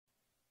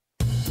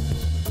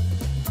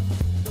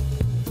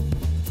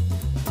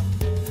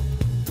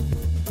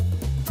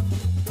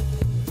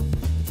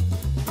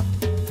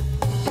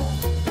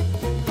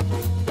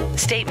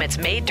Statements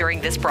made during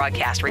this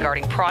broadcast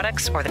regarding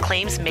products or the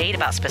claims made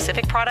about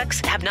specific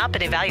products have not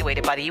been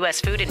evaluated by the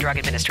U.S. Food and Drug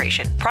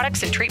Administration.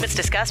 Products and treatments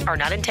discussed are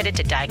not intended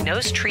to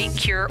diagnose, treat,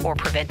 cure, or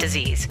prevent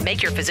disease.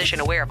 Make your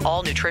physician aware of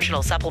all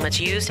nutritional supplements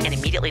used and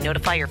immediately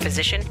notify your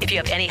physician if you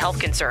have any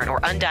health concern or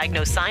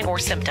undiagnosed sign or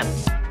symptom.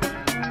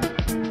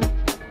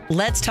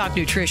 Let's Talk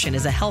Nutrition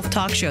is a health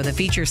talk show that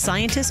features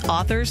scientists,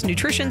 authors,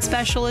 nutrition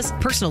specialists,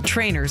 personal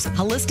trainers,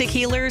 holistic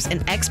healers,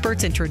 and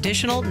experts in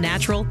traditional,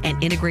 natural, and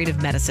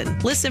integrative medicine.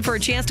 Listen for a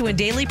chance to win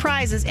daily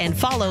prizes and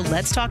follow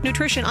Let's Talk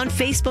Nutrition on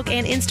Facebook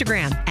and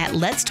Instagram at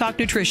Let's Talk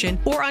Nutrition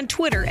or on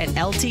Twitter at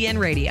LTN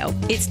Radio.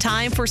 It's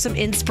time for some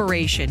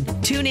inspiration.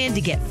 Tune in to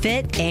get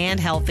fit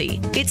and healthy.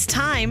 It's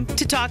time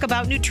to talk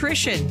about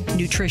nutrition.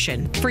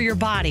 Nutrition for your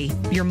body,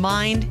 your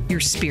mind, your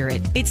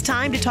spirit. It's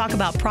time to talk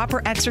about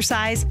proper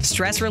exercise,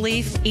 stress relief,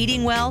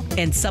 eating well,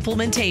 and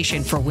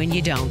supplementation for when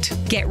you don't.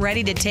 Get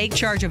ready to take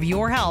charge of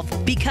your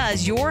health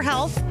because your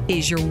health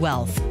is your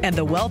wealth and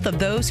the wealth of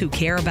those who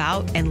care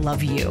about and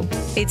love you.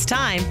 It's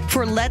time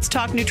for Let's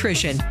Talk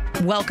Nutrition.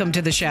 Welcome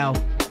to the show.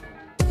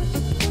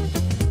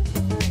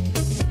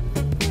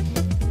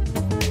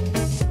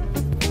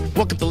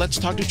 Welcome to Let's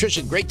Talk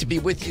Nutrition. Great to be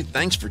with you.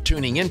 Thanks for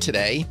tuning in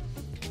today.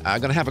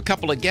 I'm going to have a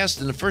couple of guests.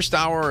 In the first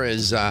hour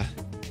is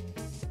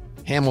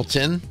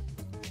Hamilton,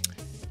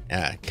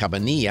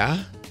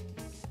 Cabanilla,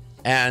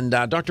 and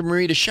Dr.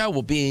 Marita Schauch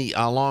will be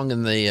along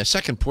in the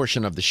second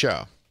portion of the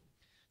show.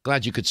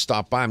 Glad you could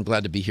stop by. I'm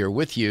glad to be here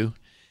with you.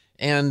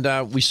 And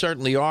we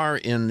certainly are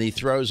in the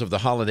throes of the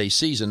holiday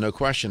season, no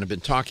question. I've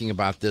been talking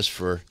about this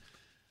for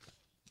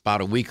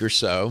about a week or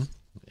so.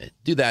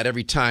 Do that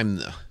every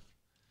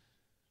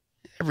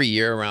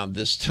year around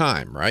this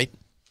time, right?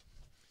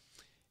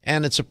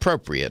 And it's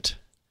appropriate.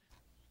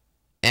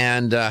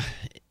 And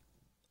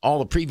all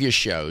the previous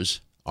shows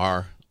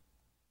are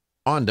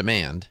on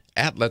demand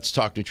at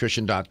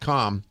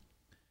letstalknutrition.com.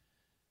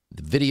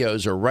 The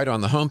videos are right on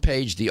the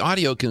homepage. The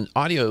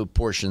audio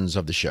portions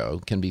of the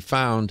show can be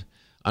found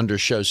under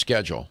show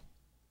schedule.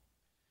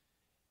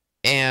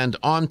 And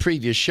on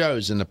previous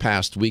shows in the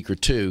past week or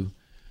two,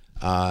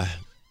 the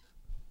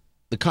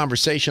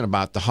conversation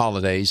about the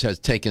holidays has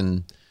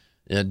taken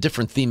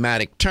different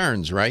thematic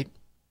turns, right?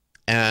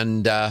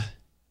 And you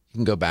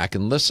can go back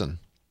and listen.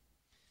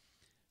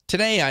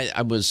 Today,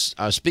 I was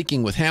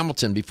speaking with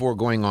Hamilton before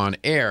going on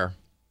air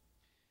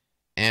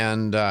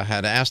and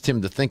had asked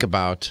him to think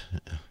about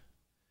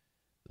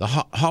the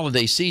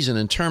holiday season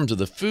in terms of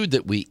the food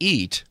that we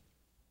eat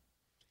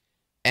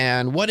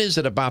and what is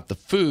it about the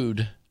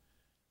food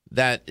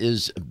that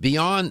is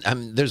beyond. I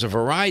mean, there's a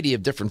variety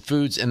of different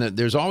foods, and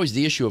there's always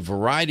the issue of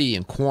variety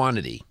and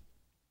quantity.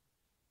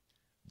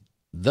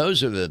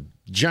 Those are the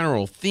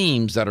general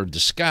themes that are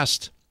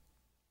discussed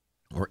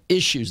or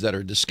issues that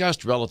are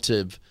discussed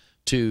relative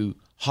to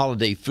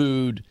holiday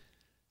food,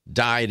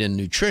 diet, and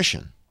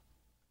nutrition.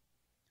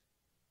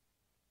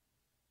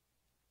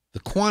 The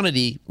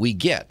quantity we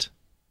get.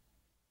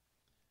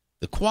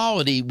 The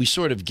quality we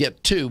sort of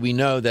get too. We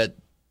know that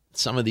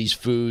some of these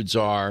foods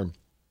are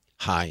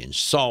high in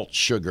salt,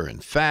 sugar,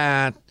 and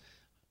fat,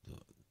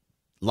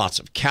 lots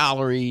of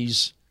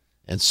calories,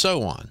 and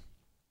so on.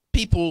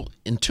 People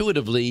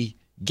intuitively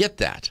get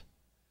that.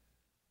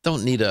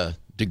 Don't need a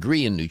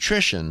degree in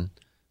nutrition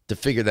to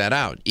figure that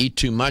out. Eat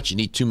too much and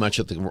eat too much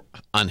of the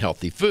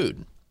unhealthy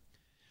food.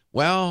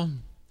 Well,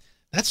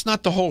 that's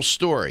not the whole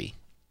story.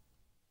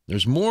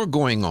 There's more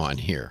going on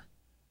here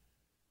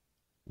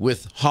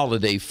with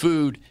holiday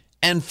food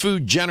and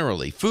food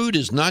generally. Food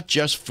is not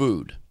just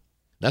food.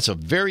 That's a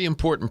very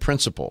important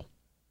principle.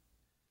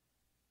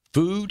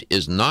 Food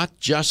is not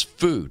just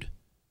food.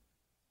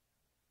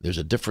 There's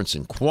a difference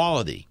in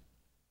quality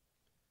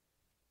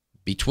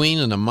between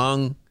and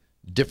among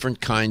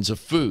different kinds of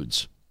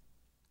foods.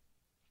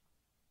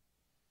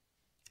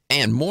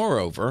 And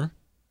moreover,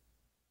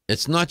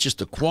 it's not just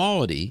the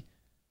quality,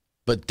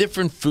 but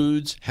different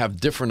foods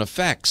have different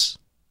effects.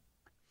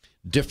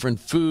 Different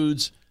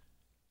foods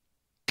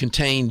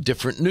contain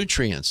different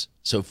nutrients.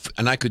 So,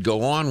 and I could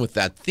go on with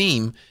that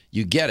theme.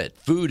 You get it.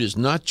 Food is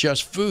not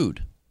just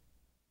food.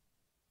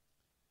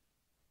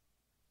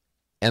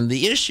 And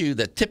the issue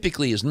that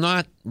typically is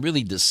not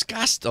really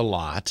discussed a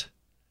lot,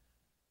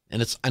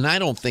 and I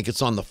don't think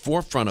it's on the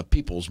forefront of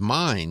people's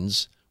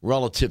minds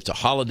relative to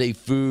holiday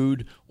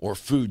food or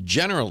food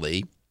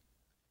generally,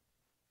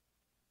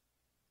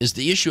 is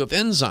the issue of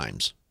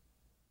enzymes.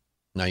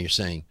 Now you're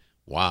saying,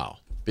 wow,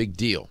 big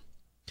deal.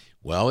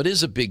 Well, it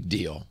is a big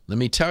deal. Let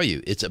me tell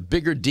you, it's a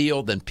bigger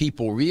deal than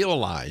people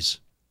realize.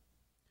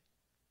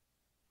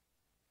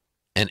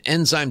 An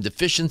enzyme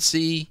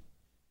deficiency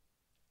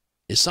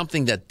is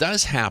something that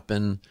does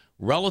happen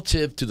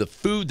relative to the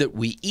food that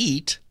we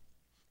eat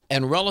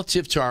and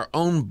relative to our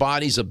own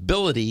body's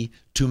ability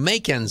to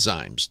make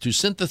enzymes, to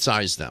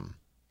synthesize them.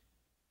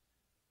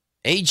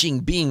 Aging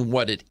being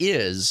what it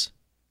is,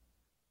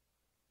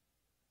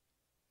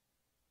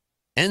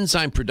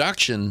 enzyme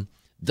production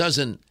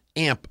doesn't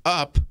amp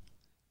up,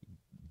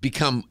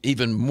 become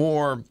even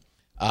more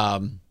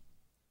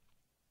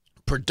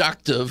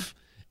productive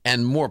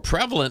and more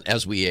prevalent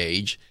as we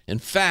age. In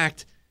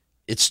fact,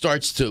 it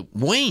starts to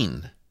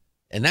wane,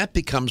 and that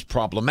becomes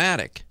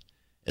problematic,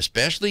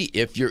 especially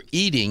if you're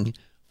eating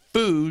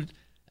food,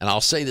 and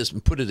I'll say this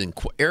and put it in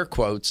air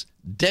quotes,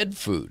 dead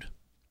food.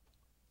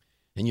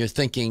 And you're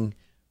thinking,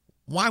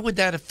 why would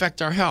that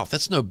affect our health?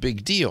 That's no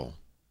big deal.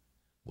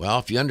 Well,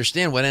 if you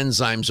understand what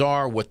enzymes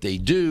are, what they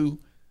do,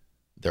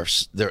 their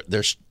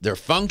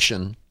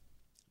function,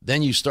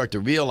 then you start to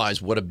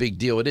realize what a big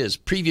deal it is.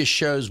 Previous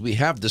shows, we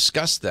have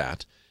discussed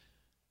that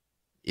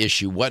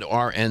issue. What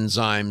are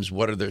enzymes?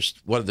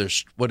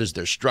 What is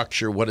their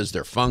structure? What is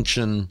their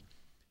function?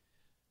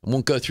 I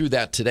won't go through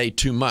that today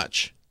too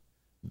much.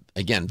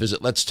 Again,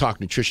 visit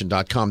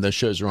letstalknutrition.com. Those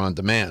shows are on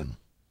demand.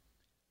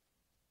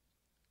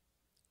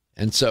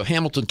 And so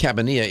Hamilton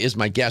Cabanilla is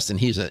my guest, and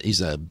he's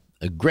a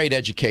great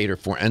educator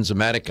for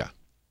Enzymedica.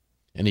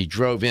 And he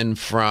drove in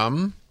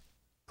from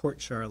Port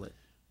Charlotte.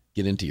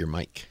 Get into your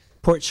mic.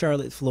 Port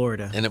Charlotte,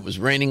 Florida. And it was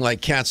raining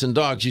like cats and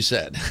dogs, you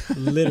said.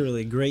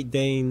 Literally, Great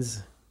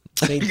Danes,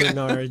 St.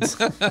 Bernards.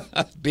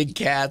 Big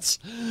cats.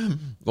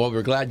 Well,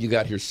 we're glad you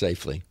got here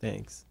safely.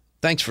 Thanks.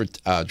 Thanks for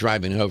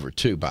driving over,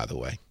 too, by the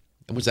way.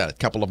 Was that a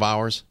couple of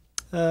hours?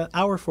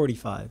 Hour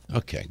 45.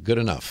 Okay, good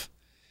enough.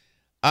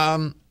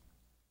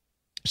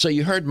 So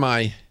you heard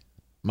my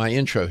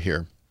intro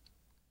here,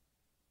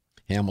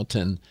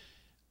 Hamilton.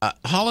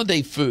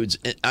 Holiday foods,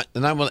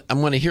 and I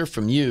want to hear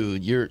from you.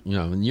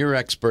 In your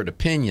expert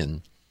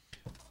opinion,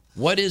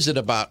 what is it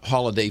about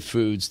holiday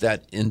foods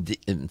that,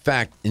 in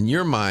fact, in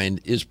your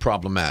mind, is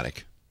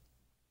problematic?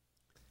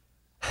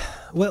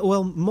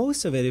 Well,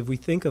 most of it, if we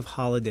think of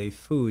holiday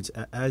foods,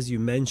 as you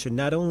mentioned,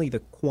 not only the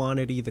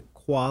quantity, the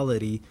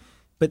quality,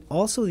 but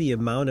also the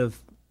amount of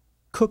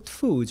cooked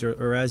foods,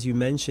 or as you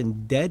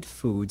mentioned, dead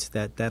foods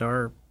that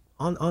are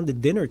on the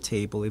dinner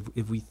table.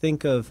 If we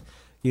think of,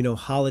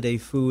 holiday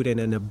food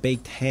and a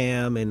baked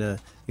ham and a,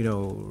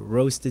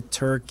 roasted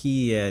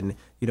turkey and,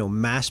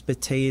 mashed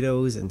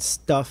potatoes and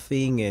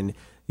stuffing and,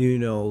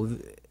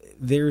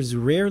 there's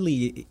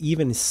rarely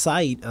even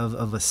sight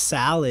of a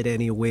salad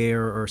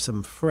anywhere or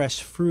some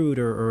fresh fruit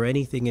or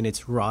anything in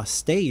its raw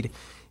state.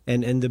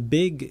 And the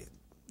big,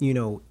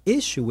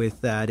 issue with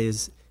that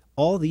is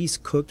all these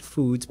cooked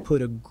foods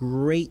put a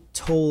great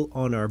toll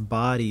on our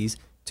bodies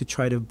to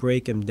try to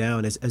break them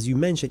down. As you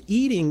mentioned,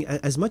 eating,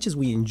 as much as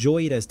we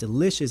enjoy it, as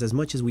delicious, as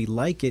much as we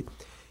like it,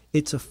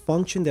 it's a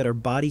function that our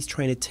body's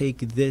trying to take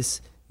this,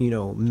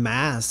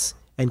 mass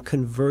and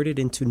convert it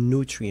into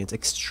nutrients,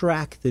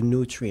 extract the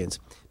nutrients.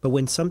 But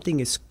when something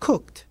is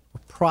cooked, or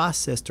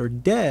processed, or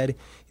dead,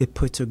 it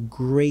puts a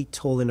great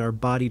toll in our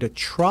body to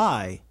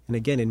try, and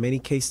again, in many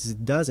cases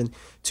it doesn't,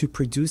 to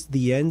produce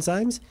the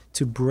enzymes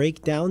to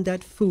break down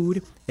that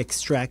food,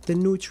 extract the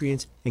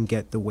nutrients, and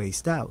get the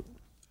waste out.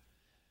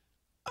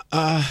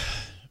 I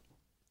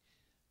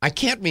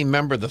can't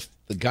remember the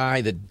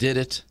guy that did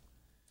it.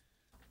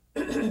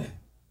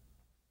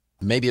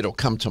 Maybe it'll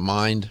come to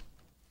mind.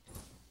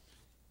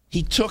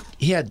 He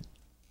had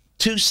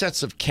 2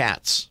 sets of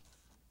cats.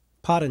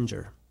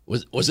 Pottinger.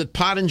 Was it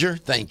Pottinger?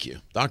 Thank you.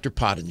 Dr.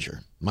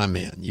 Pottinger, my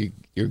man.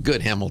 You're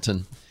good,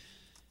 Hamilton.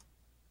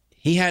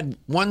 He had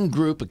one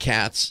group of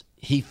cats,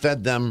 he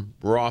fed them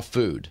raw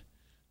food.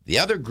 The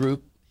other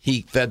group,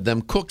 he fed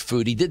them cooked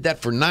food. He did that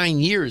for 9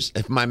 years,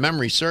 if my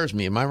memory serves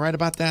me. Am I right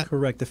about that?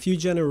 Correct. A few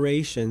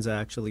generations,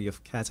 actually,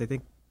 of cats. I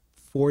think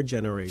 4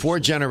 generations. 4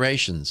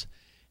 generations.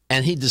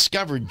 And he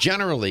discovered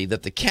generally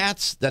that the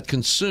cats that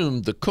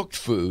consumed the cooked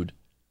food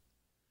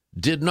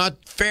did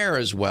not fare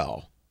as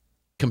well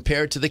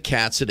compared to the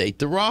cats that ate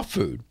the raw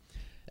food.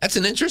 That's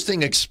an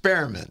interesting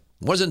experiment.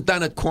 Wasn't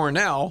done at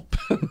Cornell,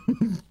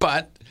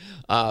 but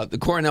the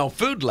Cornell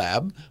Food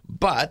Lab,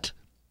 but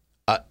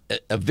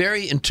a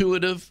very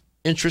intuitive,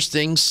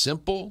 interesting,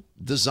 simple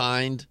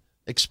designed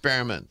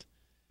experiment.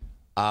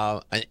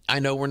 I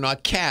know we're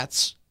not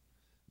cats,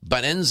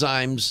 but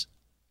enzymes,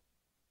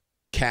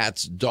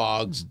 cats,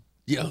 dogs,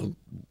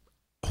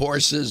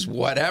 horses,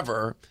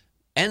 whatever,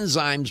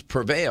 enzymes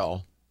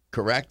prevail,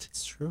 correct?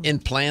 It's true. In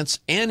plants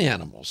and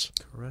animals.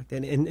 Correct.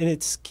 And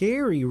it's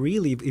scary,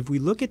 really. If we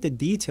look at the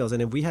details,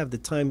 and if we have the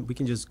time, we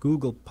can just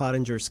Google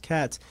Pottinger's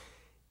cats.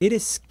 It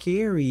is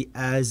scary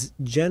as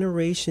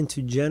generation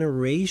to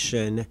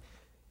generation,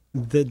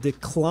 the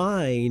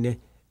decline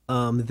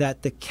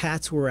that the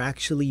cats were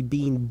actually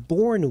being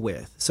born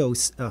with. So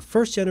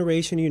first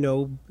generation,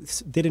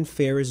 didn't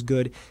fare as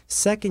good.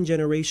 Second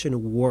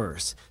generation,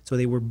 worse. So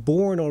they were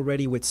born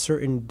already with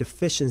certain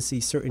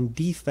deficiencies, certain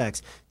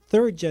defects.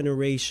 Third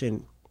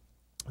generation,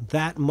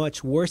 that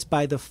much worse.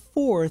 By the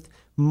fourth,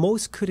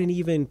 most couldn't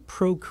even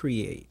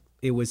procreate.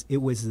 It was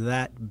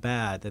that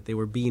bad that they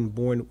were being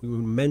born with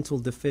mental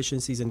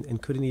deficiencies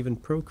and couldn't even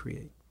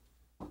procreate.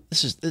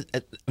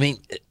 That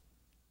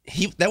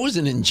was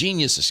an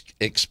ingenious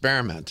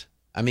experiment.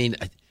 I mean,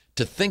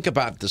 to think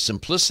about the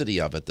simplicity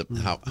of it,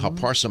 how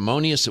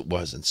parsimonious it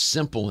was and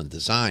simple in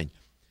design,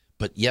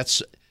 but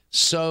yet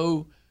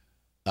so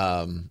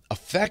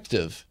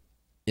effective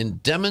in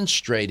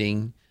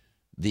demonstrating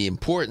the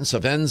importance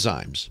of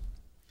enzymes.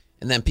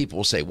 And then people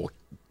will say, well,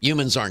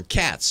 humans aren't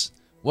cats.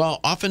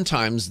 Well,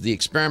 oftentimes the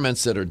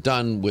experiments that are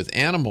done with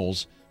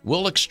animals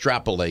will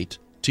extrapolate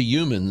to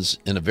humans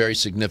in a very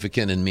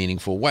significant and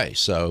meaningful way.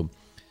 So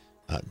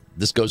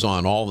this goes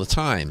on all the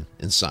time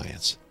in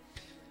science.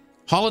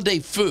 Holiday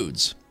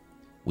foods.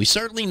 We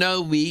certainly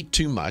know we eat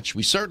too much.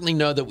 We certainly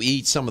know that we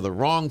eat some of the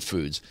wrong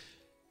foods.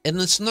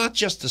 And it's not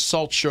just the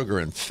salt, sugar,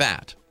 and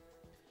fat.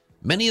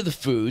 Many of the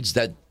foods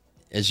that,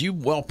 as you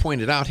well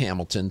pointed out,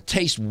 Hamilton,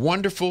 taste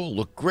wonderful,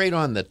 look great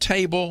on the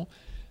table,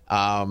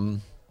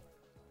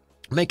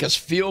 make us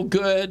feel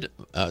good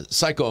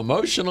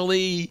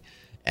psycho-emotionally,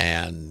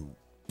 and,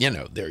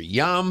 they're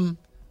yum,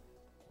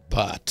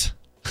 but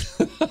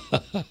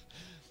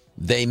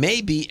they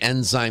may be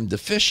enzyme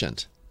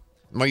deficient.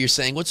 Well, you're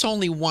saying, well, it's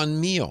only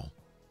one meal.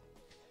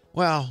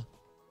 Well,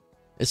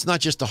 it's not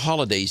just the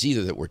holidays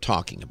either that we're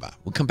talking about.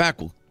 We'll come back,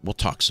 we'll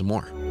talk some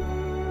more.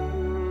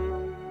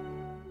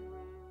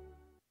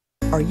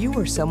 Are you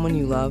or someone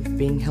you love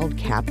being held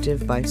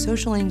captive by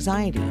social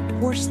anxiety,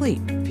 poor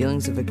sleep,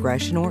 feelings of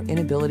aggression, or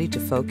inability to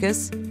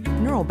focus?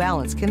 Neural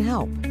Balance can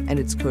help, and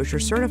it's kosher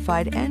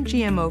certified and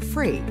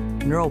GMO-free.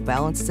 Neural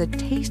Balance is a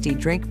tasty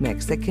drink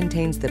mix that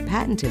contains the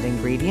patented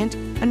ingredient,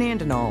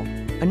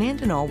 anandinol.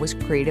 Anandinol was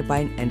created by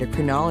an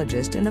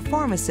endocrinologist and a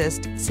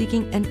pharmacist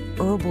seeking an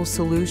herbal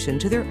solution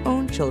to their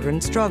own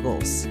children's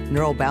struggles.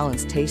 Neural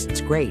Balance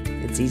tastes great,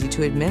 it's easy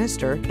to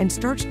administer, and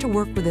starts to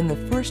work within the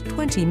first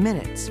 20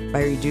 minutes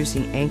by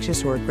reducing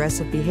anxious or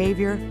aggressive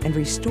behavior and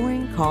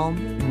restoring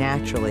calm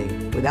naturally,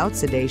 without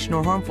sedation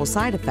or harmful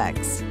side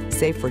effects.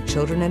 Safe for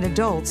children and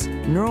adults,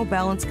 Neural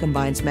Balance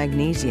combines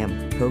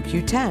magnesium,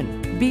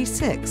 CoQ10,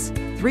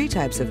 B6, 3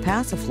 types of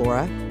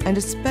passiflora, and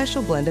a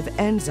special blend of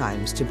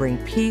enzymes to bring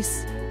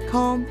peace,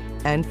 calm,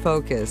 and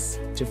focus.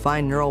 To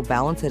find Neural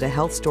Balance at a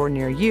health store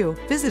near you,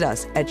 visit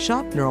us at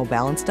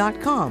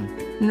shopneuralbalance.com.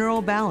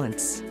 Neural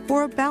Balance,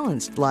 for a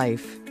balanced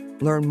life.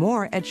 Learn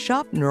more at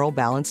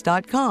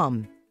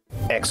shopneuralbalance.com.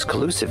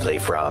 Exclusively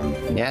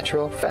from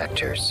Natural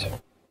Factors.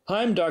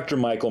 I'm Dr.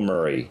 Michael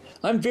Murray.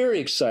 I'm very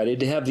excited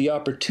to have the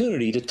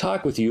opportunity to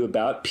talk with you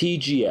about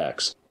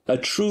PGX, a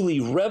truly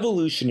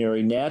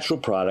revolutionary natural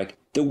product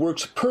that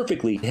works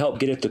perfectly to help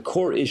get at the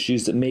core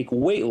issues that make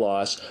weight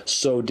loss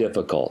so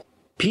difficult.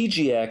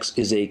 PGX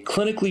is a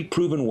clinically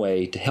proven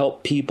way to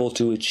help people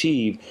to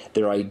achieve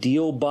their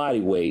ideal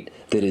body weight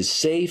that is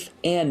safe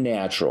and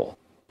natural.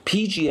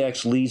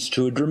 PGX leads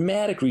to a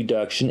dramatic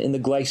reduction in the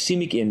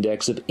glycemic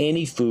index of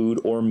any food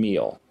or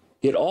meal.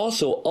 It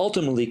also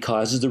ultimately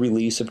causes the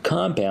release of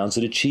compounds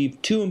that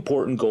achieve 2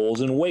 important goals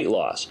in weight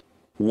loss.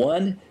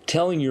 1,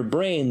 telling your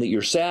brain that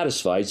you're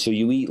satisfied so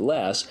you eat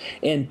less,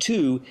 and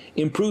 2,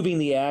 improving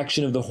the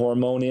action of the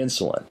hormone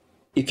insulin.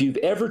 If you've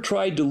ever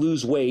tried to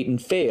lose weight and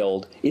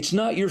failed, it's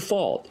not your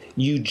fault.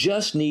 You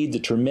just need the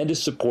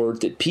tremendous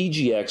support that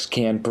PGX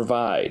can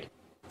provide.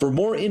 For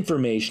more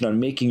information on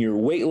making your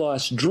weight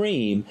loss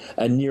dream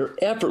a near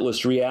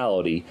effortless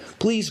reality,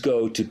 please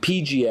go to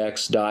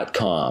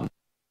pgx.com.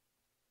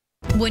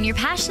 When you're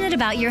passionate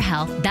about your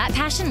health, that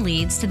passion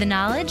leads to the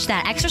knowledge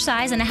that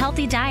exercise and a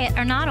healthy diet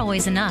are not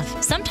always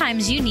enough.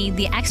 Sometimes you need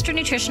the extra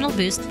nutritional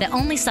boost that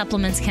only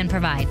supplements can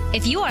provide.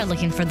 If you are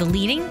looking for the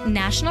leading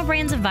national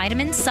brands of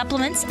vitamins,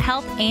 supplements,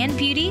 health and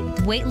beauty,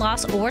 weight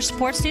loss, or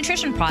sports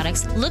nutrition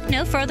products, look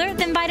no further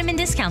than Vitamin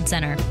Discount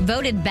Center.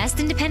 Voted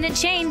best independent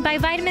chain by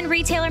Vitamin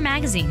Retailer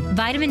Magazine,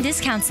 Vitamin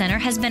Discount Center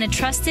has been a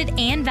trusted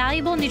and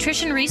valuable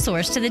nutrition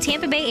resource to the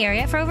Tampa Bay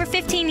area for over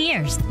 15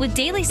 years. With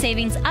daily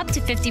savings up to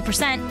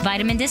 50%,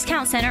 Vitamin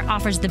Discount Center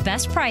offers the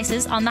best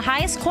prices on the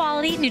highest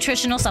quality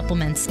nutritional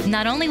supplements.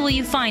 Not only will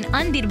you find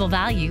unbeatable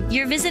value,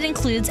 your visit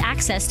includes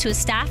access to a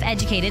staff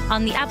educated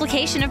on the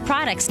application of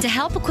products to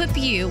help equip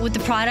you with the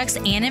products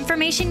and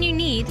information you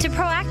need to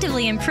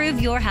proactively improve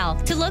your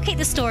health. To locate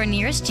the store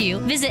nearest you,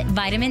 visit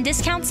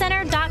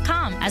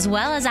vitamindiscountcenter.com, as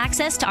well as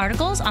access to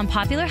articles on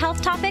popular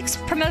health topics,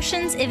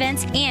 promotions,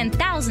 events, and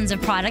thousands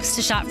of products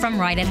to shop from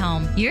right at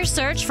home. Your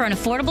search for an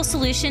affordable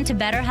solution to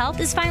better health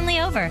is finally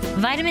over.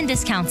 Vitamin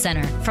Discount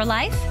Center. For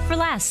life, for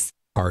less.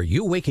 Are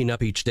you waking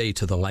up each day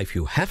to the life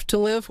you have to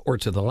live or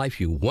to the life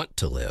you want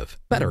to live?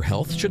 Better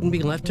health shouldn't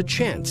be left to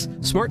chance.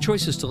 Smart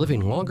choices to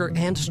living longer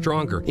and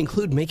stronger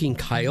include making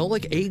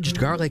Kyolic aged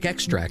garlic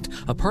extract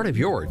a part of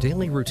your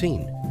daily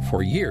routine.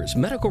 For years,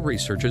 medical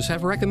researchers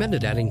have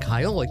recommended adding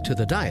Kyolic to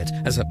the diet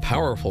as a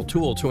powerful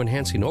tool to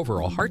enhancing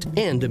overall heart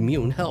and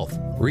immune health.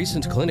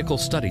 Recent clinical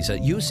studies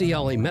at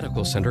UCLA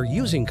Medical Center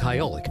using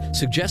Kyolic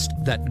suggest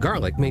that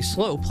garlic may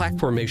slow plaque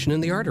formation in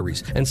the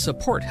arteries and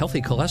support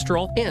healthy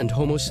cholesterol and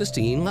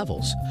homocysteine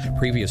levels.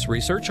 Previous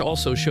research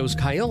also shows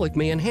Kyolic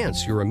may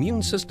enhance your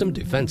immune system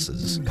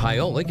defenses.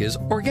 Kyolic is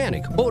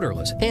organic,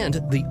 odorless, and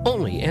the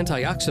only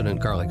antioxidant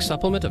garlic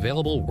supplement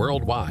available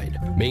worldwide.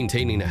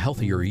 Maintaining a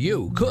healthier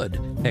you could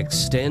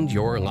extend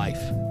your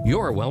life.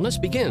 Your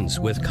wellness begins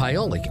with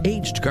Kyolic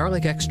aged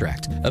garlic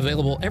extract,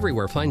 available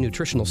everywhere fine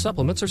nutritional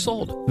supplements are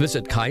sold.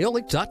 Visit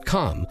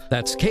kyolic.com,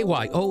 that's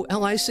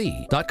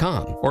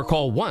KYOLIC.com, or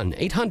call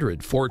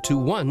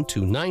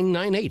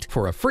 1-800-421-2998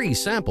 for a free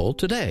sample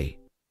today.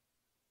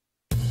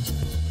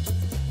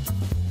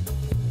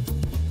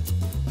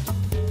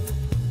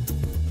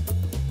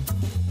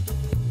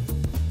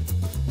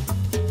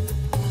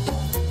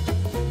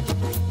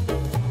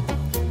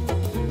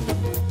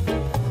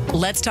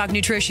 Let's Talk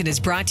Nutrition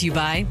is brought to you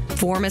by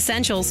Form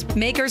Essentials,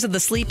 makers of the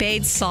sleep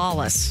aid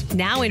Solace.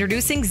 Now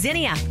introducing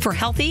Zinnia for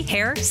healthy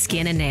hair,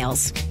 skin, and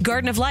nails.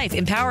 Garden of Life,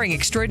 empowering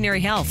extraordinary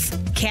health.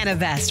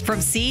 Canavest,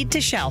 from seed to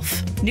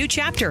shelf. New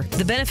Chapter,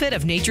 the benefit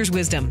of nature's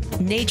wisdom.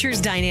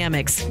 Nature's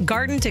Dynamics,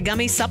 garden to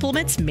gummy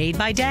supplements made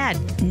by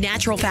Dad.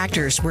 Natural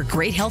Factors, where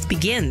great health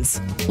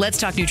begins. Let's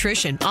Talk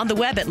Nutrition on the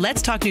web at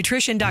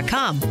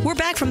letstalknutrition.com. We're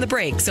back from the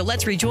break, so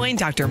let's rejoin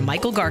Dr.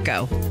 Michael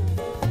Garko.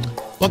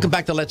 Welcome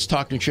back to Let's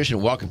Talk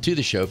Nutrition. Welcome to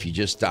the show if you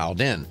just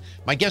dialed in.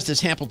 My guest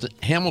is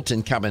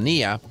Hamilton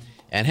Cabanilla,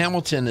 and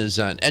Hamilton is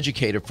an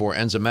educator for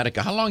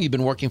Enzymedica. How long have you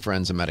been working for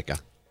Enzymedica?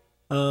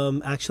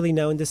 Actually,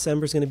 now in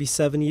December is going to be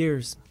 7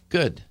 years.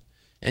 Good.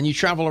 And you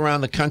travel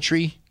around the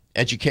country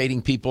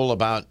educating people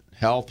about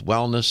health,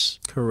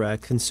 wellness?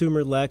 Correct.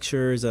 Consumer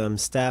lectures,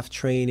 staff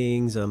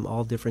trainings,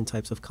 all different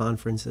types of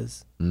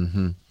conferences.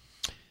 Mm-hmm.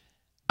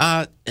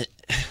 I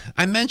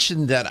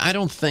mentioned that I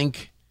don't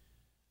think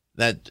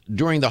that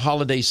during the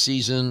holiday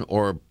season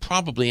or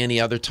probably any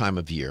other time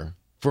of year,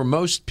 for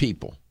most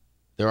people,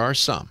 there are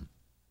some,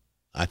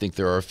 I think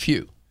there are a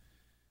few,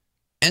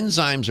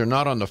 enzymes are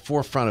not on the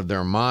forefront of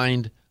their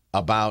mind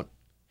about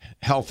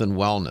health and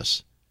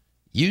wellness.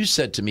 You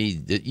said to me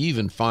that you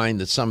even find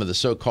that some of the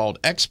so-called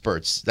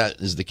experts, that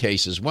is the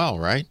case as well,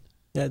 right?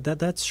 Yeah,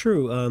 that's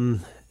true.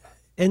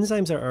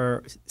 Enzymes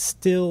are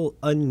still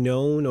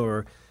unknown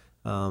or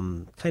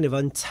kind of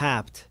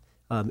untapped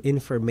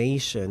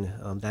information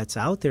that's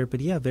out there. But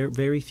yeah, very,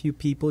 very few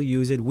people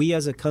use it. We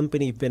as a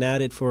company have been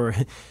at it for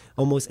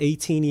almost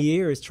 18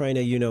 years trying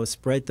to,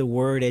 spread the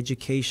word.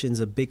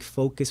 Education's a big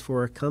focus for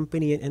our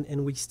company.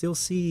 And we still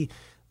see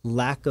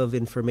lack of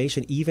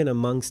information, even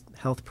amongst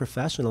health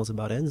professionals,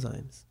 about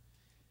enzymes.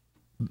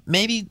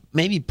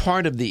 Maybe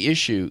part of the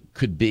issue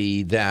could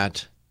be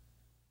that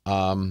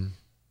the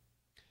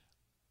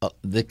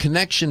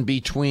connection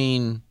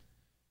between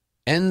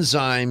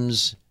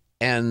enzymes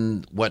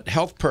and what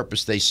health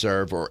purpose they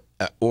serve, or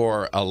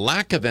a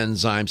lack of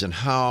enzymes, and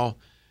how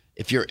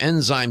if you're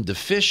enzyme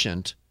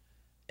deficient,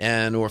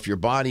 or if your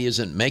body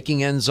isn't making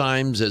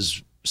enzymes,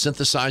 as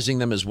synthesizing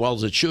them as well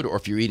as it should, or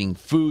if you're eating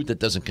food that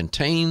doesn't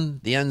contain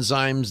the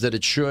enzymes that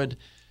it should,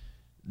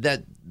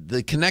 that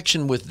the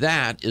connection with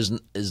that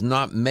is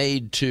not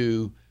made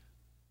to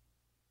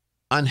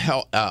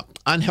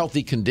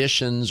unhealthy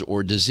conditions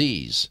or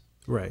disease.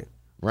 Right.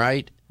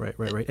 Right?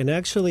 Right. And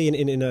actually,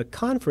 in a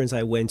conference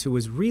I went to, it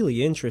was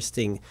really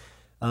interesting.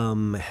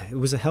 It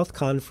was a health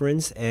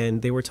conference,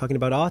 and they were talking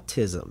about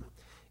autism.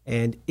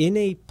 And in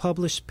a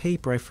published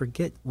paper, I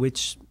forget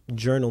which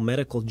journal,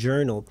 medical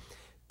journal,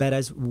 but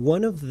as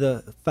one of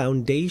the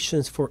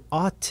foundations for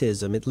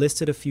autism, it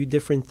listed a few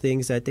different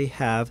things that they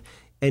have,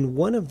 and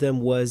one of them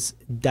was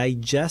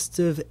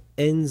digestive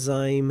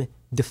enzyme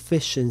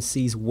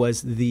deficiencies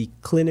was the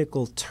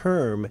clinical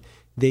term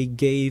they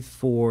gave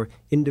for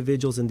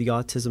individuals in the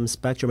autism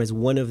spectrum as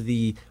one of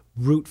the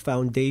root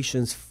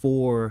foundations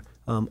for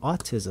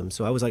autism.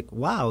 So I was like,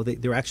 wow,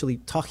 they're actually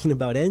talking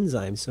about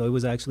enzymes. So it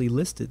was actually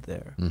listed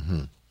there.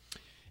 Mm-hmm.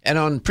 And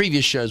on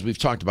previous shows, we've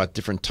talked about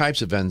different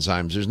types of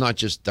enzymes. There's not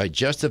just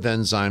digestive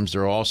enzymes.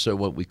 There are also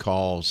what we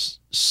call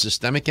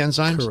systemic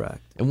enzymes.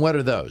 Correct. And what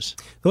are those?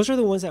 Those are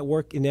the ones that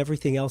work in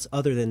everything else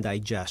other than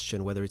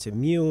digestion, whether it's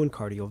immune,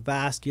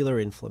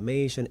 cardiovascular,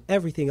 inflammation,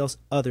 everything else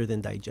other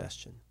than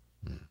digestion.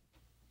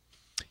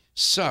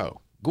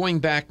 So, going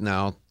back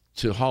now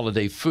to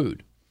holiday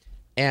food,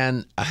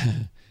 and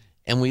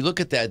we look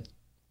at that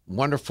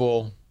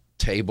wonderful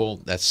table,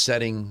 that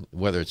setting,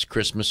 whether it's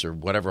Christmas or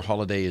whatever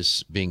holiday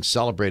is being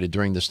celebrated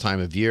during this time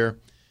of year,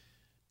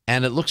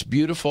 and it looks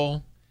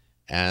beautiful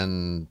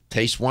and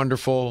tastes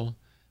wonderful,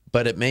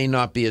 but it may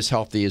not be as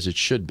healthy as it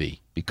should be,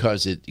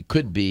 because it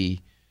could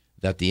be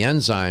that the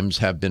enzymes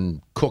have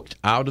been cooked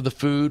out of the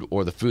food,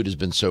 or the food has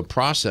been so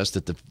processed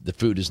that the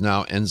food is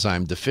now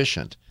enzyme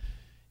deficient.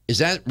 Is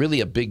that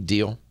really a big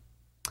deal?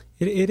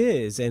 It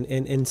is,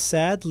 and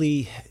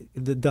sadly,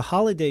 the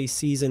holiday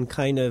season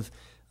kind of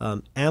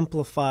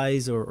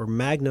amplifies or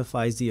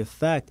magnifies the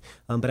effect.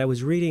 But I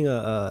was reading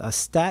a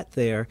stat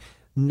there.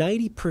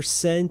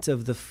 90%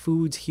 of the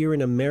foods here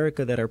in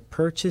America that are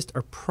purchased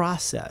are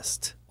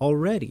processed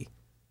already.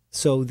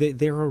 So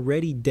they're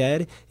already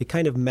dead. It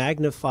kind of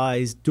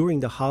magnifies during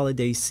the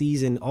holiday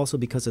season also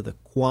because of the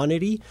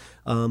quantity.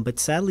 But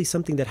sadly,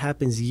 something that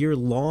happens year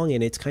long,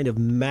 and it's kind of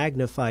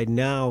magnified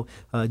now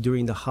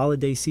during the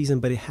holiday season,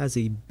 but it has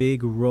a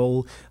big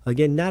role,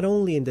 again, not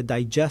only in the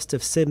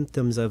digestive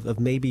symptoms of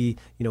maybe,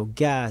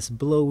 gas,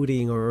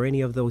 bloating, or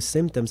any of those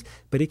symptoms,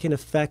 but it can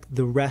affect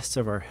the rest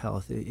of our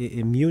health.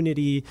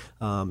 Immunity,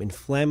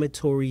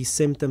 inflammatory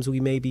symptoms we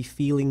may be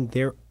feeling,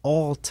 they're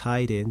all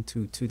tied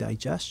into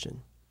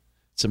digestion.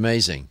 It's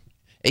amazing.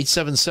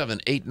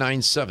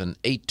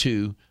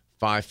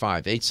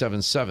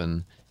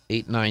 877-897-8255.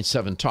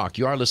 877-897-TALK.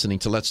 You are listening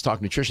to Let's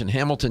Talk Nutrition.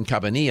 Hamilton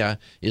Cabanilla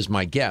is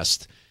my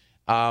guest.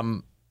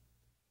 So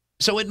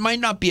it might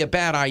not be a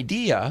bad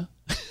idea.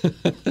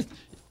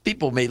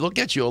 People may look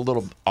at you a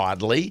little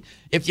oddly.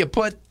 If you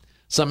put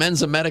some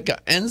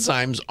Enzymedica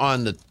enzymes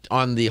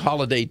on the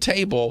holiday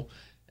table,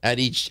 at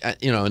each,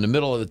 in the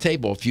middle of the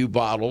table, a few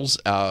bottles,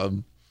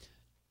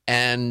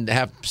 and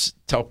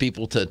tell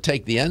people to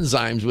take the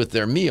enzymes with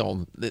their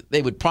meal.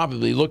 They would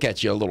probably look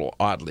at you a little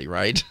oddly,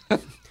 right?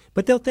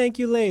 But they'll thank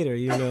you later,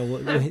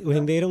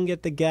 when they don't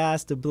get the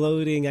gas, the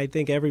bloating. I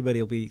think everybody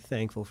will be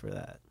thankful for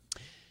that.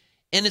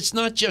 And it's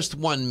not just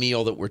one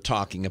meal that we're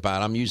talking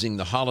about. I'm using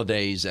the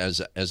holidays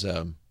as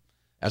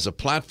a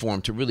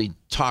platform to really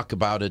talk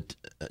about it,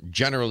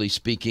 generally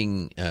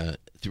speaking,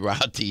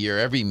 throughout the year,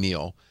 every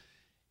meal.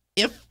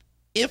 If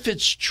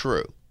it's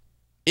true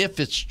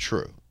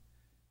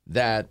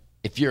that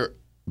if your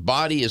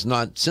body is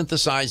not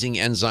synthesizing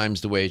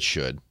enzymes the way it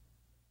should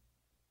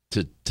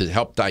to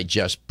help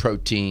digest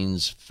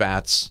proteins,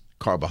 fats,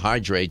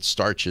 carbohydrates,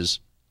 starches,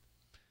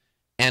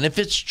 and if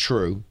it's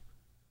true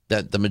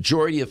that the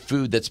majority of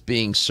food that's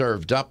being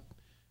served up,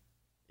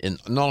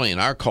 not only in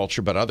our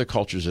culture but other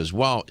cultures as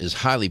well, is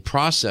highly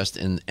processed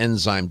and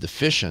enzyme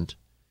deficient,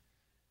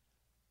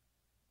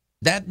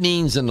 that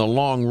means in the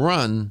long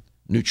run,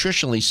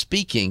 nutritionally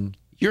speaking,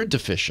 you're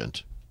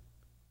deficient.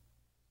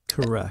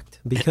 Correct.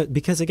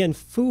 Because again,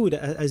 food,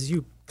 as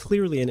you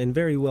clearly and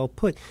very well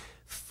put,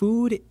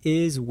 food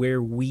is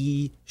where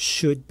we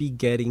should be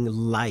getting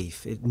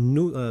life.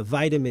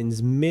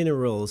 Vitamins,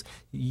 minerals,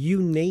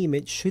 you name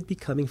it, should be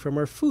coming from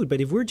our food.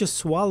 But if we're just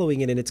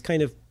swallowing it and it's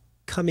kind of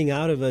coming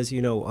out of us,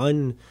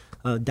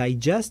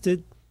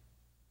 undigested,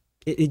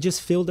 it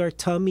just filled our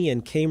tummy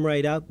and came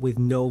right out with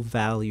no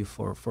value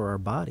for our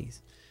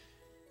bodies.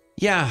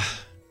 Yeah,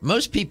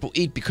 most people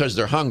eat because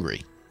they're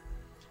hungry.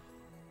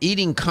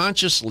 Eating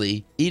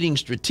consciously, eating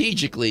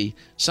strategically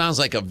sounds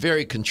like a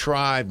very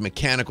contrived,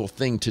 mechanical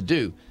thing to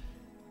do.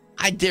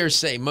 I dare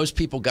say most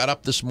people got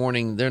up this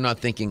morning, they're not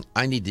thinking,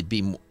 I need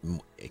to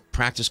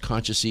practice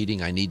conscious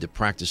eating, I need to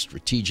practice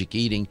strategic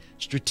eating.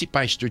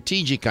 By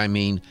strategic, I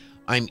mean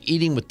I'm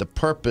eating with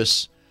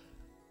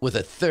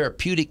a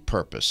therapeutic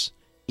purpose,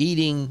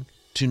 eating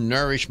to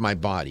nourish my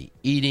body,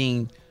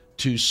 eating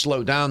to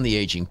slow down the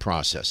aging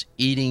process,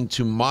 eating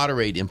to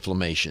moderate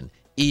inflammation,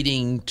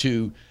 eating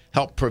to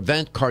help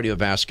prevent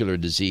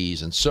cardiovascular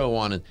disease, and so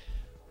on. And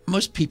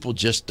most people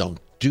just don't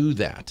do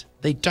that.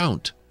 They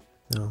don't.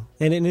 No.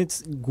 And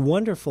it's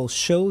wonderful.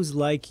 Shows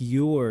like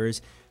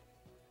yours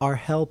are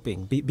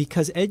helping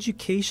because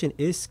education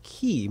is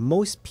key.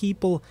 Most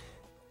people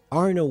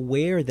aren't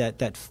aware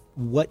that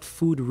what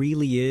food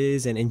really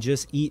is and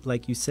just eat,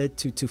 like you said,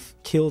 to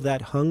kill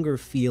that hunger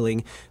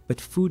feeling. But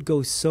food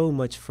goes so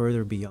much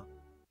further beyond.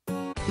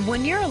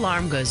 When your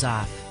alarm goes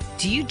off,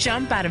 do you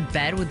jump out of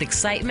bed with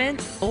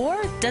excitement,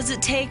 or does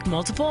it take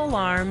multiple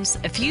alarms,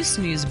 a few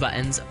snooze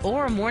buttons,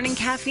 or a morning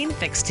caffeine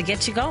fix to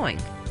get you going?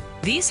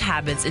 These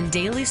habits and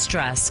daily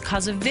stress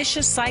cause a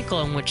vicious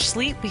cycle in which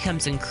sleep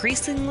becomes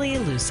increasingly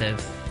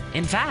elusive.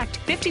 In fact,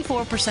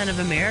 54% of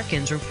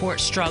Americans report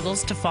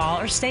struggles to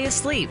fall or stay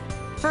asleep.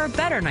 For a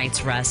better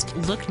night's rest,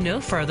 look no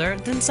further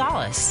than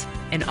Solace,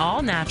 an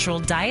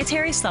all-natural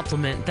dietary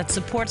supplement that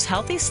supports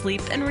healthy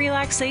sleep and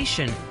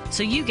relaxation,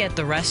 so you get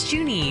the rest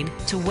you need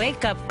to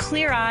wake up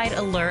clear-eyed,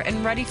 alert,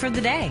 and ready for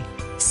the day.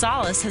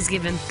 Solace has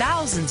given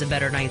thousands a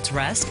better night's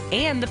rest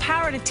and the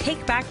power to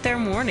take back their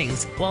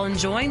mornings while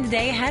enjoying the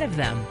day ahead of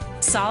them.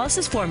 Solace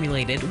is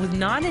formulated with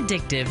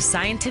non-addictive,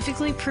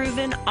 scientifically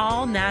proven,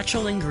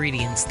 all-natural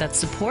ingredients that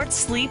support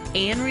sleep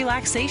and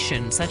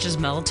relaxation, such as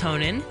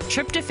melatonin,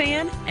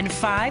 tryptophan, and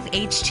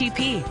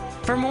 5-HTP.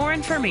 For more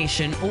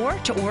information or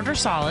to order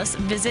Solace,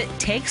 visit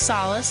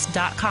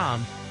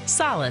takesolace.com.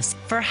 Solace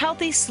for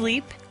healthy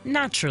sleep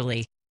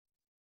naturally.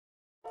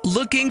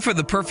 Looking for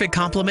the perfect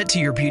complement to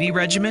your beauty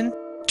regimen?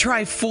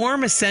 Try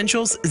Form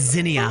Essentials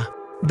Zinnia.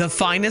 The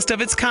finest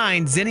of its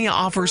kind, Zinnia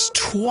offers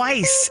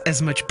twice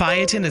as much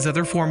biotin as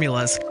other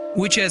formulas,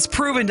 which has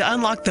proven to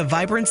unlock the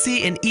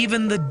vibrancy in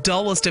even the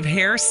dullest of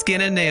hair, skin,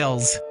 and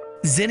nails.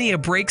 Zinnia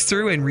breaks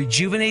through and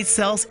rejuvenates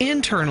cells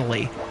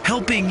internally,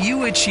 helping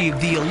you achieve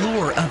the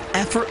allure of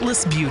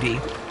effortless beauty.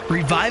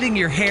 Reviving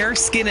your hair,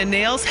 skin, and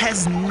nails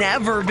has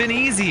never been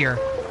easier.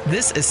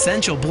 This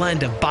essential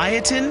blend of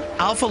biotin,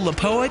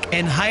 alpha-lipoic,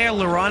 and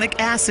hyaluronic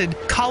acid,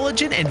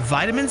 collagen, and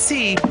vitamin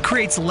C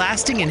creates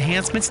lasting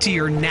enhancements to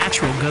your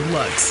natural good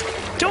looks.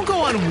 Don't go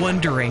on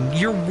wondering,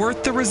 you're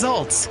worth the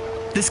results.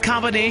 This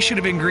combination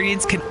of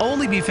ingredients can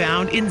only be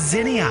found in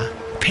Zinnia.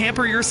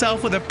 Pamper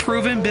yourself with a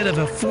proven bit of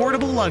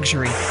affordable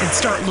luxury and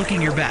start looking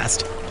your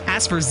best.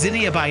 Ask for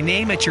Zinnia by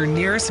name at your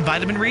nearest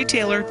vitamin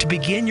retailer to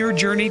begin your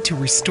journey to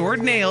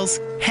restored nails,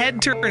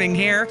 head-turning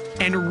hair,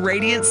 and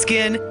radiant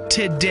skin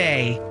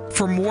today.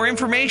 For more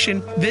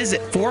information,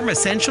 visit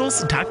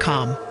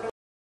formessentials.com.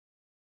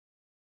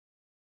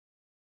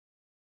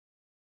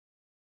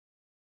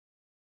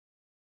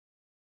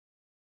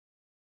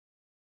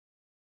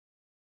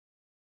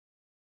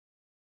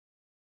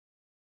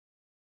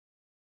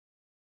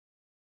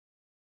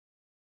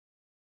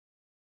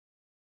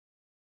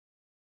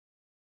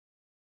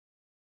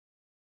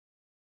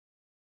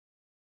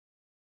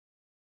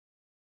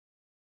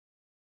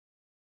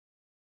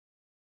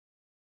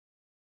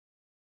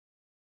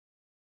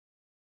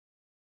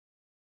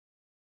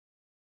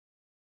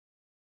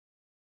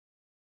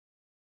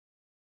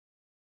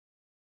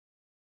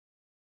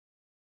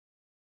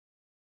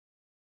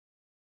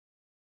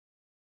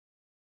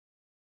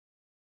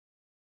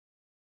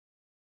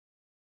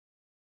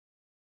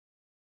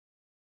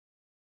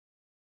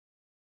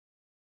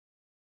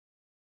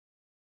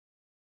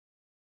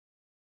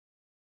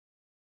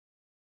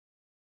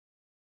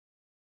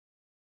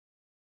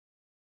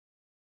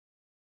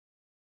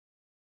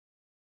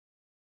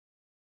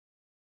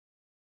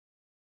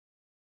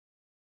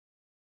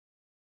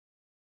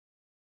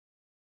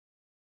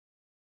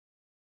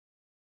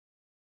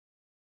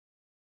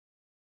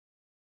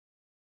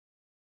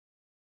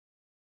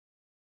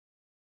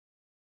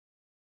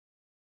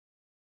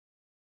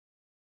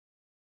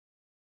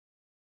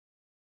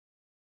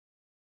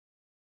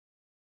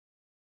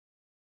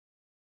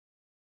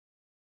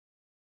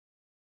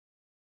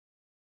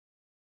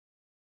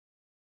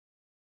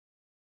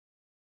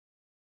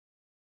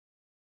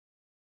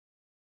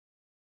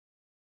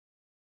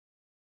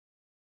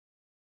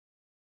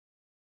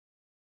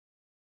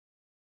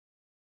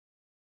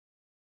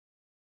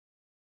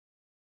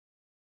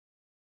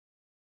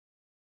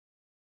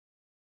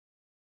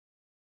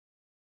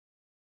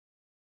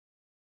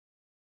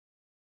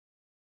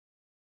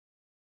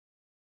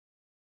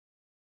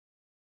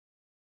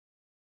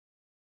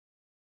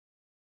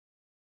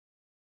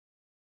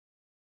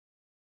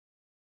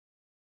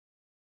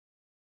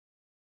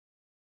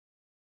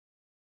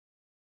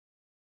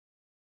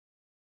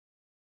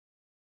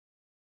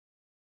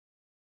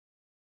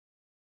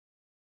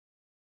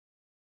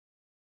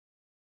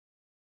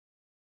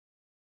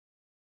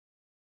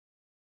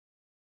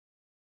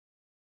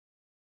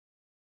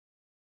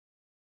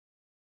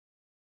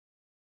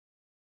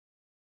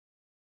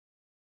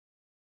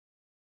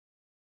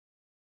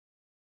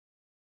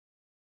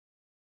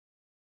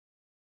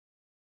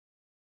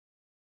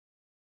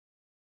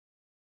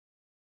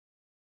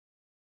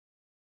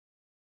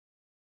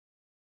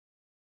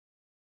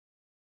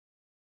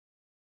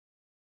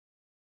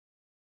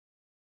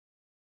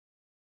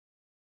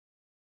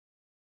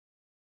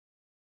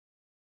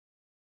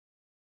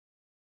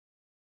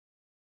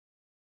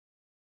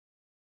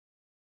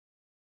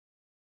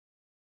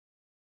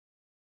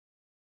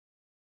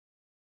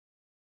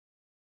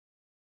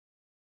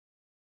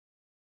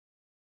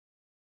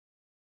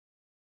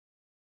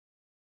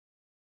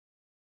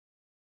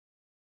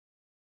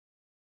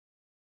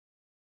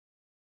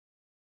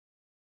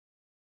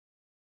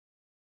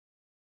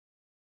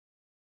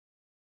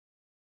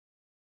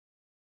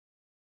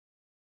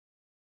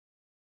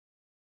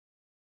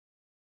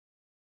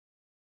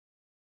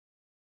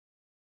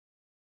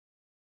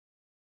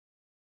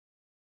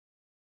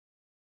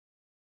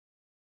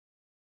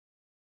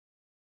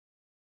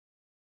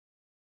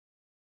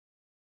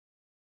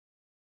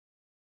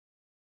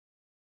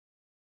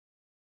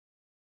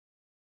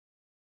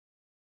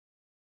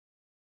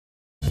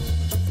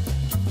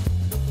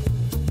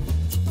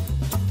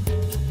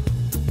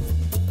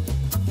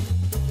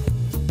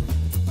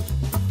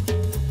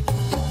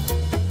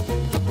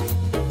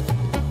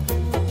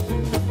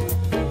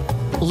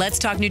 Let's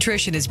Talk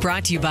Nutrition is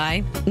brought to you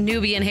by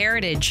Nubian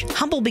Heritage,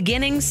 humble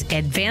beginnings,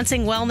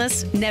 advancing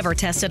wellness, never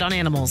tested on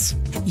animals.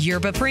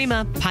 Yerba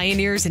Prima,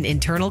 pioneers in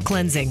internal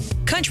cleansing.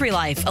 Country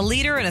Life, a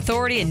leader and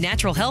authority in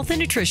natural health and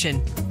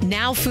nutrition.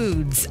 Now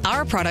Foods,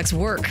 our products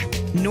work.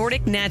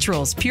 Nordic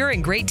Naturals, pure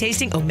and great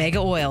tasting omega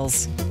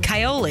oils.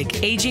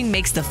 Kyolic, aging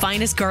makes the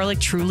finest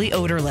garlic truly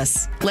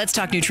odorless. Let's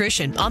Talk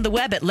Nutrition on the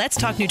web at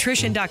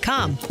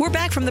letstalknutrition.com. We're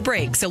back from the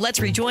break, so let's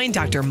rejoin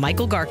Dr.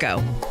 Michael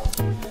Garko.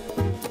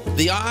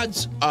 The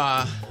odds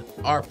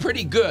are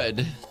pretty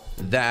good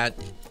that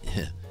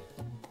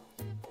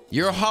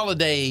your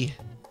holiday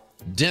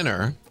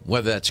dinner,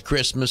 whether that's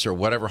Christmas or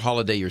whatever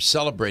holiday you're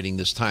celebrating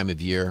this time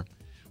of year,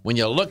 when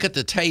you look at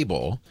the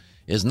table,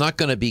 is not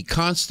going to be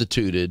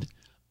constituted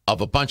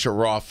of a bunch of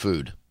raw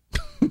food.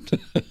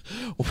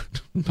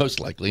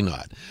 Most likely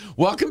not.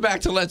 Welcome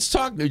back to Let's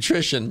Talk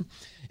Nutrition.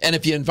 And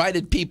if you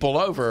invited people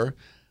over,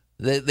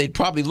 they'd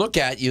probably look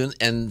at you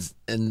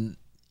and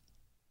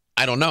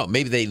I don't know,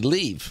 maybe they'd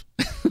leave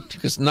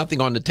because nothing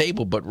on the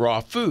table but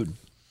raw food.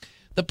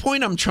 The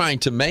point I'm trying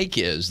to make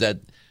is that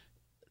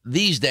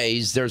these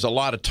days there's a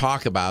lot of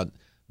talk about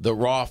the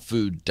raw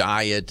food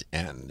diet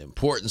and the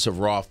importance of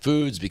raw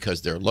foods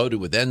because they're loaded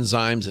with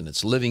enzymes and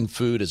it's living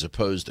food as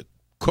opposed to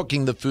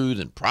cooking the food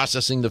and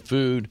processing the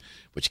food,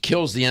 which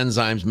kills the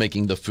enzymes,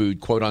 making the food,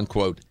 quote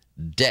unquote,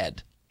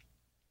 dead.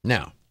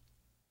 Now,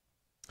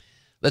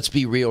 let's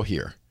be real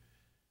here.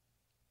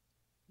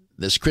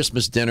 This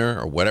Christmas dinner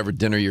or whatever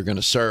dinner you're going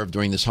to serve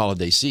during this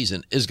holiday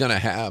season is going to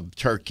have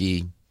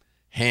turkey,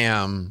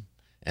 ham,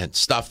 and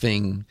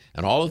stuffing,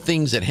 and all the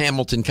things that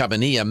Hamilton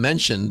Cabanilla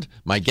mentioned,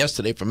 my guest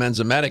today from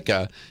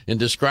Enzymedica, in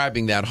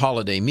describing that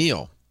holiday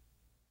meal.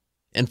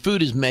 And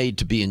food is made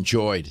to be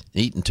enjoyed,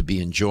 eaten to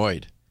be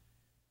enjoyed.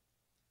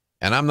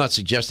 And I'm not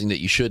suggesting that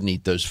you shouldn't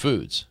eat those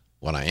foods.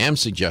 What I am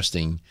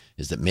suggesting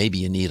is that maybe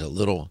you need a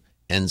little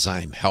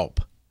enzyme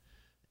help.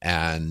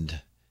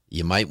 And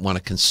you might want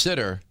to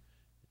consider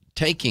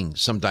taking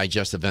some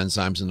digestive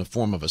enzymes in the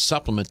form of a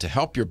supplement to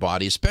help your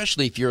body,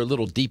 especially if you're a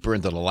little deeper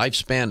into the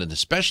lifespan and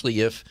especially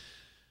if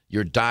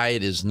your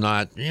diet is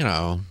not,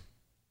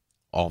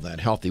 all that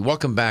healthy.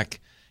 Welcome back,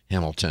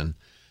 Hamilton.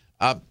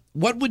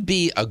 What would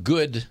be a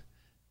good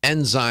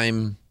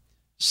enzyme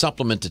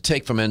supplement to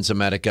take from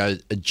Enzymedica,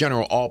 a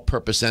general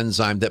all-purpose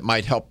enzyme that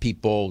might help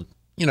people,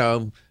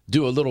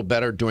 do a little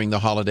better during the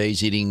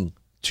holidays, eating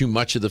too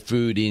much of the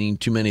food, eating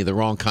too many of the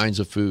wrong kinds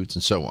of foods,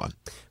 and so on?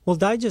 Well,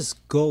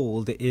 Digest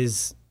Gold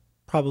is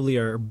probably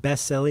our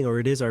best-selling, or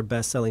it is our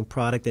best-selling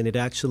product, and it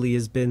actually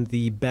has been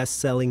the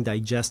best-selling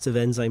digestive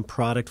enzyme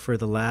product for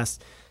the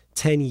last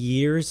 10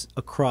 years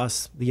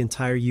across the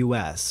entire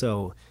U.S.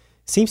 So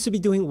seems to be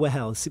doing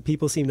well.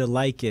 People seem to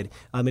like it.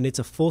 And it's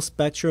a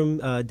full-spectrum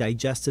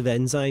digestive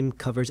enzyme,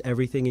 covers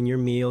everything in your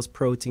meals,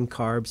 protein,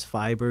 carbs,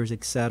 fibers,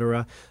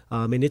 etc.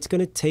 And it's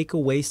going to take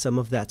away some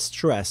of that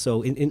stress.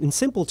 So in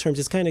simple terms,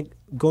 it's kind of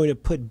going to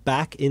put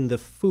back in the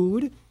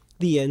food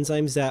the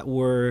enzymes that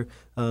were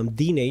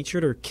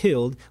denatured or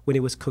killed when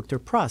it was cooked or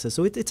processed.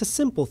 So it's a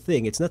simple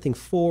thing. It's nothing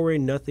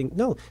foreign,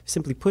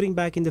 simply putting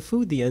back in the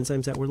food the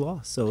enzymes that were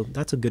lost. So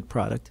that's a good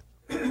product.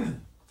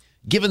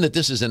 Given that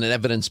this is an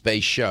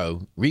evidence-based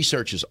show,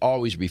 research is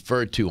always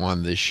referred to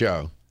on this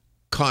show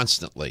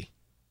constantly.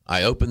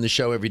 I open the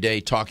show every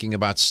day talking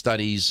about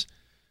studies,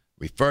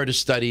 refer to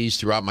studies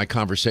throughout my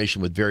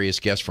conversation with various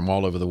guests from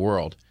all over the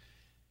world.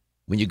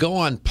 When you go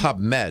on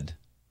PubMed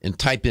and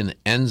type in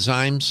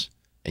enzymes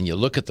and you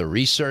look at the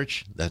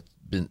research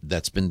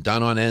that's been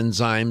done on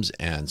enzymes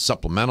and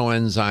supplemental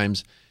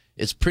enzymes,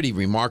 it's pretty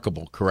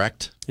remarkable,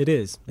 correct? It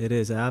is,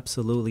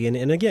 absolutely.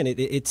 And again,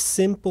 it's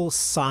simple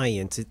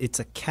science. It's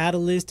a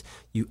catalyst.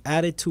 You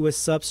add it to a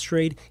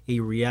substrate,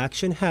 a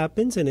reaction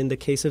happens, and in the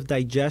case of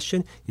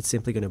digestion, it's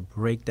simply going to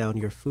break down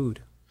your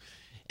food.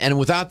 And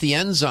without the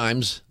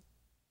enzymes,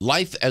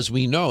 life as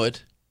we know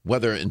it,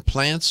 whether in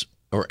plants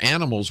or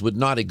animals, would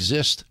not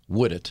exist,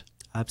 would it?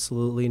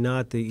 Absolutely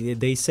not.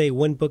 They say,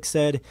 one book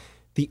said,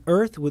 the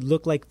earth would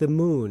look like the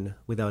moon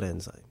without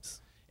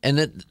enzymes.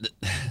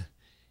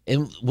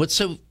 And what's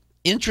so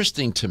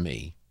interesting to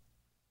me,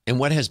 and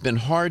what has been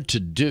hard to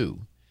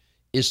do,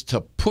 is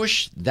to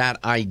push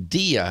that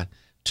idea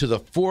to the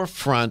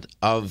forefront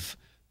of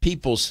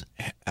people's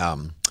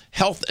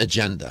health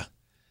agenda,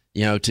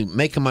 to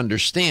make them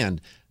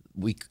understand.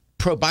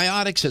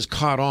 Probiotics has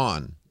caught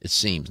on, it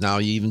seems. Now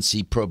you even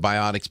see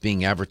probiotics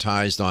being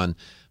advertised on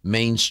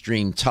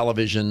mainstream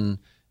television,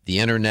 the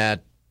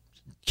internet,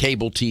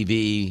 cable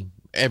TV,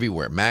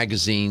 everywhere,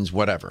 magazines,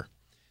 whatever.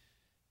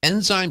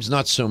 Enzymes,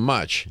 not so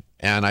much,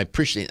 and I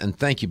appreciate, and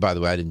thank you, by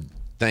the way, I didn't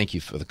thank you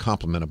for the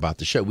compliment about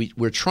the show.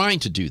 We're trying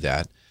to do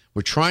that.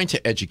 We're trying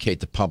to educate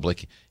the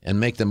public and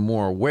make them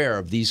more aware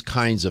of these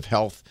kinds of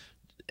health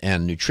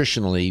and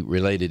nutritionally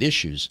related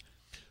issues.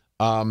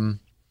 Some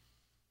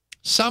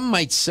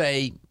might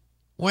say,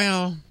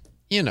 well,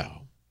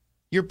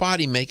 your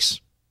body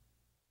makes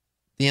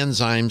the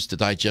enzymes to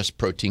digest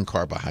protein,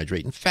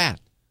 carbohydrate, and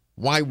fat.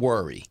 Why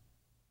worry?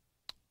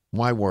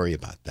 Why worry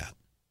about that?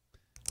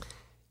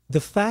 The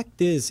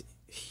fact is,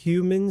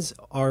 humans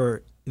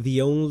are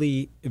the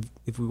only,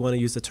 if we want to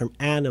use the term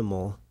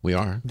animal, we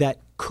are, that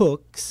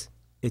cooks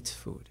its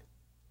food.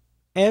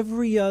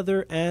 Every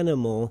other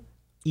animal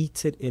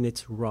eats it in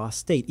its raw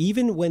state.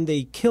 Even when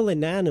they kill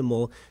an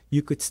animal,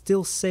 you could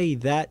still say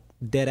that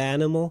dead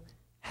animal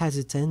has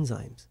its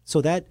enzymes.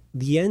 So that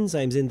the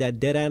enzymes in that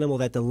dead animal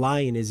that the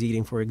lion is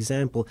eating, for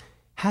example,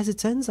 has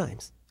its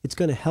enzymes. It's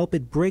going to help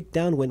it break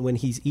down when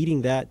he's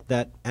eating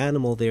that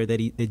animal there that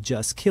it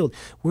just killed.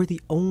 We're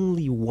the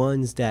only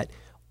ones that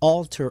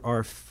alter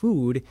our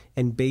food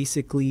and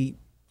basically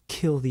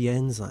kill the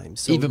enzymes.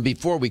 So, even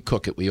before we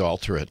cook it, we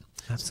alter it.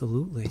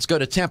 Absolutely. Let's go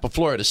to Tampa,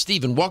 Florida.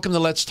 Stephen, welcome to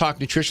Let's Talk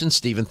Nutrition.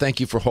 Stephen, thank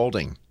you for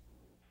holding.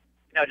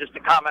 Just a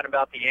comment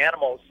about the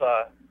animals.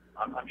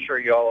 I'm sure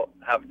you all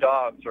have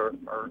dogs or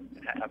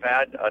have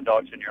had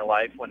dogs in your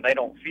life. When they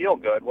don't feel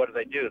good, what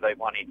do? They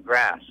want to eat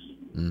grass.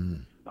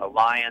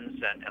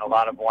 Lions and a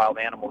lot of wild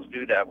animals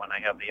do that when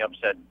they have the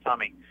upset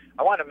tummy.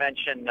 I want to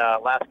mention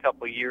last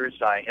couple of years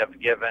I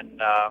have given,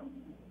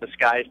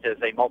 disguised as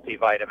a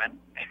multivitamin,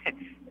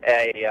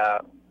 a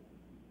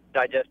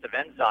digestive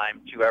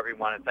enzyme to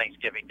everyone at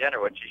Thanksgiving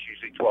dinner, which is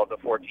usually 12 to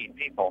 14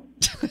 people.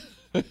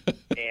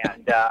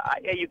 And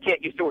you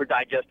can't use the word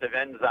digestive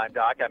enzyme,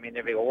 Doc. I mean,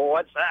 they'd be, well,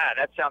 what's that?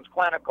 That sounds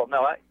clinical.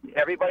 No,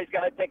 everybody's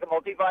got to take a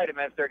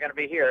multivitamin if they're going to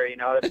be here.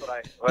 That's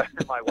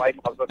what my wife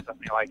looks at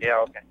me like, yeah,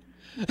 okay.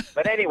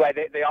 But anyway,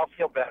 they all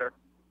feel better.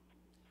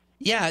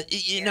 Yeah,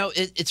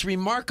 it's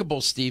remarkable,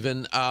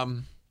 Stephen.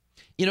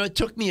 It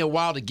took me a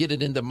while to get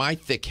it into my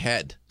thick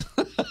head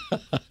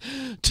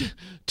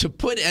to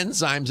put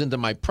enzymes into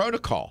my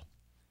protocol,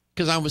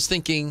 because I was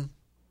thinking,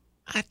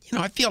 I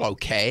feel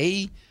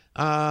okay.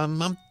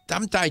 I'm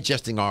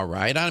digesting all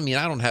right. I mean,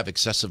 I don't have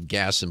excessive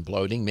gas and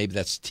bloating. Maybe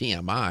that's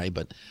TMI,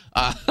 but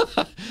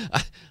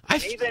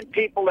even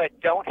people that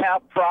don't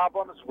have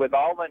problems with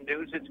all the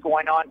news that's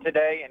going on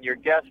today, and your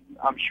guest,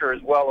 I'm sure,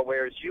 is well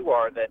aware as you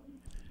are that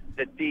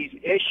these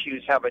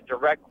issues have a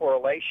direct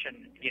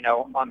correlation,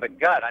 on the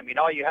gut. I mean,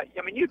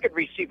 you could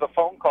receive a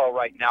phone call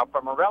right now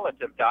from a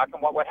relative, Doc,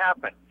 and what would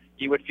happen?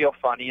 You would feel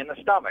funny in the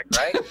stomach,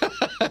 right?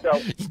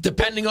 So,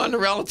 depending on the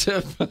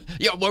relative.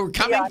 Yeah, well, we're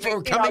coming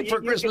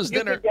for Christmas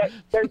dinner.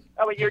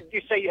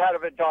 You say you had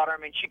a daughter.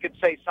 I mean, she could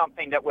say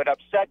something that would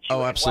upset you.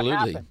 Oh,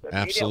 absolutely.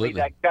 Absolutely.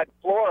 That gut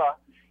flora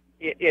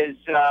is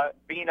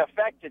being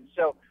affected.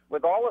 So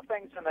with all the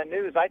things in the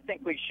news, I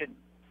think we should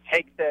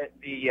take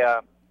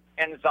the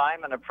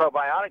enzyme and the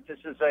probiotic. This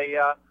is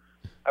a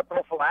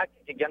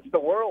prophylactic against the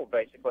world,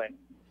 basically.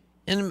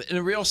 In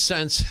a real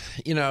sense,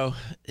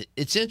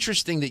 it's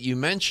interesting that you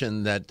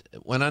mentioned that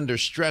when under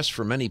stress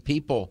for many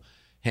people,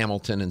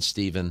 Hamilton and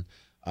Stephen,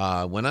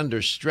 when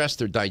under stress,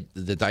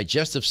 the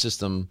digestive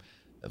system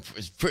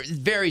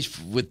varies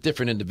with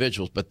different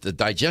individuals, but the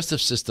digestive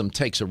system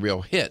takes a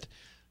real hit.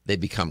 They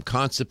become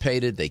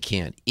constipated. They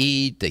can't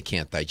eat. They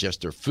can't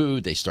digest their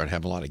food. They start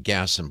having a lot of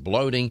gas and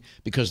bloating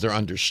because they're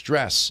under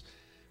stress,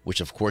 which,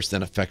 of course,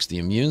 then affects the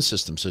immune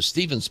system. So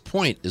Stephen's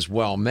point is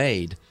well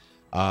made.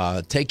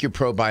 Take your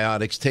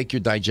probiotics, take your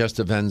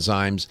digestive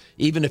enzymes.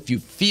 Even if you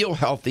feel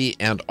healthy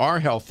and are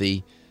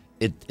healthy,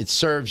 it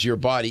serves your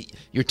body.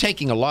 You're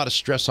taking a lot of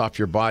stress off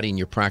your body and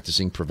you're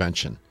practicing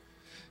prevention.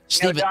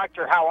 Stephen,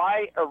 Doctor, how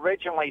I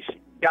originally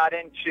got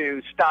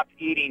into stopped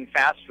eating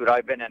fast food.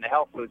 I've been in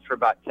health foods for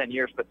about 10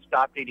 years, but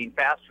stopped eating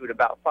fast food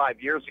about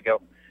 5 years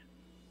ago.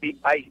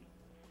 I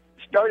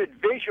started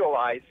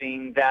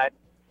visualizing that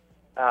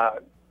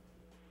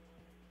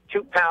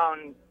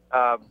 2-pound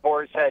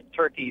boar's head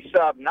turkey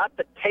sub, not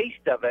the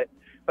taste of it,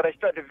 but I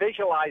started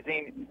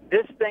visualizing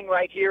this thing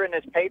right here in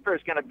this paper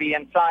is going to be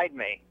inside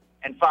me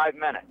in 5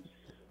 minutes.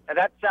 Now,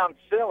 that sounds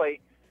silly,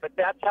 but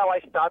that's how I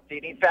stopped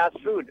eating fast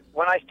food.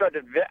 When I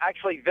started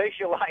actually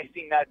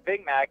visualizing that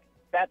Big Mac,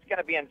 that's going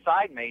to be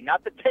inside me,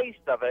 not the taste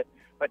of it,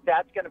 but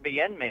that's going to be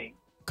in me.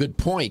 Good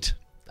point.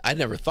 I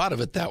never thought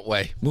of it that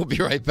way. We'll be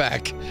right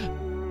back.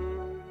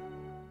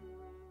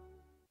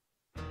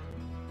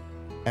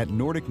 At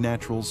Nordic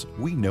Naturals,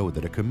 we know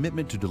that a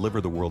commitment to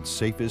deliver the world's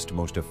safest,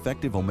 most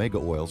effective omega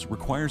oils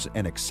requires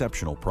an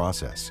exceptional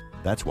process.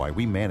 That's why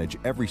we manage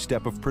every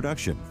step of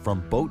production,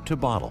 from boat to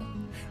bottle.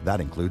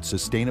 That includes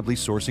sustainably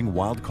sourcing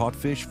wild-caught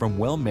fish from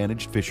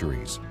well-managed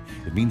fisheries.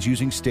 It means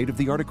using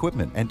state-of-the-art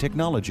equipment and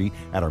technology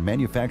at our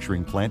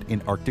manufacturing plant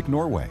in Arctic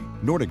Norway.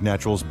 Nordic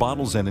Naturals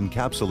bottles and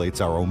encapsulates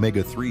our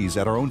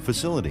omega-3s at our own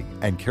facility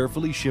and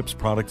carefully ships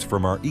products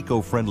from our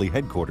eco-friendly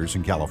headquarters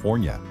in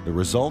California. The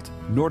result?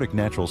 Nordic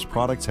Naturals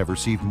products have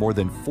received more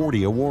than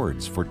 40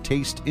 awards for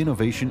taste,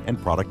 innovation,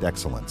 and product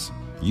excellence.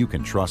 You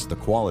can trust the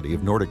quality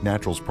of Nordic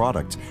Naturals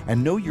products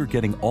and know you're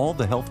getting all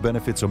the health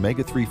benefits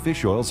omega-3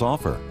 fish oils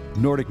offer.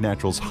 Nordic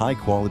Naturals'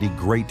 high-quality,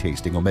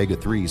 great-tasting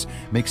omega-3s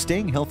make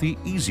staying healthy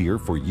easier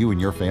for you and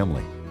your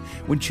family.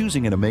 When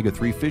choosing an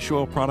omega-3 fish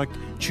oil product,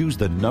 choose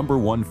the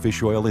 #1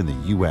 fish oil in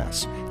the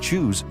U.S.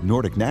 Choose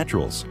Nordic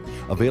Naturals.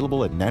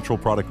 Available at natural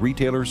product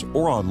retailers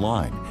or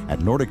online at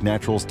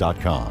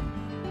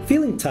NordicNaturals.com.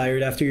 Feeling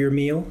tired after your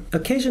meal?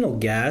 Occasional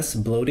gas,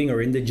 bloating,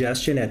 or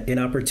indigestion at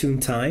inopportune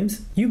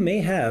times? You may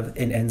have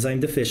an enzyme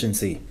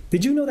deficiency.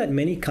 Did you know that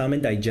many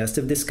common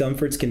digestive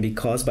discomforts can be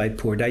caused by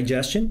poor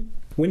digestion?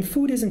 When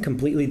food isn't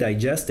completely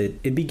digested,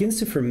 it begins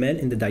to ferment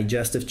in the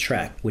digestive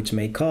tract, which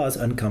may cause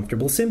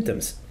uncomfortable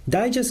symptoms.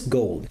 Digest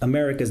Gold,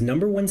 America's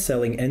 #1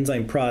 selling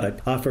enzyme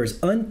product, offers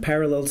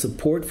unparalleled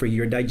support for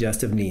your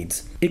digestive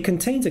needs. It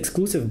contains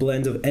exclusive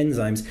blends of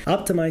enzymes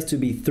optimized to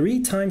be 3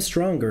 times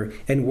stronger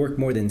and work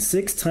more than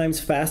 6 times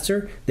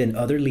faster than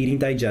other leading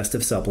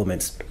digestive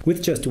supplements.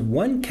 With just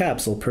 1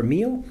 capsule per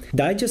meal,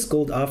 Digest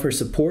Gold offers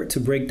support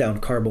to break down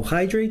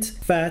carbohydrates,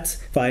 fats,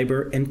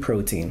 fiber, and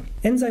protein.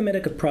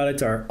 Enzymedica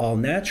products are all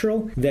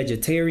natural,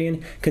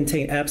 vegetarian,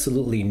 contain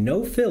absolutely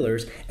no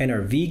fillers, and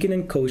are vegan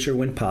and kosher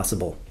when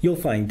possible. You'll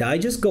find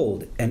Digest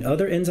Gold and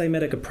other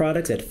Enzymedica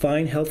products at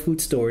fine health food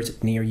stores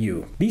near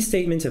you. These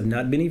statements have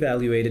not been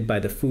evaluated by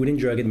the Food and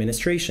Drug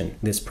Administration.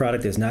 This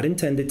product is not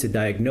intended to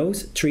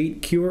diagnose,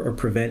 treat, cure, or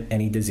prevent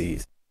any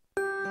disease.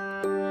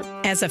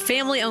 As a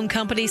family-owned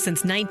company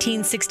since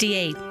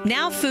 1968,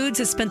 Now Foods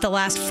has spent the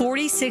last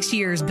 46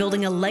 years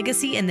building a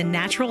legacy in the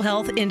natural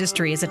health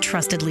industry as a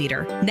trusted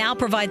leader. Now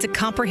provides a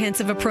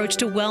comprehensive approach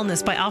to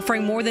wellness by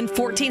offering more than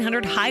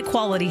 1,400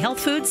 high-quality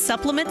health foods,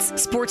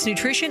 supplements, sports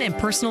nutrition, and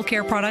personal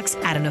care products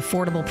at an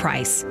affordable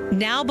price.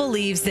 Now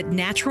believes that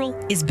natural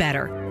is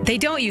better. They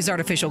don't use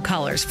artificial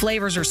colors,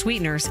 flavors, or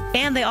sweeteners,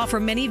 and they offer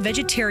many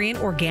vegetarian,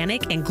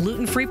 organic, and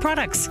gluten-free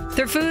products.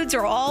 Their foods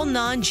are all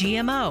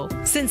non-GMO.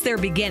 Since their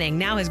beginning,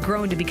 Now has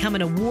grown to become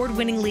an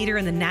award-winning leader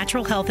in the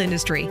natural health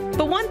industry.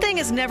 But one thing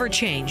has never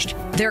changed: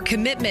 their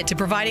commitment to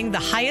providing the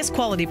highest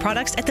quality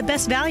products at the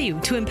best value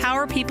to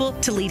empower people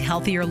to lead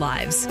healthier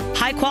lives.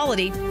 High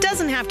quality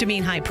doesn't have to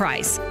mean high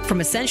price.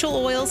 From essential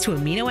oils to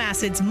amino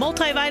acids,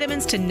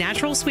 multivitamins to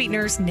natural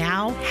sweeteners,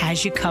 Now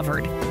has you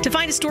covered. To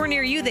find a store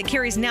near you that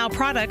carries Now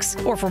products,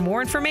 or for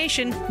more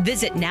information,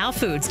 visit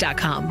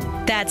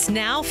nowfoods.com. That's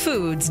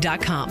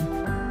nowfoods.com.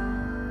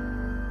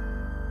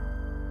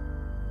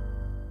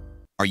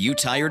 Are you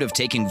tired of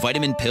taking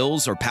vitamin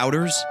pills or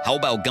powders? How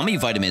about gummy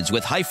vitamins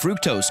with high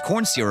fructose,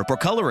 corn syrup, or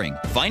coloring?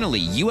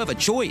 Finally, you have a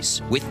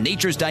choice with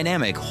Nature's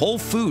Dynamic whole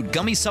food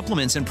gummy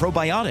supplements and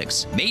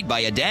probiotics made by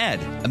a dad.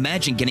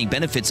 Imagine getting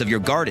benefits of your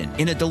garden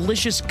in a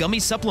delicious gummy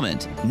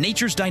supplement.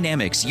 Nature's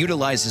Dynamics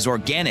utilizes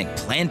organic,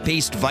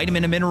 plant-based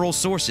vitamin and mineral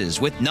sources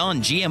with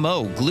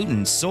non-GMO,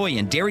 gluten, soy,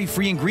 and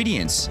dairy-free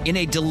ingredients in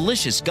a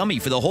delicious gummy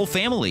for the whole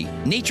family.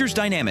 Nature's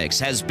Dynamics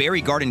has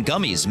berry garden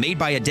gummies made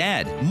by a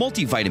dad,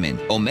 multivitamin,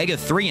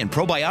 omega-3 and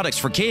probiotics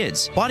for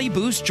kids, body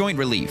boost joint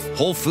relief,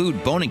 whole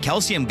food bone and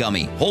calcium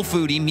gummy, whole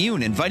food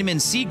immune and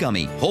vitamin C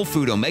gummy, whole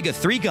food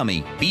omega-3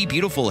 gummy, Be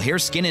Beautiful hair,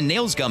 skin, and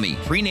nails gummy,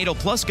 prenatal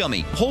plus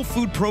gummy, whole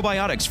food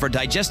probiotics for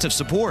digestive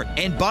support,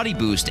 and body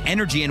boost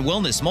energy and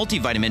wellness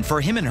multivitamin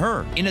for him and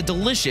her in a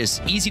delicious,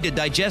 easy to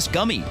digest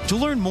gummy. To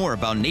learn more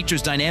about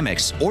Nature's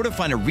Dynamics or to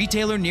find a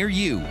retailer near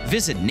you,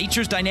 visit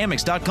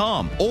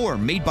naturesdynamics.com or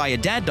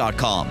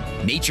madebyadad.com.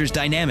 Nature's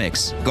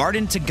Dynamics,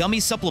 garden to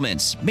gummy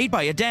supplements made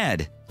by a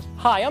dad.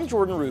 Hi, I'm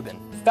Jordan Rubin,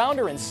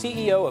 founder and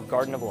CEO of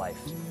Garden of Life.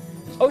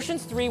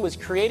 Oceans 3 was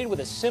created with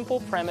a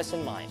simple premise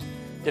in mind: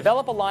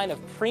 develop a line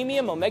of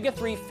premium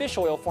omega-3 fish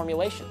oil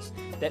formulations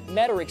that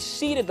met or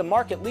exceeded the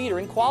market leader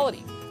in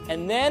quality,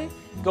 and then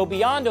go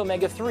beyond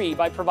omega-3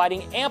 by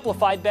providing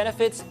amplified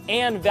benefits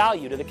and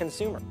value to the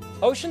consumer.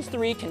 Oceans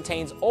 3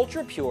 contains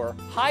ultra-pure,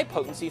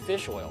 high-potency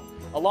fish oil,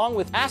 along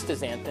with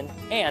astaxanthin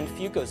and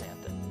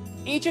fucoxanthin.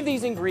 Each of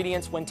these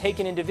ingredients, when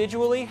taken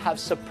individually,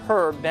 have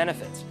superb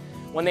benefits.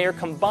 When they are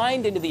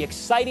combined into the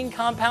exciting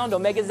compound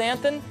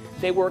omega-xanthin,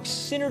 they work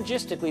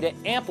synergistically to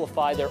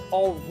amplify their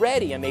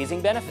already amazing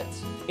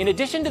benefits. In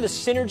addition to the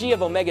synergy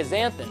of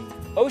omega-xanthin,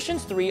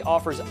 Oceans 3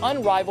 offers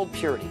unrivaled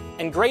purity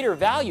and greater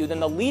value than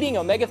the leading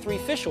omega-3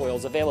 fish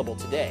oils available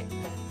today,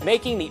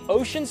 making the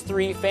Oceans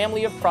 3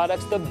 family of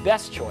products the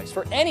best choice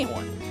for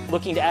anyone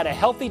looking to add a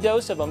healthy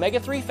dose of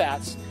omega-3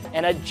 fats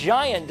and a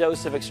giant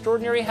dose of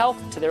extraordinary health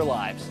to their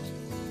lives.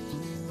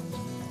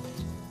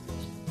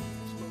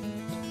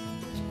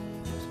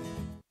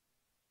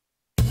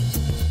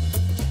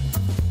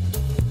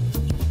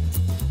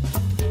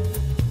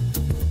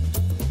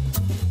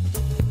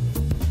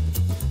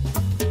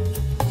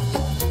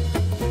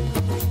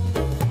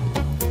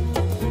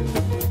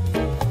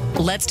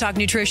 Let's Talk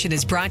Nutrition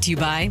is brought to you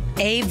by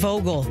A.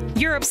 Vogel,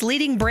 Europe's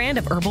leading brand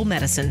of herbal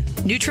medicine.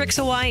 Nutrix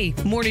Hawaii,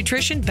 more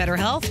nutrition, better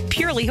health,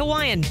 purely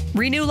Hawaiian.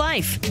 Renew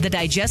Life, the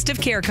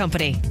digestive care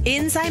company.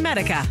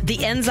 Enzymedica,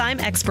 the enzyme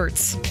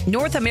experts.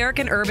 North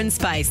American Herb &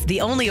 Spice, the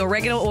only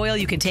oregano oil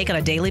you can take on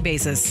a daily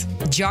basis.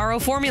 Jarrow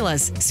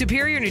Formulas,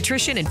 superior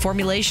nutrition and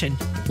formulation.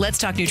 Let's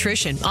Talk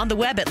Nutrition on the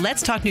web at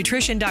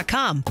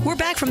letstalknutrition.com. We're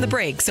back from the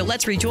break, so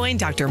let's rejoin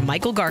Dr.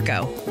 Michael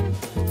Garko.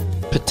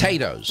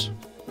 Potatoes,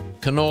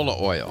 canola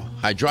oil,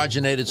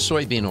 hydrogenated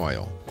soybean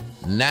oil,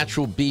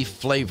 natural beef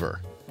flavor,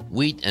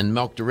 wheat and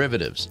milk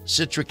derivatives,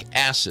 citric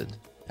acid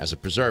as a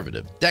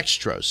preservative,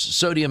 dextrose,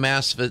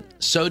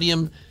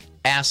 sodium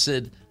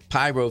acid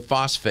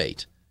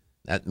pyrophosphate.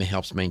 That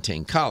helps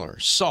maintain color.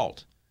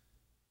 Salt.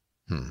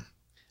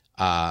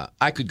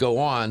 I could go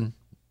on.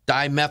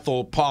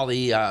 Dimethyl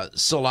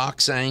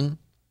polysiloxane.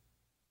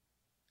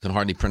 Can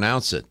hardly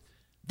pronounce it.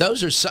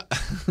 Those are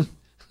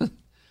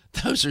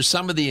those are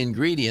some of the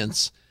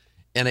ingredients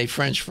in a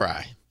French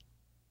fry.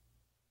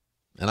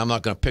 And I'm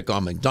not going to pick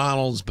on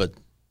McDonald's, but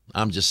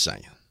I'm just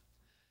saying.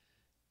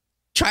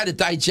 Try to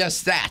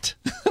digest that.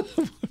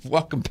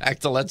 Welcome back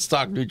to Let's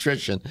Talk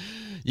Nutrition.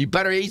 You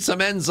better eat some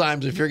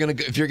enzymes if you're going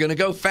to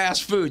go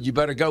fast food. You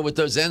better go with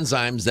those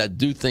enzymes that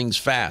do things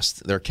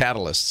fast. They're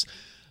catalysts.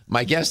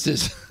 My guest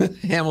is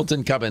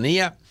Hamilton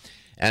Cabanilla,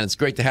 and it's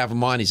great to have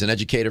him on. He's an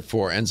educator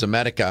for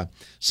Enzymedica.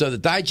 So the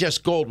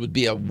Digest Gold would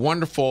be a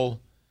wonderful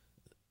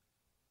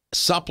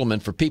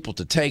supplement for people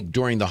to take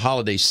during the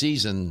holiday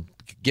season,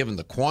 given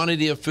the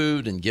quantity of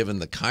food and given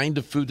the kind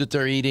of food that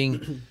they're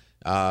eating.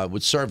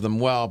 Would serve them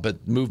well,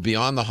 but move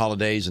beyond the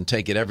holidays and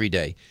take it every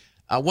day.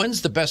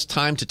 When's the best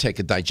time to take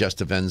a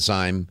digestive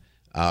enzyme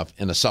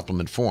in a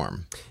supplement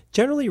form?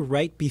 Generally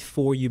right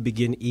before you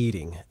begin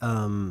eating.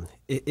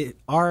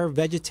 Our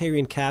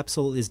vegetarian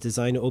capsule is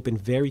designed to open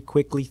very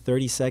quickly,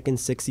 30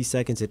 seconds, 60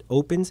 seconds it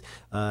opens.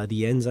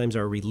 The enzymes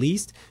are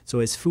released. So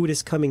as food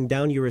is coming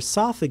down your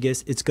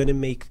esophagus, it's going to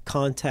make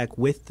contact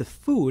with the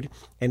food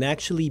and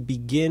actually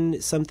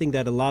begin something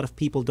that a lot of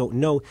people don't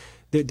know.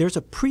 There's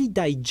a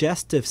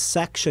pre-digestive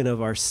section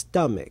of our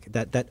stomach,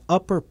 that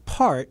upper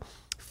part.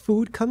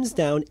 Food comes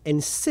down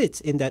and sits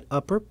in that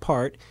upper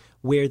part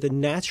where the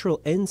natural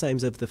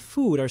enzymes of the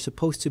food are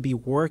supposed to be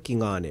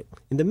working on it.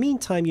 In the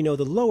meantime,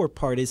 the lower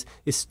part is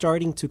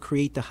starting to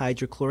create the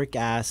hydrochloric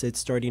acid,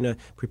 starting to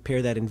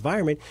prepare that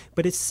environment,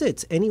 but it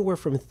sits anywhere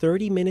from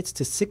 30 minutes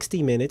to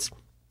 60 minutes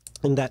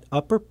in that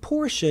upper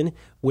portion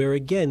where,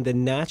 again, the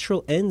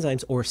natural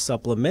enzymes or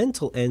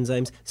supplemental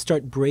enzymes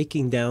start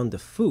breaking down the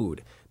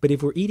food. But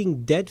if we're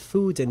eating dead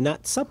foods and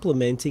not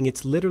supplementing,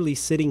 it's literally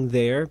sitting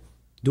there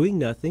doing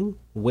nothing,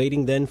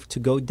 waiting then to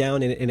go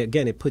down. And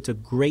again, it puts a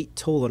great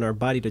toll on our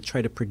body to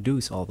try to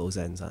produce all those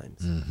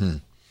enzymes. Mm-hmm.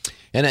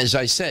 And as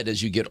I said,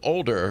 as you get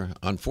older,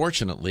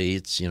 unfortunately,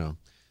 it's,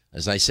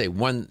 as I say,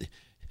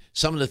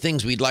 some of the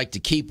things we'd like to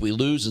keep, we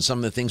lose, and some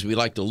of the things we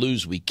like to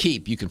lose, we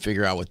keep. You can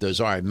figure out what those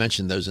are. I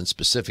mentioned those in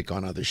specific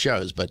on other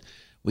shows, but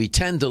we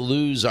tend to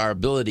lose our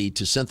ability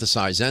to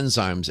synthesize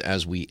enzymes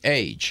as we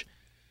age,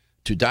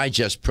 to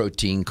digest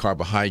protein,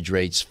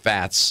 carbohydrates,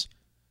 fats,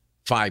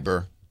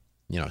 fiber,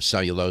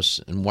 cellulose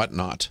and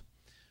whatnot.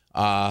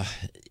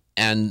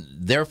 And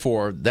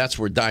therefore, that's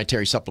where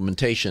dietary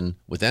supplementation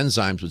with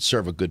enzymes would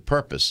serve a good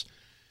purpose.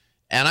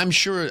 And I'm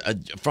sure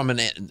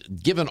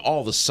given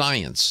all the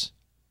science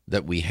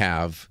that we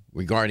have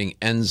regarding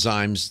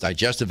enzymes,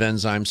 digestive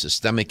enzymes,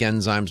 systemic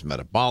enzymes,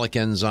 metabolic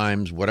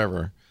enzymes,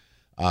 whatever,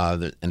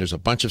 and there's a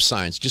bunch of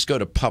science, just go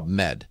to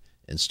PubMed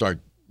and start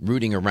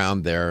rooting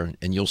around there,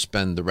 and you'll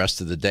spend the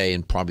rest of the day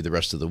and probably the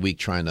rest of the week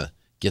trying to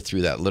get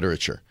through that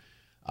literature.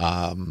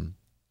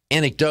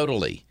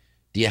 Anecdotally,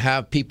 do you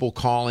have people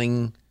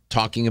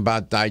talking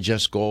about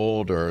Digest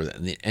Gold or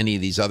any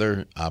of these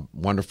other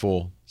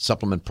wonderful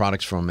supplement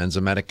products from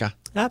Enzymedica?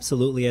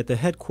 Absolutely. At the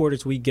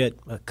headquarters, we get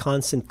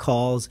constant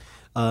calls,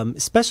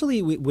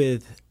 especially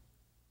with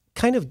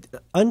kind of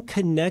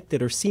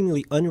unconnected or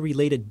seemingly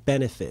unrelated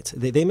benefits.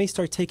 They may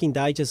start taking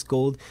Digest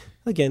Gold.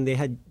 Again, they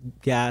had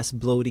gas,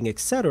 bloating,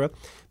 etc.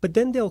 But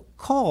then they'll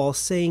call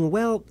saying,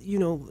 well,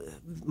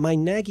 my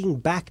nagging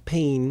back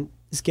pain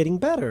is getting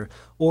better,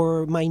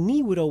 or my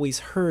knee would always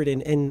hurt,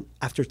 and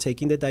after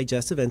taking the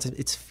digestive enzyme,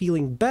 it's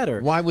feeling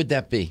better. Why would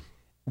that be?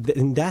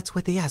 And that's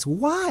what they ask.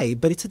 Why?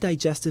 But it's a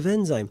digestive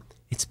enzyme.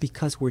 It's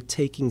because we're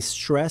taking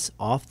stress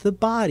off the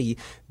body.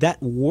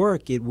 That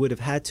work it would have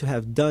had to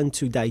have done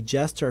to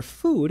digest our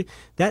food,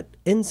 that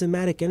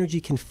enzymatic energy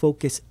can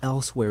focus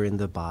elsewhere in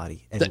the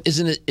body. And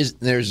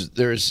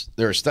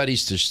there are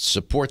studies to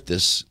support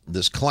this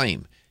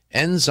claim.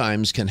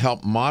 Enzymes can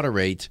help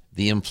moderate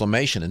the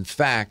inflammation. In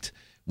fact,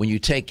 when you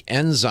take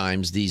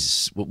enzymes,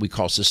 these what we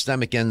call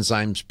systemic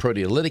enzymes,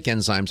 proteolytic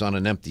enzymes on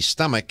an empty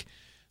stomach,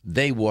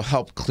 they will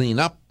help clean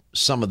up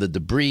some of the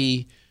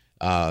debris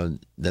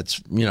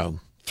that's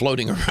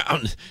floating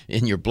around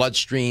in your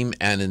bloodstream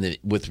and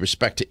with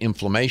respect to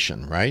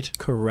inflammation, right?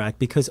 Correct,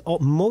 because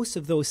most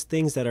of those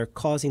things that are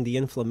causing the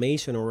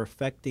inflammation or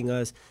affecting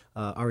us,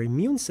 our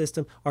immune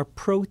system, are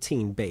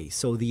protein-based.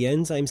 So the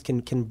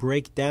enzymes can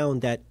break down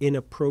that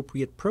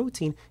inappropriate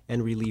protein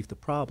and relieve the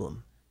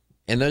problem.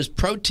 And those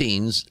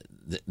proteins,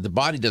 the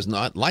body does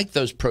not like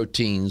those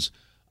proteins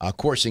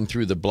coursing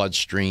through the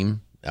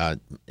bloodstream.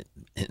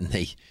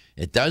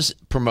 It does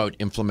promote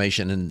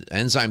inflammation, and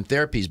enzyme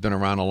therapy has been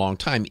around a long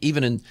time.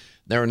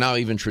 There are now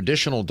even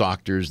traditional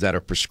doctors that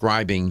are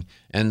prescribing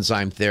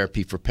enzyme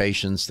therapy for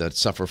patients that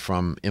suffer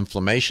from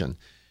inflammation.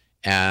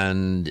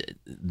 And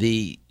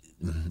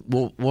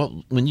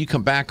when you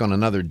come back on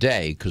another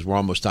day, because we're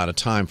almost out of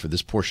time for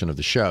this portion of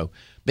the show,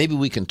 maybe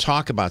we can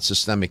talk about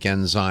systemic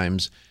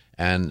enzymes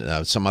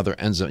and some other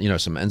some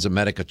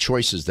Enzymedica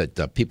choices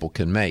that people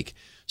can make.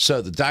 So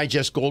the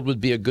Digest Gold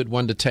would be a good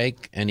one to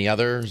take. Any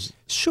others?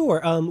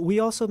 Sure. We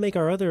also make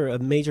our other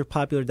major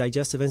popular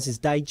digestive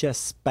enzymes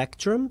Digest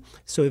Spectrum.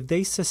 So if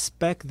they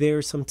suspect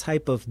there's some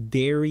type of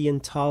dairy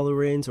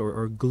intolerance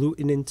or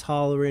gluten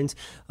intolerance,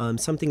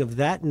 something of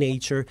that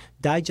nature,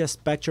 Digest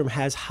Spectrum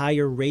has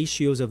higher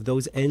ratios of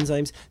those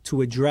enzymes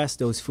to address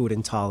those food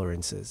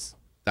intolerances.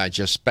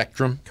 Digest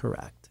Spectrum?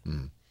 Correct.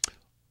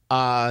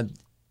 And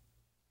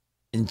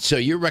so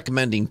you're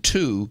recommending,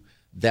 too,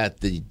 that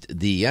the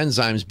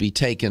enzymes be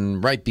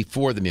taken right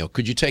before the meal.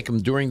 Could you take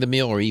them during the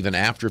meal or even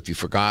after if you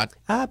forgot?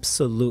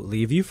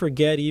 Absolutely. If you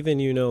forget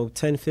even,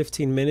 10,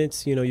 15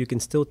 minutes, you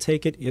can still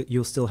take it.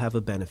 You'll still have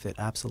a benefit.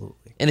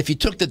 Absolutely. And if you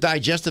took the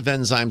digestive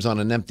enzymes on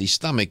an empty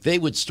stomach, they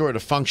would sort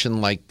of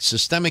function like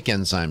systemic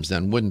enzymes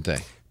then, wouldn't they?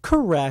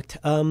 Correct.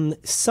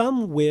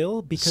 Some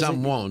will. Because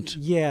some won't.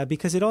 Yeah,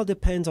 because it all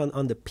depends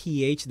on the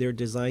pH they're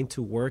designed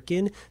to work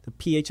in. The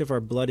pH of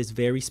our blood is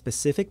very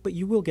specific, but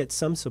you will get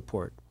some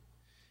support.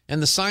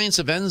 And the science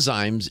of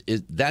enzymes,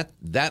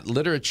 that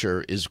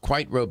literature is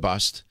quite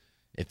robust.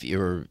 If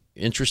you're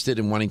interested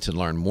in wanting to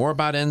learn more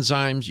about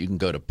enzymes, you can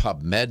go to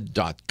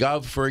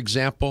pubmed.gov, for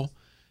example,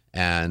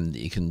 and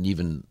you can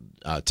even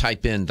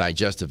type in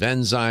digestive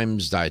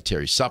enzymes,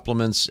 dietary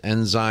supplements,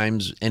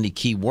 enzymes, any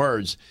key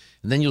words,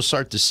 and then you'll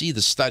start to see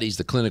the studies,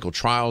 the clinical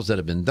trials that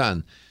have been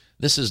done.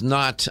 This is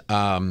not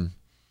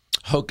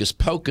hocus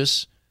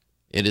pocus.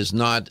 It is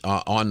not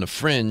on the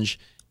fringe.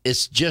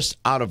 It's just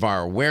out of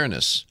our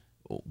awareness.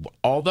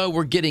 Although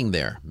we're getting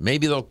there,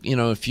 maybe they'll,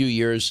 a few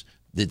years,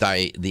 the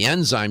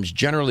enzymes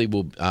generally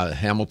will,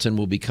 Hamilton,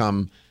 will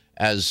become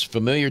as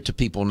familiar to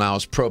people now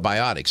as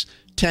probiotics.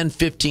 10,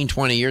 15,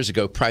 20 years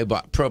ago,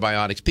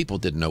 probiotics, people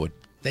didn't know what,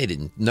 they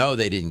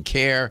didn't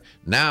care.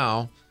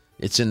 Now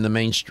it's in the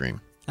mainstream.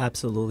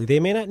 Absolutely. They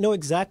may not know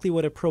exactly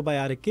what a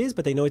probiotic is,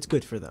 but they know it's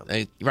good for them.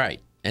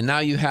 Right. And now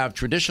you have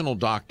traditional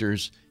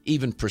doctors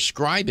even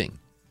prescribing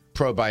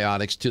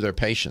probiotics to their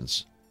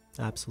patients.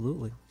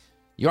 Absolutely.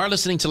 You are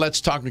listening to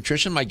Let's Talk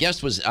Nutrition. My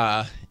guest was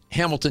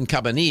Hamilton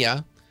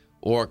Cabanilla,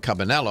 or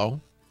Cabanello,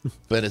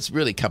 but it's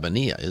really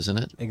Cabanilla, isn't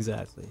it?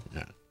 Exactly.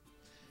 Yeah.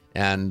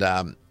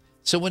 And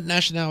so what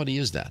nationality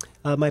is that?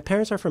 My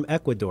parents are from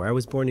Ecuador. I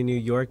was born in New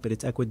York, but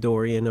it's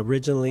Ecuadorian,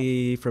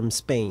 originally from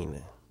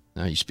Spain.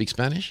 You speak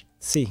Spanish?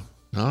 Sí.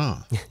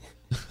 Oh.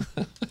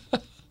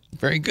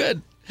 Very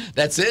good.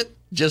 That's it?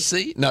 Just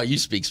see? No, you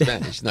speak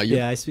Spanish. No,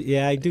 yeah,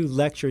 I do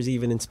lectures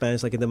even in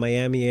Spanish, like in the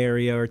Miami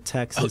area or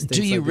Texas. Oh,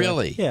 do you like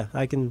really? That. Yeah,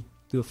 I can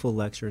do a full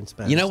lecture in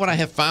Spanish. You know what I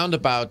have found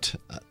about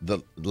the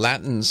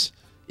Latins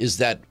is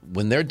that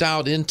when they're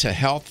dialed into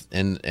health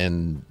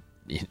and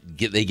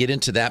they get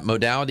into that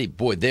modality,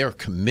 boy, they're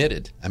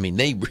committed. I mean,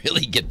 they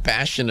really get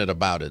passionate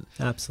about it.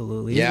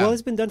 Absolutely. Yeah. Well,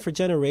 it's been done for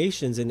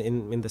generations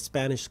in the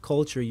Spanish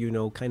culture,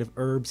 kind of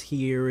herbs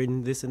here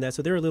and this and that.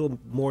 So they're a little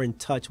more in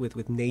touch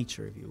with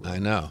nature, if you will. I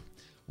know.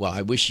 Well,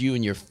 I wish you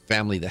and your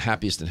family the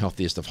happiest and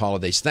healthiest of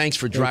holidays. Thanks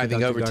for driving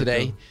Dr. over Garko.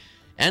 today.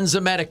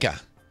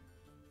 Enzymedica.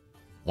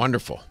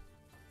 Wonderful.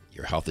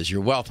 Your health is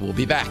your wealth. We'll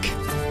be back.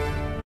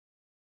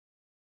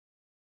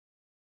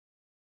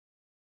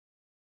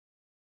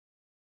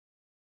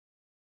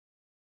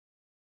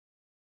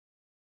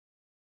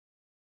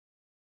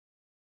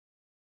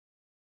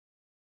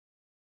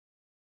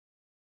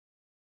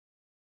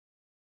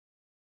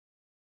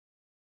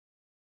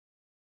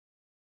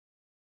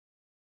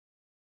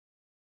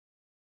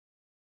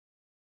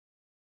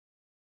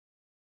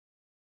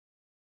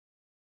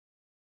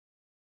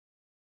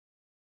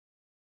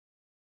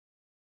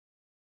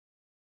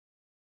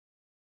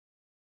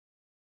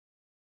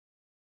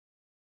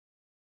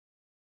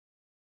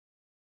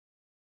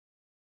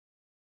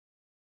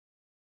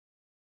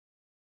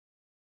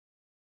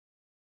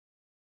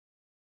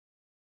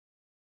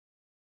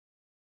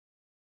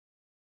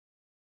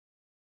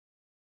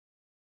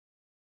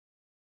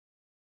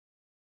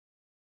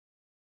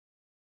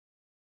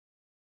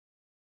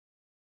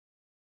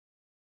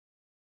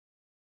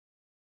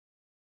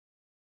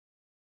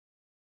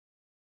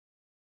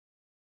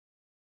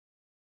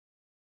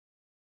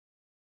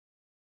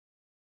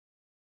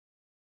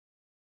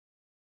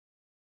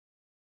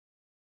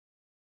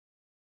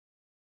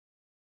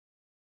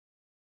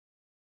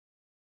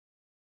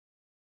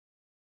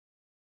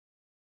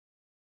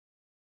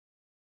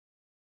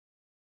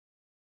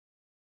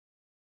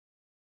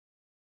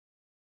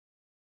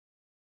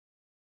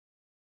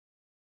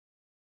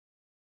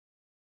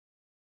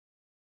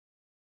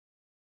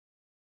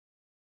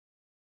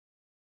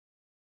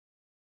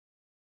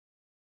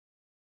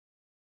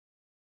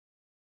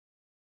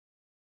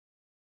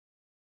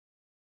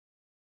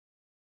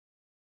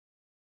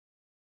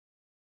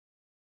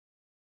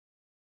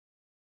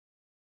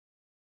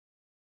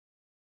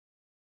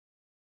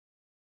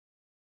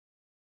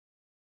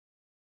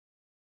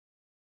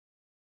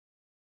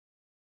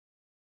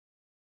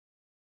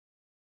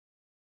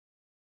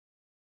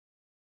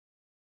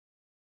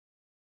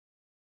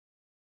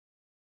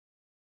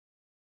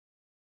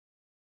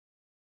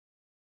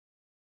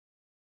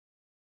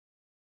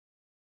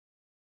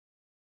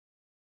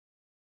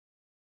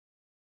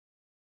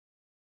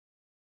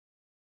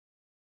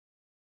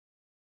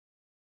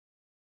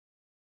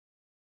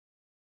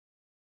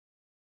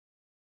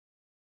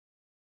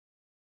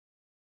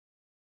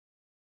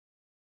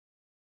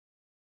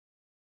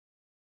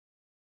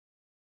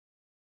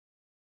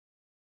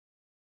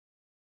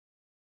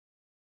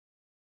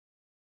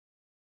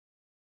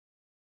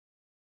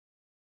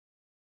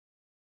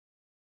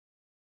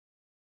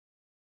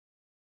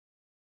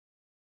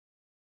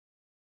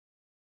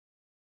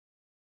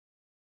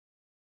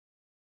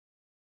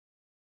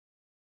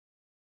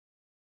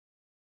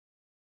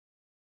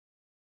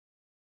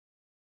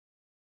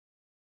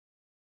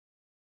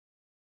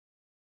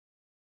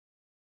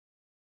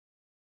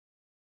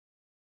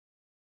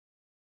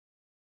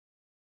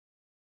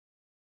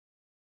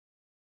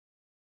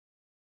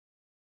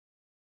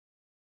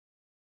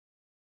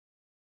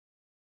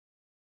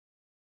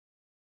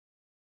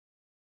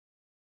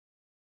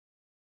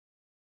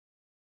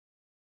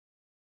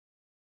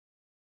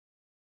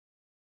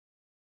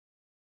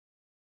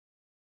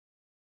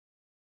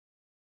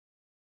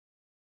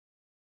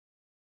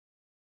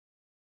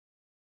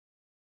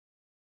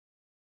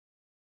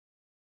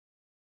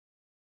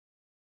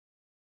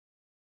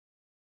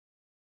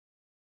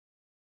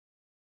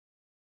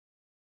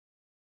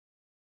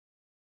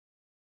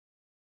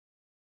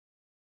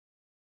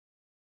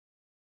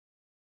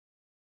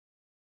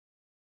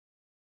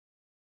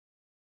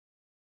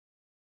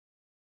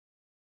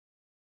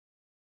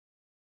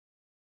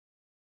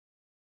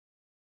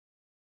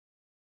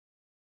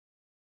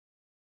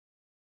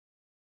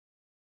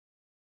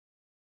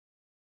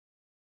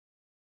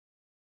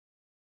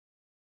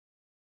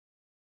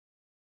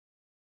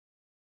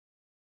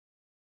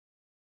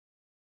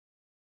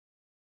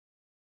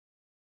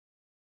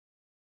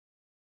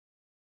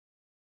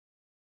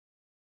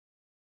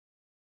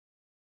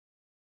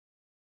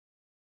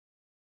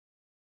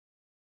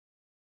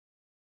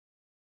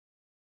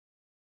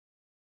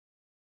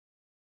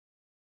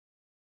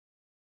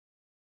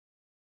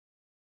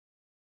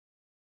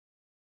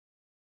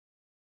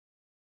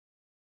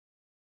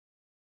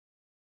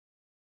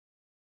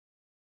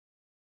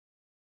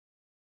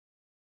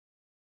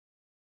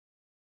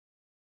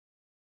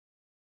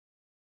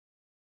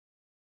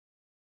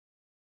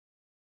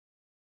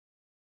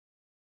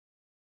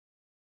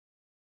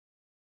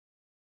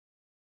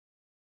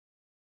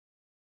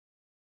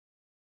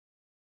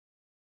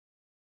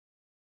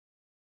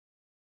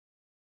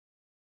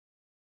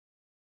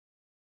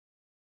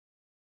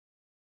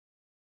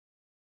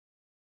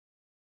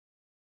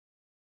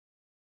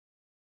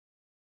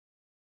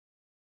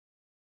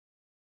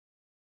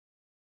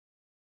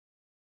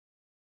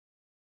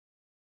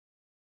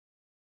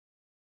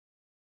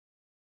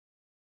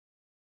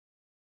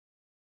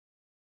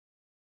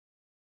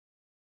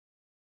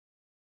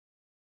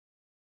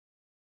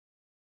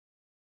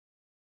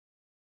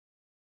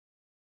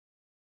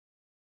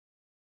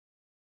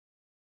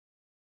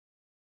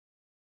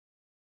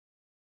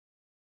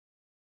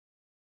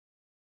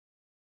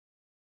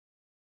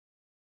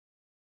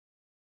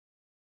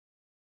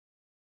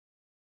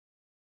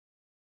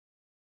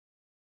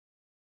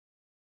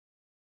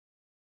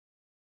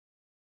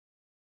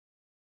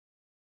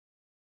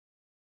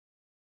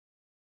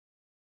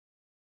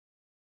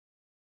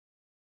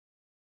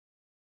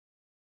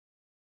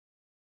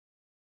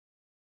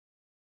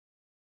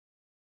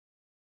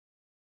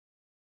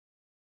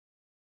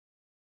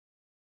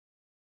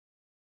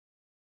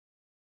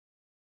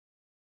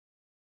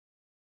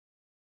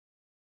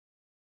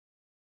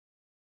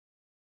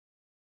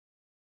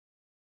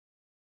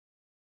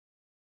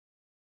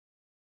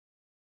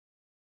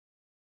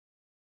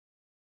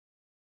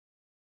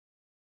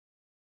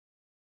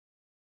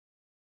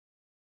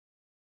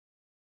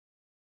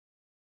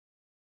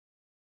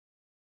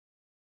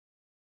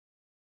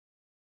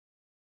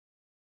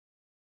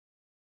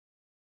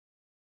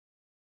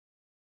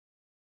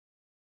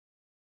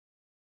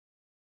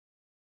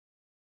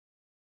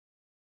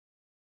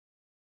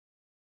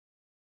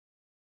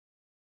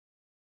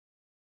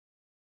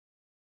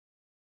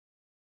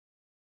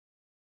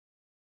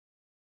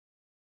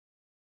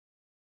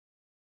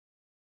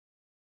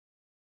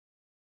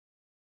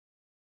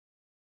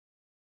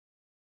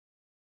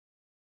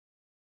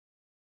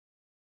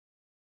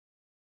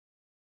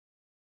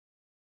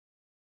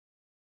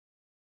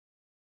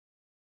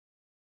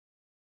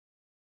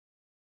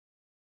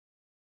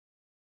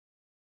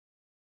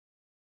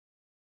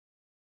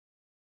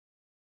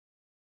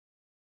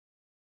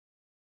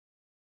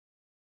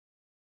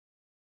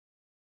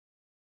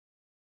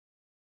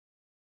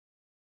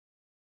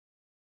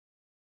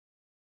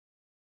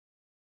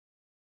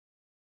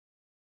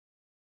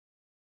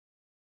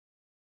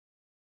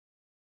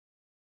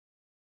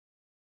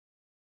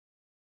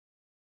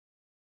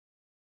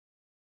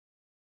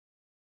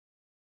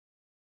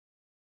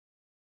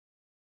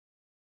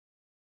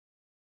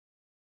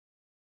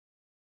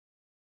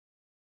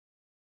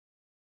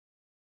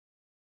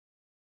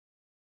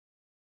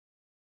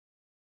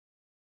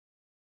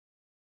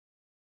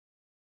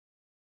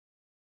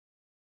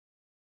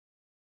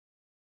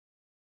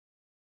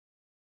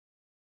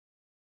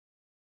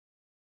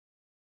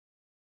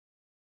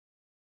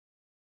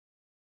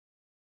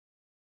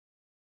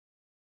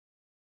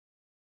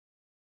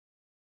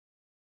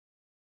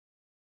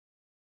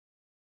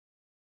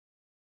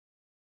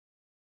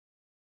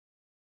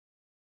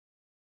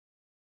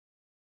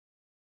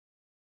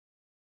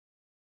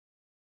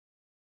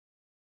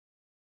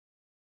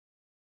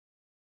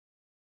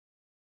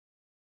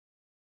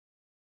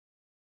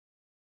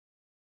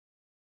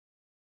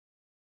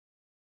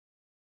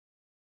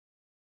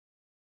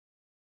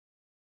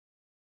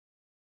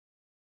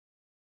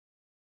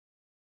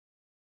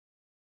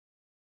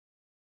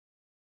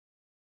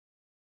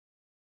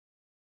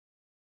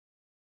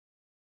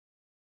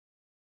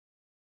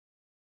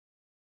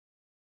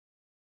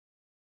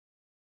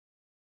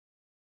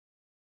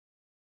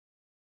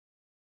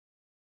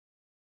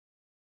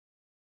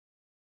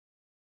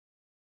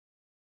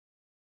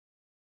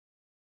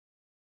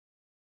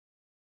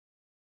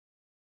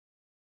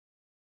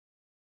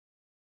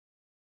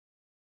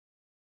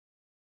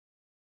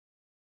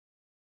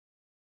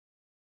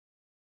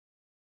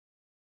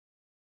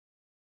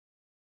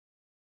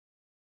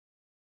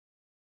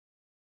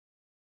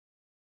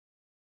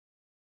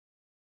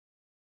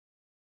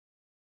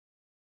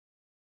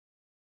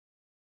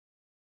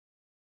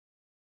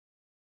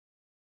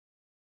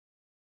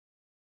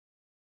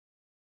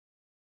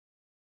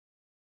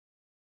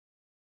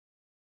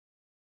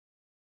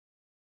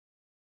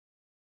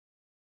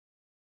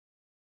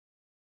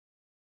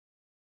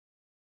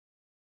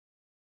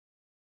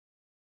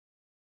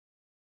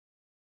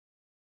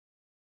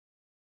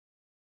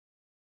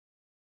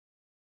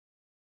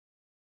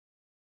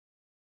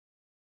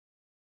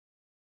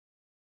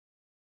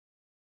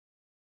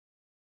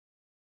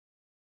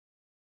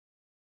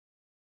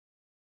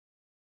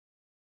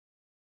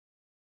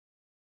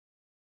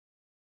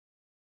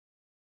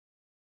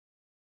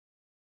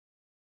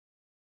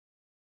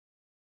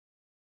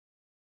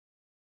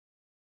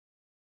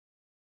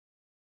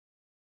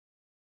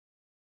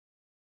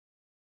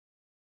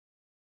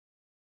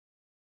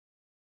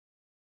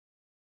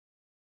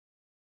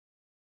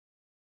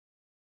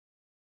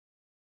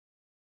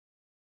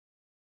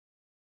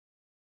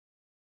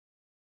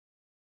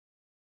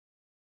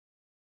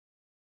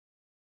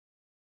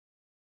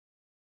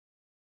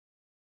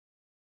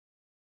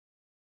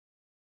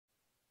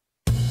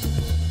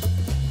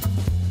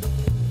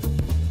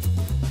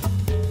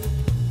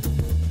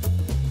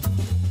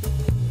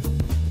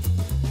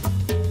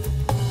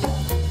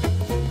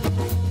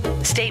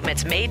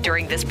 statements made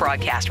during this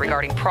broadcast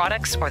regarding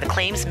products or the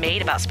claims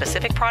made about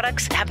specific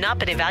products have not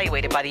been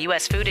evaluated by the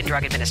U.S. Food and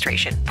Drug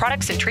Administration.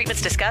 Products and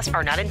treatments discussed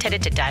are not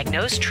intended to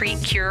diagnose, treat,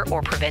 cure,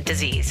 or prevent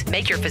disease.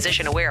 Make your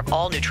physician aware of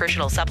all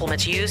nutritional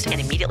supplements used and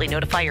immediately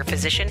notify your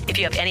physician if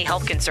you have any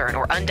health concern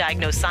or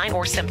undiagnosed sign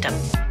or symptom.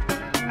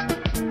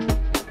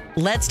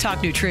 Let's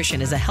Talk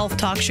Nutrition is a health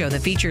talk show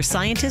that features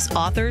scientists,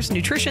 authors,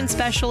 nutrition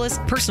specialists,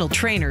 personal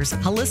trainers,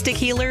 holistic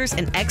healers,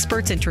 and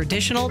experts in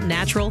traditional,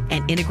 natural,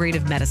 and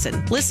integrative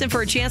medicine. Listen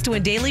for a chance to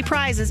win daily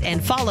prizes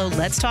and follow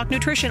Let's Talk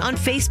Nutrition on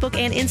Facebook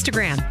and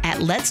Instagram at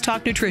Let's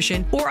Talk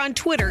Nutrition or on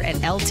Twitter at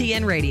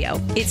LTN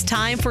Radio. It's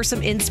time for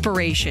some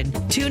inspiration.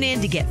 Tune in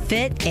to get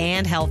fit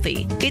and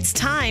healthy. It's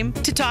time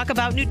to talk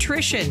about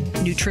nutrition.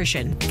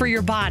 Nutrition for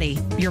your body,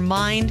 your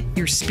mind,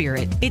 your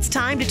spirit. It's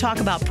time to talk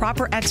about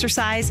proper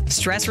exercise,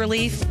 stress relief,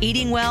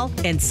 eating well,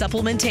 and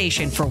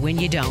supplementation for when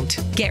you don't.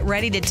 Get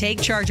ready to take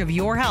charge of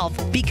your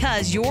health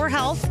because your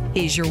health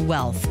is your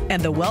wealth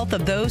and the wealth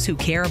of those who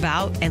care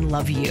about and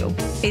love you.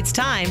 It's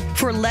time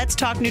for Let's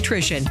Talk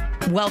Nutrition.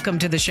 Welcome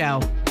to the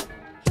show.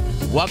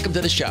 Welcome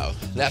to the show.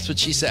 That's what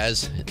she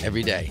says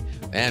every day.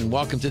 And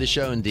welcome to the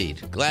show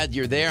indeed. Glad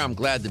you're there. I'm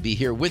glad to be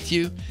here with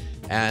you.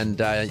 And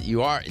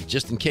you are,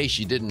 just in case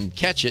you didn't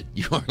catch it,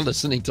 you are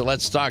listening to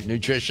Let's Talk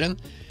Nutrition.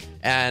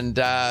 And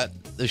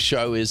the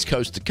show is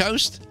coast to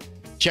coast.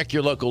 Check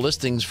your local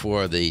listings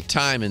for the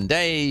time and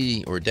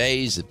day or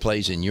days it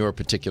plays in your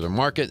particular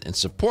market and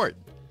support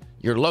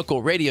your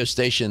local radio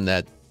station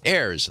that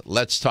airs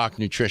Let's Talk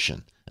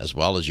Nutrition, as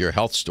well as your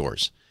health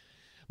stores.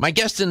 My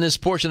guest in this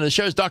portion of the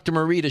show is Dr.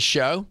 Marita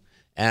Schauch,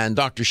 and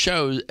Dr.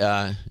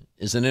 Schauch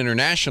is an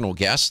international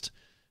guest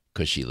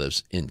because she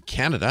lives in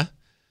Canada.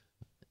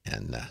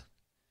 And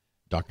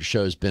Dr.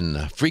 Schauch has been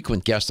a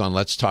frequent guest on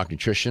Let's Talk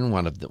Nutrition,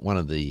 one of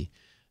the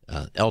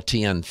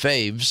LTN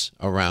faves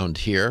around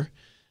here.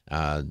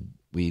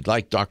 We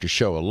like Dr.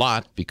 Schauch a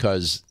lot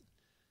because,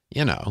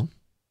 you know,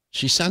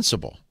 she's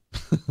sensible.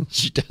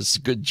 She does a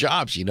good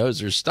job. She knows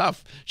her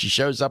stuff. She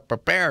shows up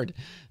prepared.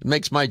 It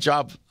makes my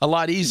job a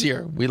lot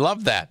easier. We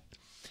love that.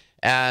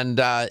 And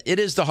it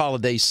is the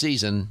holiday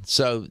season.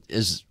 So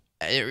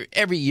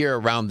every year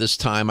around this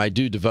time, I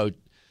do devote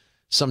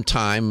some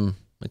time,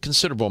 a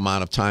considerable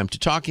amount of time, to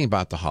talking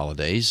about the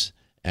holidays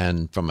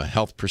and from a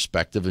health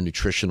perspective, a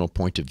nutritional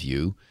point of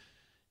view.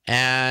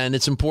 And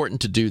it's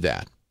important to do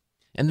that.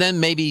 And then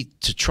maybe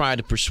to try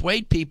to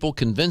persuade people,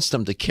 convince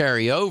them to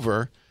carry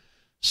over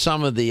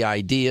some of the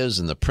ideas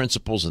and the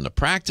principles and the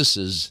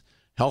practices,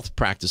 health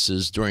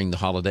practices during the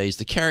holidays,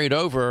 to carry it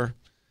over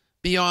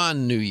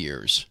beyond New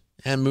Year's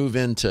and move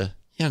into,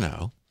 you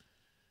know,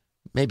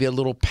 maybe a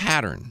little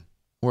pattern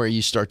where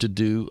you start to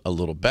do a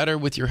little better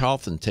with your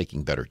health and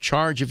taking better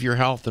charge of your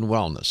health and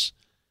wellness.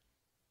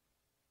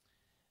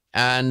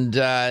 And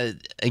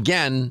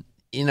again,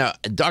 you know,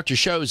 Dr.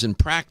 Schauch is in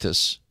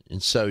practice,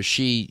 and so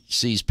she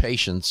sees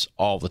patients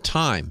all the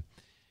time.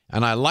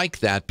 And I like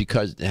that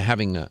because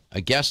having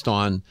a guest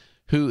on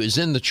who is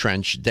in the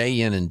trench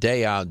day in and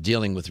day out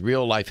dealing with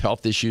real-life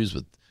health issues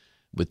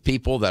with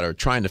people that are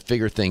trying to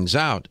figure things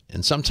out.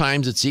 And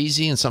sometimes it's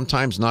easy and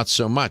sometimes not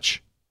so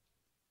much.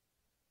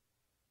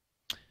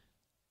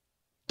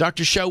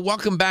 Dr. Schauch,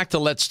 welcome back to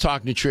Let's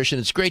Talk Nutrition.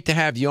 It's great to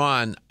have you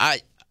on.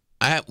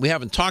 We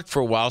haven't talked for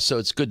a while, so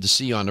it's good to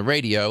see you on the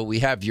radio.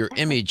 We have your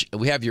image.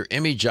 We have your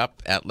image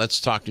up at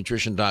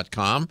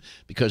letstalknutrition.com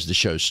because the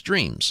show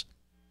streams.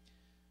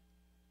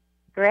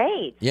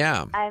 Great.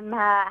 Yeah. I'm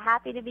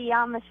happy to be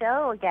on the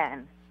show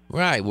again.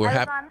 Right. I was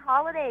on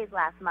holidays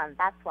last month.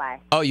 That's why.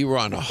 Oh, you were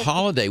on a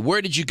holiday.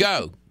 Where did you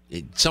go?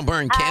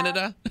 Somewhere in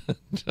Canada?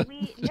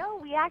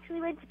 We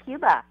actually went to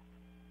Cuba.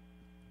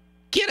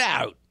 Get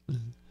out.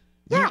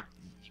 Yeah.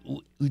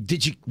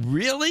 Did you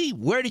really?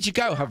 Where did you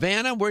go?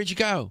 Havana? Where did you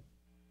go?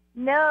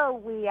 No,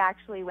 we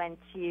actually went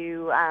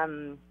to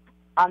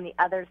on the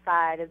other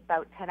side,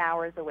 about 10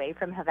 hours away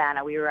from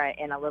Havana. We were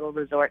in a little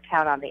resort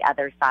town on the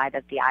other side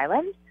of the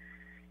island,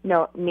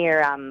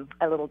 near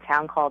a little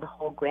town called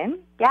Holguin.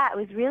 Yeah, it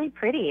was really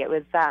pretty. It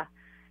was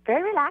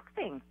very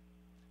relaxing.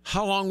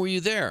 How long were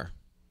you there?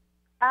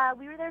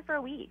 We were there for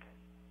a week.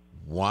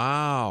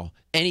 Wow.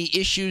 Any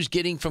issues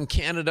getting from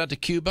Canada to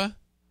Cuba?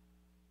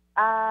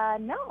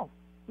 No,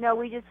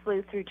 we just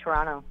flew through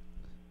Toronto.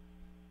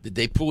 Did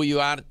they pull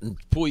you out and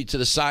pull you to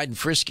the side and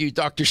frisk you,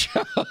 Dr.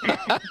 Schauch?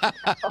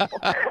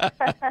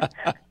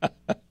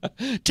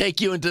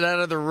 Take you into that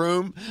other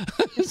room?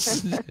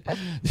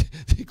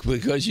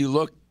 Because you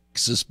look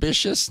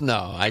suspicious?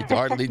 No, I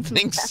hardly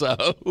think so.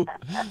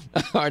 I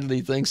hardly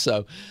think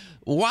so.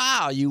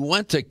 Wow, you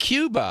went to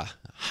Cuba.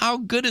 How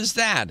good is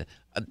that?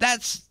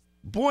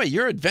 Boy,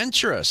 you're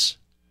adventurous.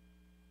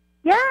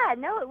 Yeah,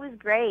 no, it was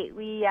great.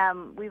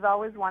 We've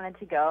always wanted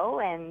to go,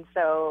 and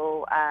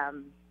so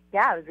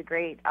it was a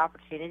great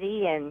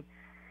opportunity, and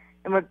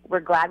we're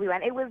glad we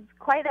went. It was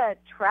quite a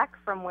trek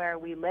from where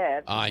we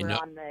live. We're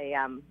on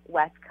the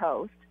west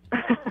coast.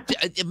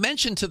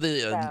 Mention to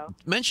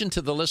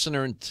the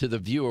listener and to the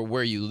viewer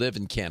where you live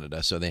in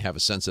Canada, so they have a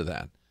sense of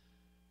that.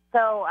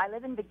 So I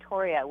live in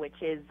Victoria,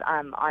 which is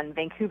on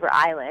Vancouver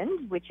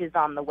Island, which is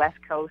on the west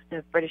coast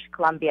of British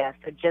Columbia,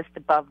 so just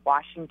above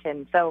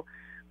Washington. So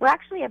we're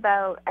actually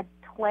about a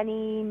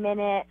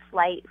 20-minute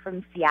flight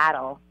from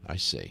Seattle. I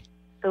see.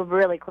 So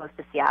really close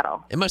to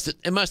Seattle. It must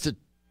have,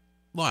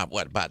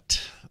 what,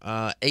 about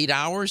 8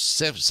 hours,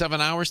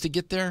 7 hours to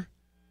get there?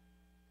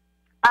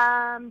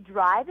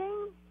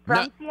 Driving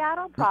from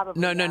Seattle,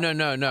 probably.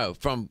 No.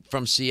 From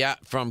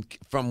Seattle,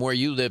 from where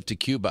you live to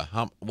Cuba.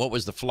 What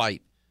was the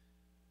flight?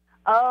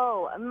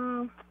 Oh,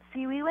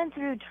 see, we went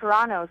through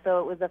Toronto,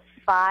 so it was a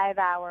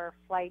 5-hour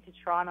flight to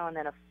Toronto, and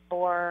then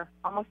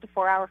almost a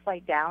 4-hour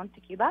flight down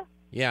to Cuba.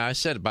 Yeah, I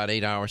said about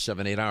 8 hours,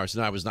 7, 8 hours,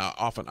 and I was now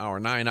off an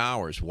hour, 9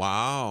 hours.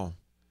 Wow.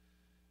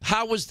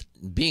 How was,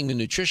 being a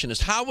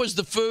nutritionist, how was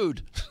the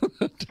food?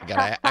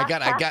 I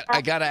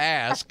gotta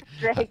ask.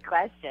 Great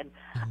question.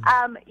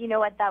 You know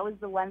what? That was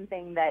the one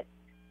thing that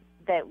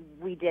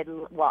we did.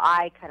 Well,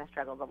 I kind of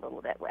struggled a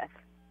little bit with.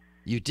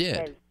 You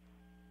did.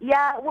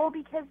 Yeah, well,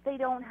 because they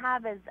don't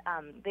have as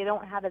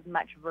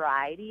much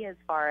variety as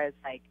far as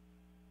like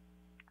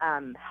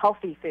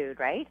healthy food,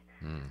 right?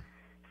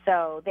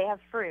 So they have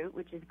fruit,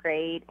 which is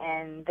great,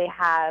 and they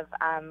have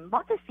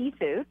lots of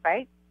seafood,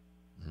 right?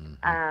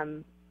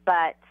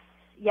 But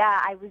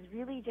yeah, I was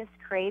really just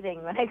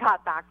craving when we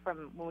got back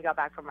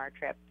from our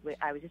trip.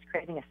 I was just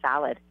craving a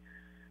salad.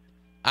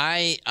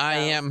 I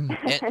am,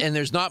 and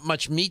there's not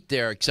much meat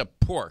there except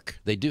pork.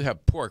 They do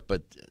have pork,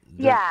 but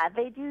yeah,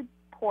 they do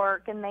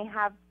pork, and they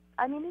have.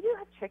 I mean, they do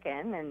have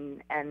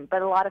chicken,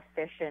 but a lot of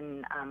fish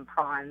and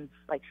prawns,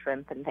 like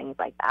shrimp and things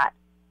like that.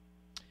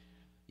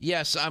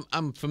 Yes,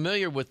 I'm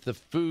familiar with the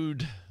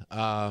food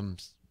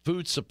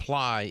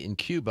supply in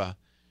Cuba.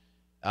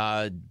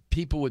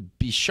 People would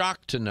be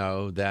shocked to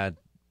know that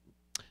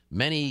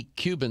many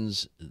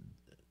Cubans,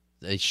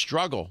 they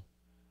struggle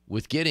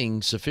with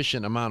getting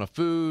sufficient amount of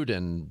food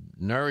and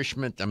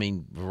nourishment. I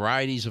mean,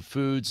 varieties of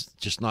foods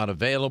just not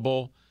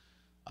available.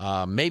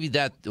 Maybe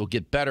that will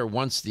get better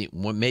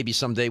maybe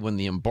someday when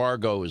the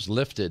embargo is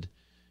lifted,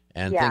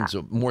 and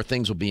more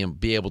things will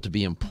be able to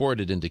be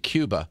imported into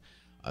Cuba.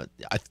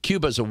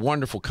 Cuba is a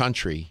wonderful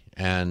country,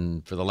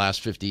 and for the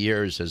last 50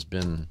 years has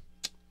been.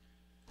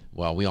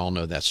 Well, we all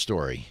know that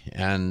story.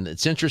 And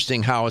it's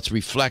interesting how it's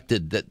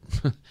reflected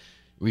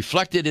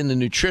in the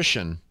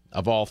nutrition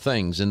of all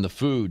things, in the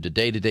food, the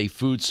day-to-day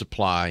food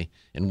supply,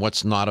 and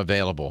what's not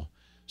available.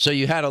 So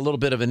you had a little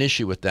bit of an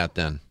issue with that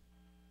then.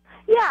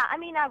 Yeah, I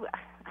mean,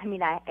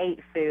 I ate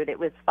food. It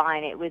was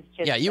fine. It was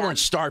just... Yeah, you weren't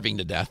starving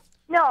to death.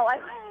 No,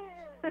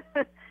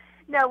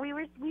 no, we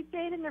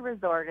stayed in the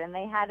resort, and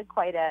they had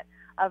quite a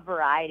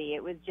variety.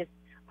 It was just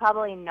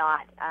probably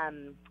not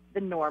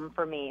the norm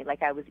for me.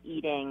 Like, I was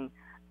eating...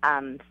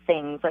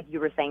 things like you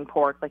were saying,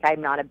 pork. Like,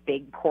 I'm not a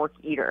big pork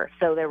eater,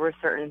 so there were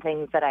certain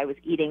things that I was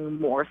eating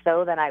more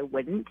so than I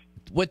wouldn't.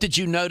 What did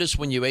you notice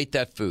when you ate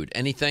that food?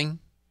 Anything?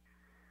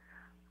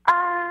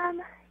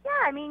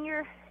 Yeah, I mean,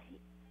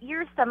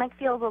 your stomach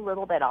feels a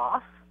little bit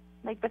off,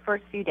 like the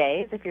first few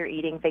days, if you're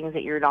eating things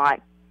that you're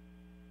not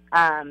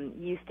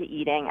used to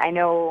eating. I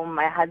know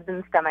my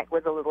husband's stomach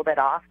was a little bit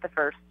off the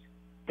first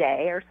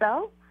day or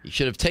so. You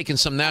should have taken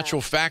some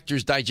natural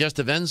factors,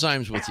 digestive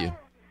enzymes with you.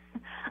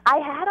 I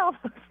had all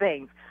those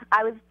things.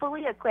 I was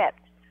fully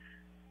equipped.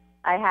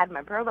 I had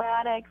my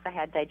probiotics. I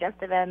had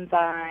digestive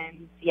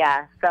enzymes.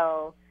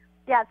 So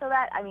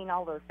that, I mean,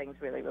 all those things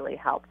really, really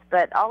helped.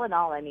 But all in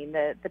all, I mean,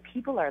 the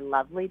people are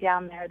lovely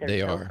down there.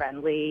 They're so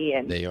friendly,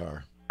 and they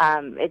are.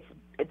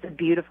 It's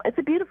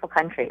a beautiful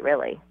country,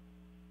 really.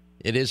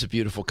 It is a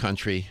beautiful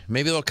country.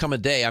 Maybe there'll come a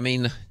day. I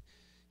mean,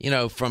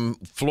 from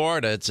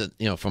Florida,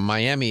 from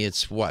Miami,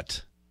 it's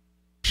what?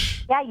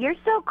 Yeah, you're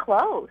so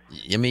close.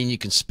 I mean, you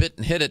can spit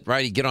and hit it,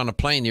 right? You get on a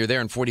plane, you're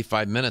there in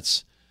 45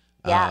 minutes.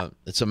 Yeah.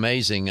 It's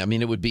amazing. I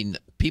mean,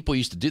 people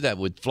used to do that,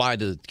 would fly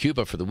to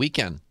Cuba for the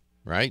weekend,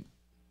 right?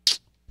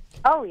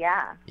 Oh,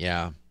 yeah.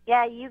 Yeah.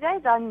 Yeah, you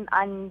guys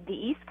on the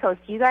East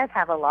Coast, you guys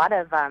have a lot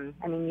of,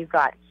 you've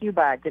got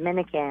Cuba,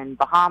 Dominican,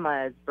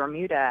 Bahamas,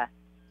 Bermuda.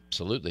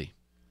 Absolutely.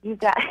 You've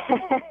got...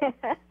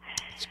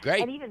 It's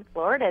great. And even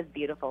Florida is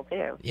beautiful,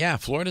 too. Yeah,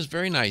 Florida's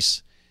very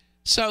nice.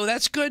 So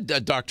that's good,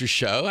 Dr.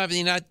 Schauch. I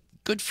mean,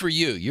 good for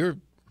you.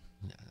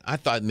 I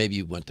thought maybe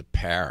you went to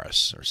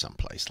Paris or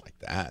someplace like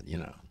that,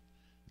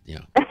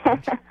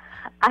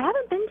 I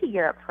haven't been to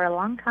Europe for a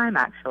long time,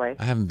 actually.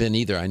 I haven't been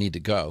either. I need to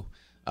go.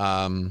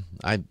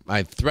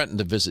 I've threatened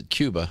to visit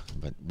Cuba,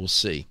 but we'll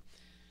see.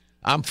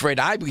 I'm afraid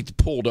I'd be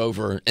pulled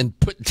over and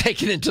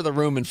taken into the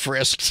room and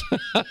frisked.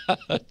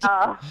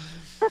 Oh.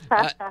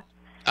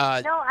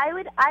 No, I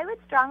would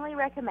strongly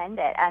recommend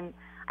it, and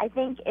I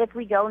think if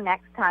we go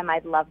next time,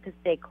 I'd love to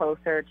stay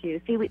closer to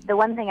the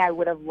one thing I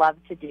would have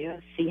loved to do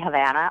is see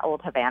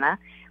Old Havana,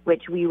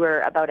 which we were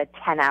about a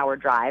 10-hour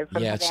drive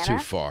from Havana. Yeah, it's too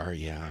far,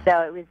 yeah.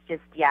 So it was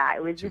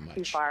just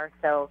too far.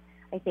 So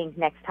I think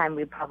next time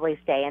we'd probably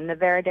stay in the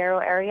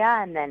Veradero area,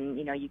 and then,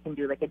 you can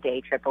do like a day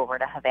trip over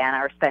to Havana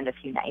or spend a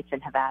few nights in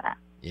Havana.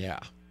 Yeah.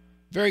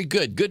 Very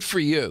good. Good for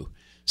you.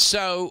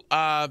 So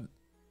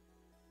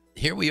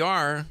here we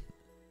are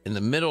in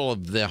the middle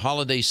of the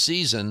holiday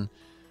season.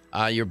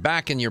 You're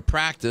back in your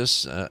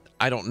practice.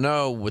 I don't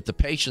know what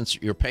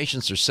your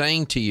patients are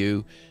saying to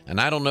you,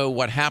 and I don't know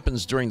what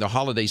happens during the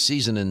holiday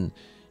season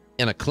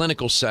in a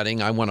clinical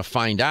setting. I want to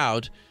find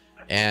out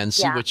and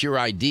see what your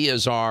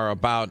ideas are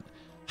about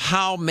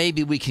how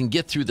maybe we can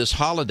get through this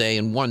holiday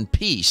in one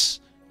piece,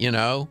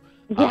 Yeah,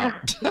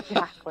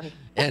 exactly.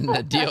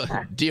 and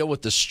deal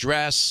with the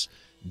stress,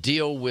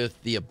 deal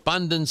with the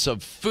abundance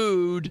of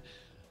food,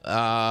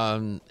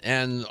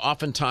 and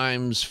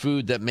oftentimes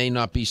food that may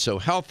not be so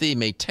healthy,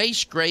 may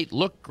taste great,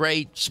 look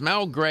great,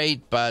 smell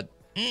great, but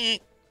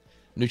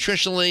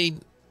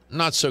nutritionally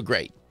not so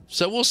great.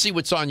 So we'll see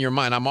what's on your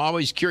mind. I'm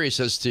always curious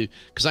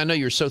because I know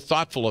you're so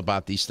thoughtful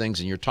about these things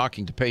and you're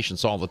talking to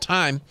patients all the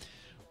time.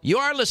 You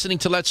are listening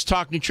to Let's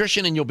Talk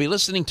Nutrition, and you'll be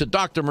listening to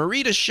Dr.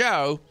 Marita's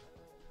show,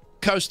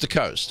 Coast to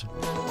Coast.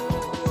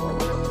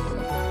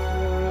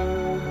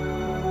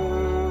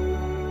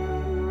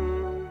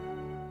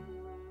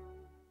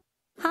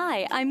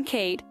 Hi, I'm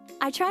Kate.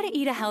 I try to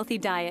eat a healthy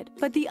diet,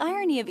 but the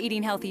irony of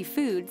eating healthy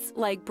foods,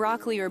 like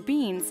broccoli or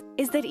beans,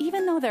 is that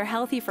even though they're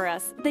healthy for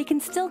us, they can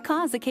still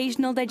cause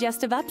occasional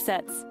digestive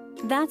upsets.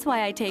 That's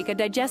why I take a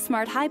Digest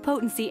Smart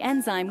high-potency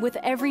enzyme with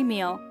every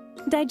meal.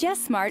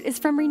 Digest Smart is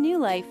from Renew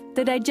Life,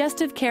 the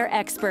digestive care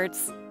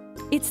experts.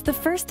 It's the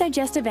first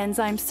digestive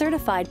enzyme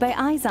certified by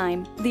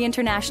Izyme, the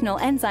International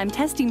Enzyme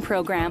Testing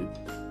Program.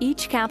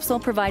 Each capsule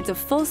provides a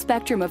full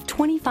spectrum of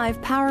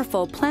 25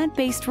 powerful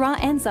plant-based raw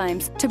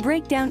enzymes to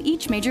break down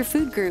each major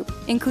food group,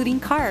 including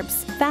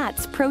carbs,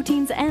 fats,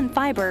 proteins, and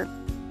fiber.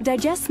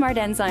 Digest Smart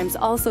enzymes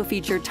also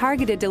feature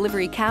targeted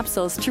delivery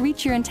capsules to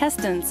reach your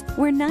intestines,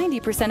 where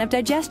 90% of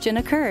digestion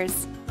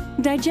occurs.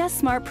 Digest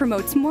Smart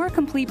promotes more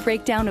complete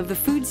breakdown of the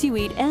foods you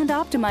eat and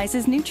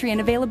optimizes nutrient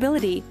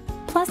availability.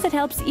 Plus, it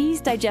helps ease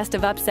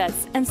digestive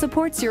upsets and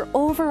supports your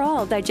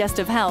overall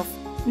digestive health.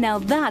 Now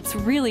that's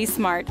really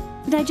smart.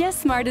 Digest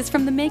Smart is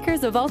from the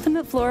makers of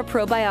Ultimate Flora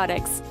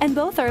Probiotics, and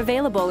both are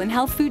available in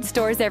health food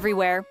stores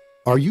everywhere.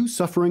 Are you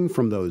suffering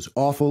from those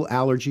awful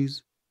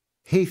allergies?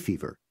 Hay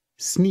fever,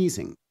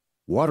 sneezing,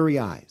 watery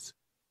eyes?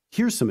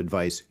 Here's some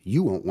advice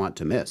you won't want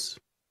to miss.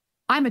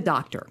 I'm a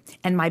doctor,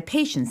 and my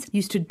patients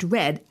used to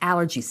dread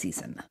allergy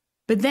season.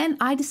 But then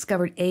I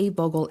discovered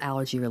A-Vogel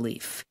Allergy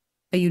Relief,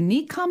 a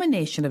unique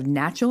combination of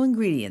natural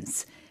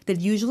ingredients that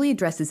usually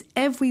addresses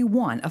every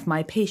one of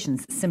my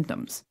patients'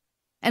 symptoms.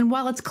 And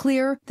while it's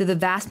clear that the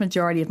vast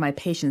majority of my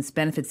patients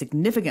benefit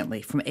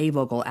significantly from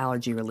A-Vogel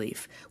Allergy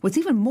Relief, what's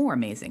even more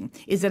amazing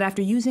is that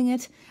after using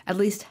it, at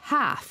least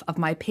half of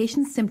my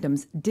patients'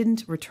 symptoms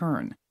didn't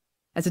return.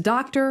 As a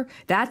doctor,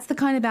 that's the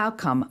kind of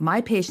outcome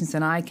my patients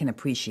and I can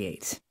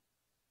appreciate.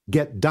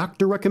 Get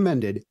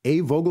doctor-recommended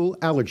A-Vogel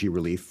Allergy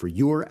Relief for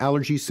your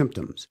allergy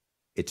symptoms.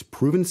 It's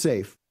proven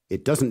safe,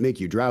 it doesn't make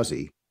you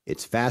drowsy,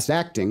 it's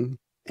fast-acting,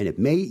 and it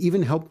may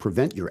even help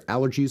prevent your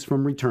allergies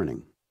from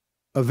returning.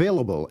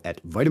 Available at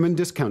vitamin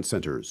discount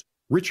centers,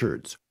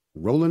 Richards,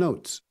 Rollin'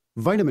 Oats,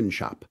 Vitamin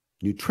Shop,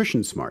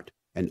 Nutrition Smart,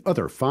 and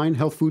other fine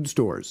health food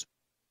stores.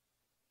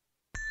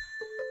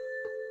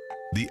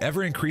 The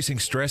ever-increasing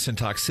stress and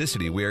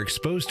toxicity we are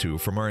exposed to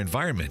from our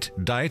environment,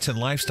 diets, and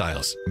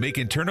lifestyles make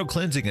internal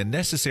cleansing a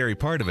necessary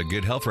part of a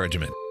good health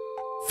regimen.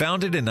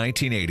 Founded in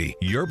 1980,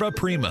 Yerba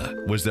Prima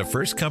was the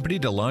first company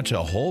to launch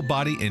a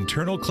whole-body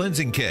internal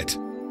cleansing kit.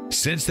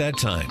 Since that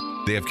time,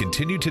 they have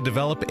continued to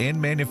develop and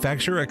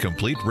manufacture a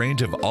complete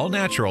range of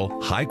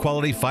all-natural,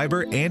 high-quality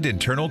fiber and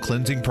internal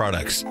cleansing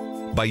products.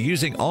 By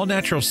using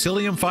all-natural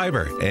psyllium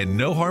fiber and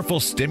no harmful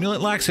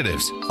stimulant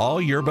laxatives,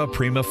 all Yerba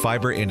Prima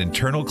fiber and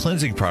internal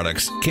cleansing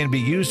products can be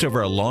used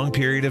over a long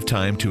period of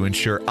time to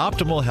ensure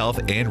optimal health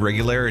and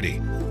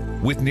regularity.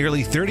 With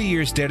nearly 30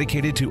 years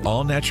dedicated to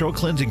all-natural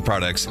cleansing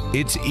products,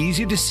 it's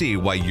easy to see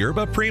why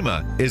Yerba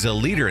Prima is a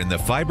leader in the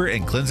fiber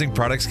and cleansing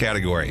products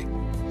category.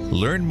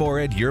 Learn more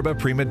at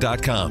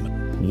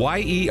yerbaprima.com,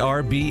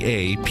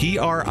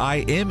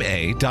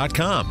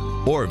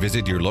 YERBAPRIMA.com, or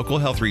visit your local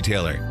health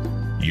retailer.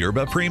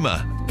 Yerba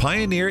Prima,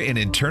 pioneer in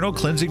internal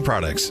cleansing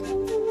products.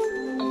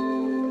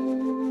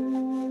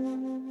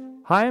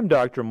 Hi, I'm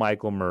Dr.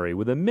 Michael Murray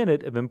with a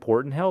minute of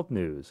important health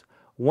news.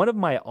 One of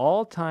my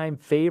all-time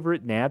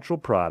favorite natural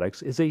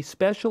products is a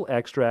special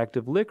extract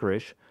of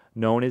licorice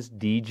known as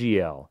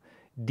DGL.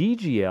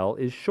 DGL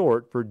is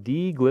short for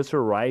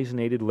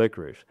deglycyrrhizated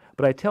licorice,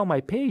 but I tell my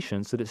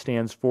patients that it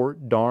stands for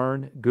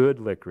darn good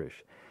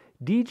licorice.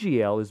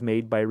 DGL is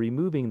made by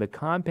removing the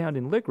compound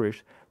in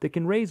licorice that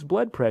can raise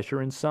blood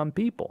pressure in some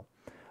people.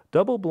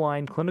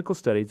 Double-blind clinical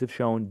studies have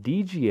shown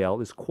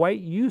DGL is quite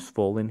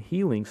useful in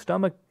healing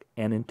stomach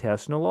and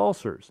intestinal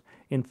ulcers.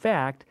 In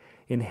fact,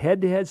 in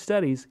head-to-head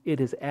studies, it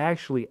has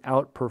actually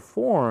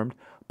outperformed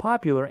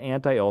popular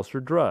anti-ulcer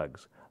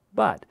drugs.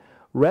 But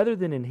rather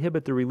than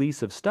inhibit the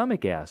release of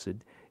stomach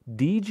acid,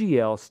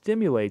 DGL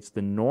stimulates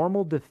the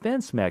normal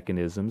defense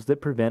mechanisms that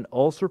prevent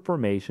ulcer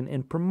formation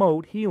and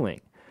promote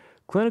healing.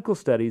 Clinical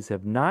studies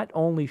have not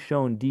only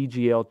shown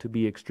DGL to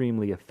be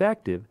extremely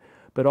effective,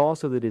 but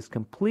also that it is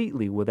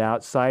completely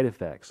without side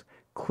effects.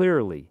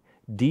 Clearly,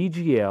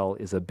 DGL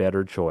is a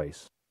better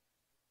choice.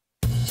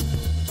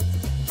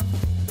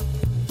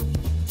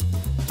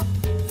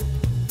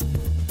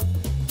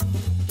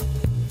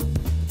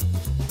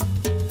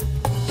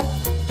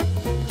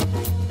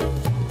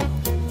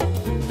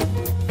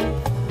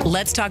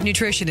 Let's Talk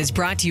Nutrition is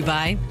brought to you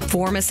by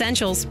Form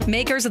Essentials,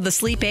 makers of the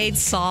sleep aid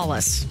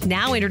Solace.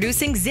 Now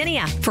introducing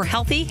Zinnia for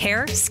healthy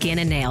hair, skin,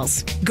 and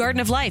nails. Garden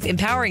of Life,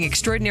 empowering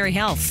extraordinary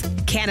health.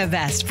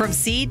 Canavest, from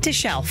seed to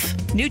shelf.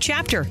 New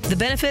chapter, the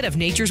benefit of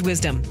nature's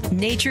wisdom.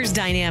 Nature's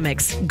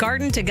Dynamics,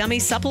 garden to gummy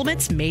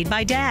supplements made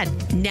by Dad.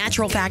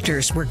 Natural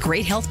Factors, where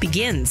great health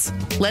begins.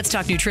 Let's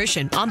Talk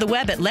Nutrition on the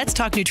web at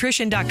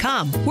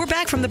letstalknutrition.com. We're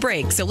back from the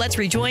break, so let's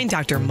rejoin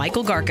Dr.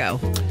 Michael Garko.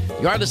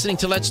 You are listening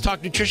to Let's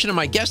Talk Nutrition, and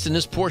my guest in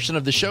this portion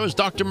of the show is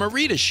Dr.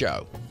 Marita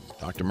Show.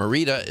 Dr.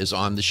 Marita is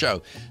on the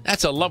show.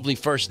 That's a lovely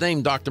first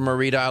name, Dr.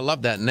 Marita. I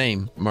love that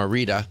name,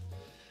 Marita.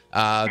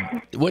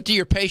 What do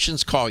your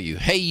patients call you?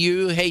 Hey,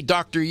 you. Hey,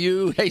 Dr.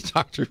 You. Hey,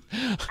 Doctor.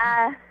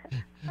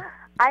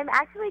 I'm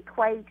actually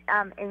quite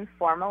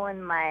informal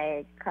in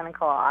my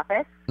clinical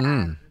office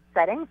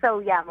setting. So,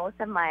 yeah, most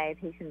of my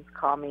patients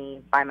call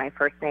me by my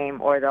first name,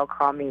 or they'll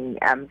call me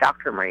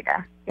Dr.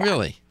 Marita. Yeah.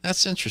 Really?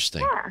 That's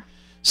interesting. Yeah.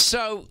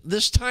 So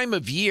this time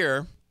of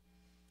year,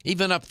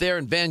 even up there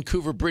in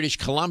Vancouver, British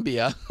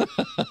Columbia,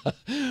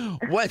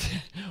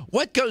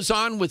 what goes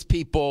on with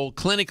people,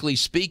 clinically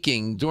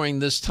speaking, during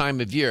this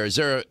time of year? Is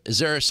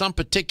there some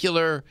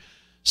particular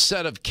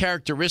set of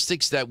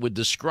characteristics that would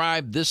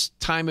describe this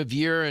time of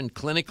year and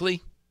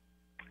clinically?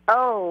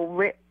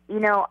 Oh,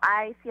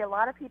 I see a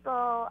lot of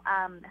people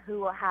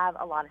who have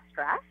a lot of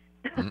stress.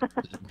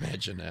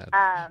 Imagine that.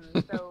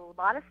 So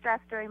a lot of stress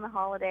during the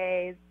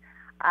holidays.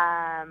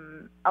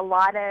 A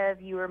lot of,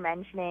 you were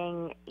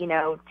mentioning,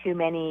 too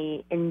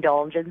many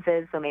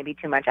indulgences, so maybe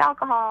too much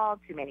alcohol,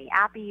 too many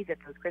appies at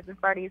those Christmas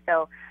parties.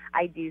 So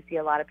I do see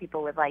a lot of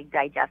people with like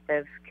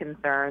digestive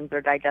concerns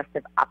or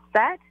digestive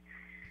upset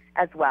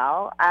as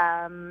well,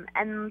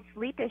 and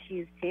sleep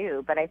issues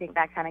too. But I think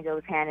that kind of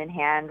goes hand in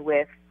hand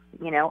with,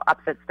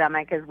 upset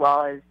stomach, as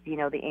well as,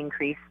 the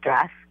increased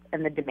stress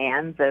and the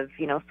demands of,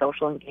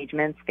 social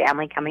engagements,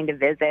 family coming to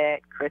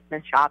visit,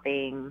 Christmas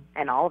shopping,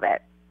 and all of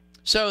it.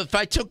 So if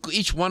I took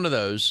each one of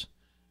those,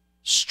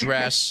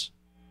 stress,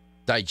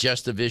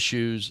 digestive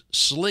issues,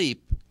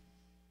 sleep,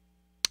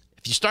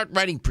 if you start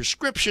writing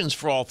prescriptions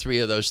for all three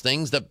of those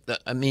things,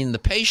 the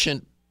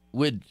patient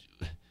would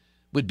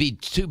be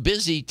too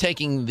busy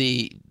taking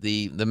the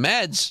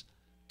meds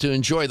to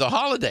enjoy the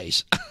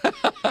holidays.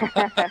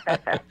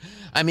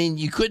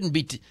 You couldn't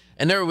be,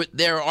 and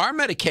there are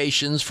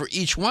medications for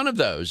each one of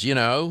those,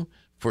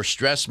 for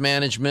stress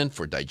management,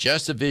 for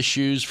digestive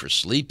issues, for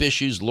sleep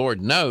issues, Lord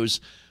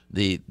knows.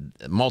 The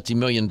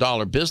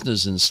multi-million-dollar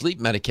business in sleep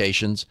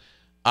medications.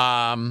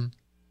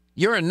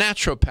 You're a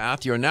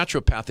naturopath. You're a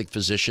naturopathic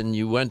physician.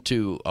 You went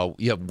to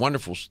you have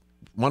wonderful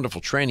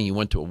training. You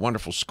went to a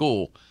wonderful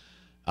school.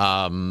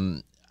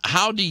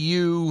 How do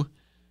you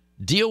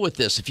deal with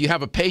this? If you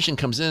have a patient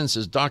comes in and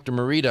says, Dr.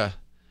 Marita,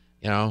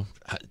 I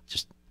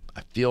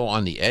feel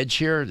on the edge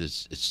here.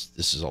 This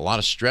is a lot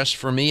of stress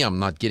for me. I'm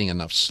not getting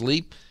enough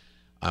sleep.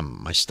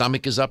 My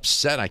stomach is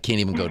upset. I can't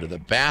even go to the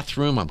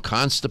bathroom. I'm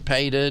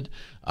constipated.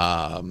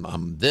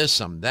 I'm this,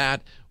 I'm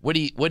that. What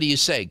do you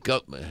say?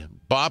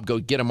 Bob, go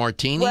get a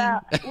martini?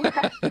 Well,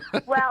 yeah,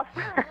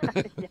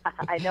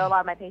 I know a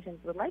lot of my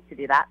patients would like to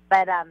do that.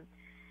 But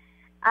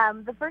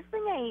the first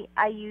thing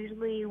I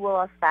usually will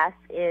assess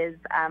is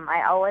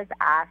I always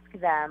ask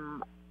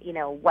them,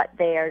 what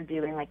they are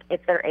doing, like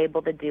if they're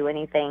able to do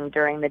anything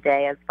during the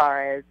day as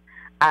far as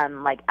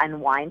like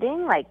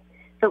unwinding,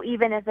 so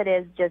even if it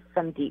is just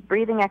some deep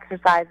breathing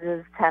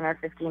exercises, 10 or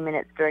 15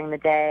 minutes during the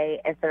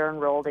day, if they're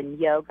enrolled in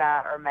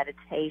yoga or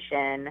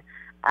meditation,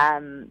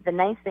 the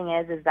nice thing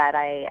is that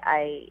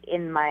I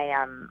in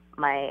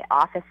my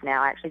office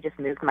now, I actually just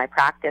moved my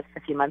practice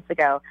a few months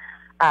ago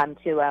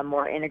to a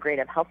more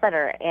integrative health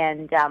center,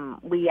 and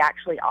we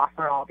actually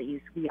offer all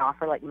these. We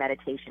offer like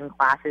meditation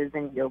classes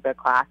and yoga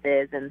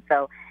classes, and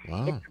so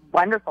it's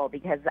wonderful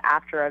because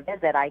after a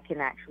visit, I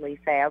can actually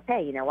say,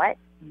 okay, you know what?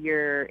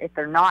 If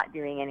they're not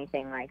doing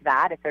anything like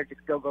that, if they're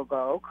just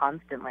go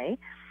constantly,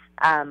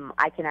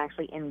 I can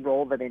actually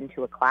enroll them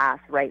into a class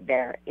right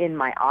there in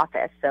my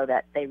office so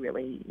that they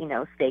really,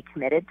 stay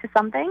committed to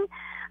something.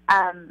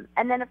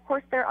 And then, of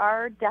course, there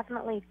are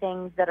definitely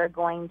things that are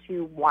going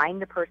to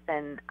wind the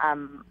person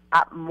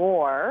up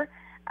more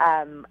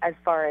as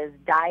far as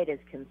diet is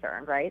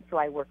concerned, right? So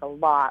I work a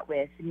lot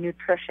with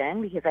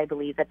nutrition because I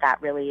believe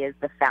that really is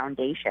the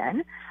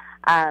foundation.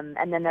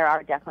 And then there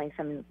are definitely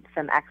some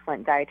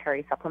excellent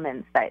dietary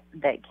supplements that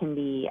can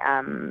be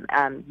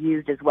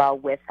used as well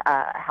with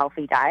a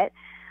healthy diet,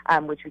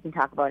 which we can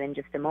talk about in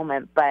just a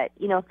moment. But,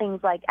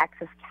 things like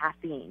excess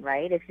caffeine,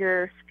 right? If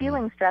you're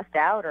feeling stressed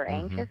out or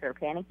anxious or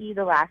panicky,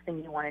 the last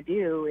thing you want to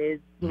do is,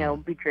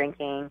 be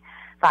drinking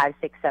 5,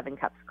 6, 7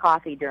 cups of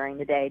coffee during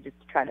the day just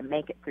to try to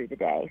make it through the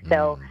day.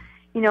 So,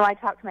 I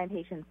talk to my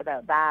patients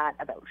about that,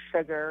 about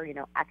sugar,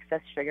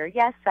 excess sugar.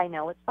 Yes, I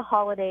know it's the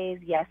holidays.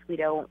 Yes, we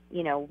don't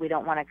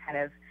want to kind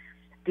of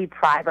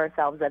deprive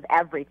ourselves of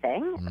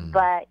everything,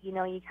 but,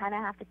 you kind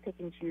of have to pick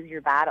and choose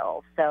your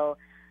battles. So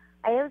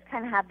I always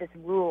kind of have this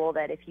rule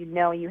that if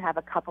you have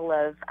a couple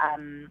of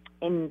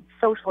in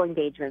social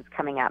engagements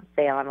coming up,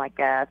 say on like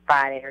a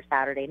Friday or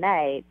Saturday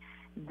night,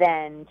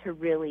 then to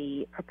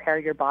really prepare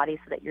your body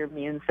so that your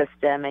immune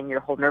system and your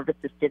whole nervous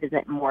system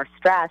isn't more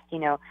stressed,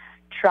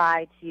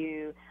 try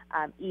to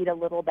eat a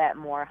little bit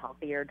more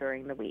healthier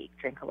during the week.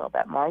 Drink a little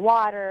bit more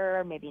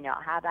water, maybe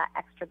not have that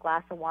extra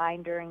glass of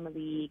wine during the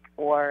week,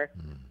 or,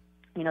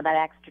 that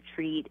extra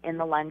treat in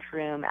the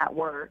lunchroom at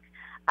work.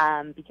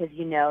 Because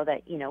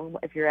that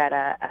if you're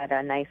at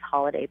a nice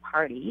holiday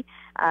party,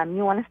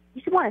 you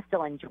should want to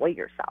still enjoy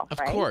yourself,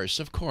 right?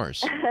 Of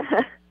course.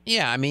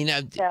 Yeah, I mean,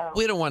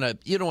 we don't want to.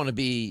 You don't want to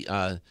be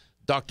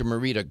Dr.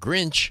 Marita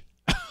Grinch,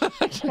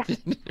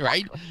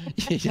 right?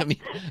 I mean,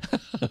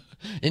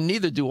 and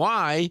neither do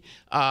I.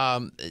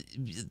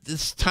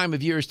 This time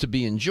of year is to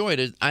be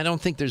enjoyed. I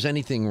don't think there's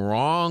anything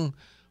wrong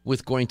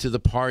with going to the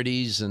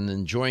parties and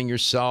enjoying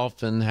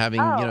yourself and having,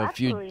 a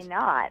few. Absolutely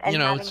not. And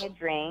having a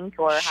drink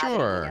or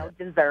having,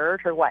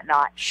 dessert or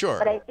whatnot. Sure.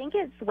 But I think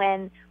it's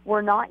when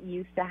we're not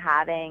used to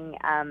having.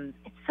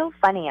 It's so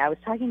funny. I was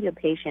talking to a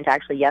patient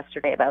actually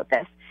yesterday about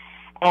this,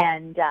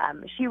 and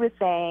she was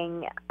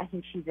saying, I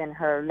think she's in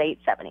her late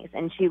 70s,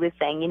 and she was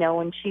saying,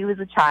 when she was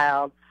a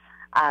child,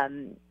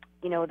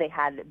 they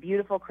had a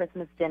beautiful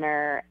Christmas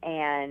dinner,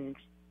 and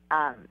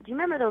do you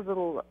remember those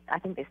little? I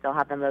think they still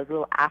have them. Those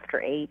little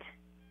After 8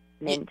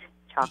 mint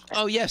chocolate.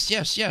 Oh, yes.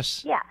 Yeah.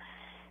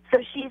 So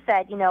she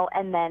said,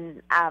 and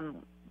then,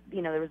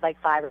 there was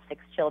like 5 or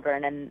 6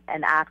 children,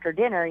 and after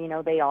dinner,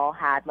 they all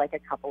had like a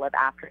couple of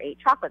After 8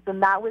 chocolates,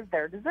 and that was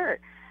their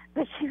dessert.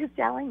 But she was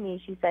telling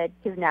me, she said,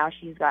 because now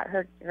she's got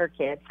her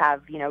kids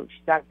have,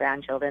 she's got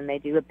grandchildren, they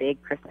do a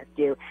big Christmas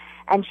do.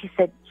 And she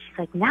said, she's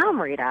like, now,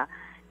 Marita,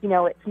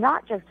 it's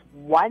not just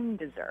one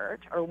dessert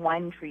or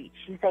one treat.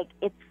 She's like,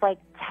 it's like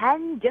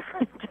 10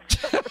 different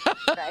desserts,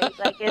 right?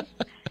 Like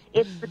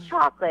it's the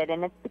chocolate,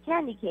 and it's the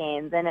candy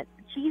canes, and it's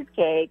the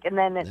cheesecake, and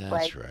then it's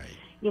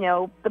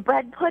the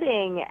bread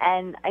pudding.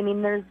 And I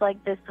mean, there's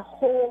like this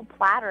whole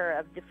platter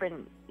of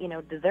different,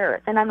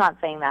 desserts. And I'm not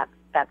saying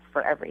that's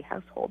for every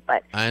household,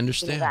 but I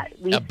understand.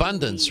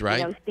 Abundance,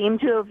 right? Seem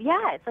to have,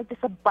 it's like this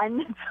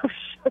abundance of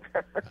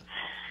sugar.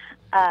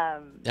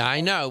 I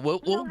know.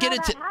 We'll get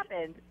into.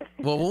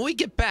 Well, when we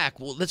get back,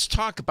 let's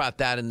talk about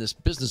that in this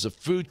business of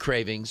food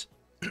cravings.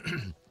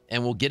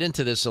 And we'll get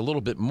into this a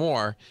little bit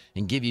more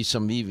and give you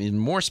some even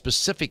more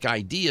specific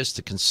ideas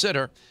to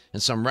consider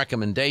and some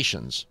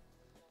recommendations.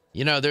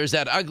 There's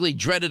that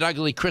dreaded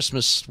ugly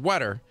Christmas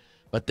sweater,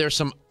 but there's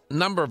some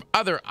number of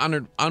other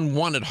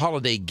unwanted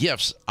holiday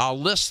gifts. I'll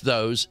list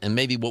those and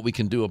maybe what we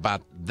can do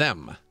about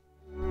them.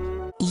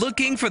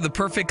 Looking for the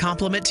perfect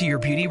complement to your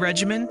beauty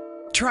regimen?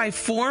 Try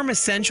Form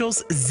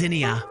Essentials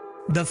Zinnia.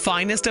 The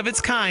finest of its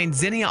kind,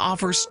 Zinnia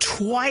offers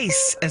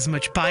twice as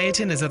much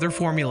biotin as other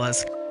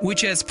formulas,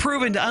 which has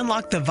proven to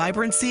unlock the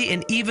vibrancy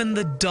in even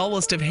the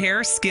dullest of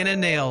hair, skin,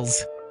 and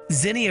nails.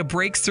 Zinnia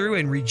breaks through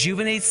and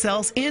rejuvenates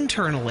cells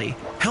internally,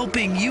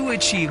 helping you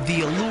achieve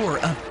the allure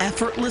of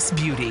effortless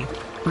beauty.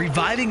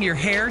 Reviving your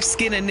hair,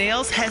 skin, and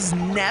nails has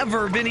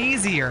never been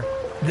easier.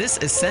 This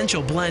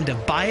essential blend of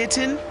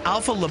biotin,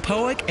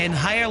 alpha-lipoic, and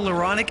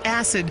hyaluronic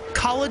acid,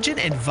 collagen,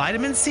 and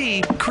vitamin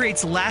C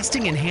creates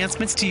lasting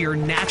enhancements to your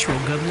natural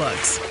good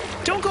looks.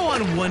 Don't go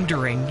on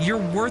wondering. You're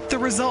worth the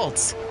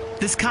results.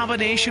 This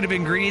combination of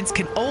ingredients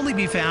can only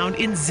be found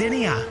in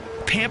Zinnia.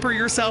 Pamper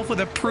yourself with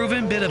a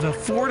proven bit of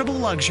affordable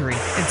luxury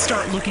and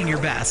start looking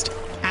your best.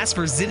 Ask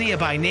for Zinnia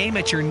by name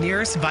at your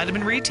nearest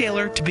vitamin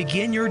retailer to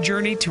begin your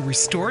journey to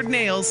restored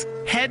nails,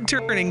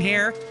 head-turning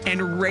hair,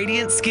 and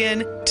radiant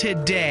skin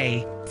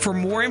today. For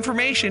more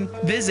information,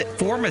 visit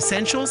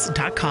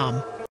formessentials.com.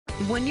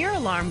 When your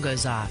alarm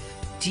goes off,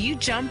 do you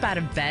jump out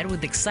of bed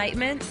with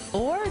excitement?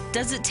 Or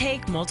does it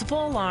take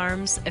multiple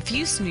alarms, a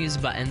few snooze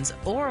buttons,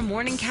 or a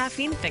morning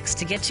caffeine fix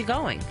to get you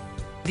going?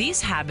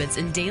 These habits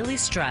and daily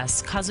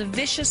stress cause a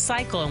vicious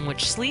cycle in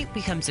which sleep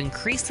becomes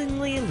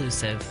increasingly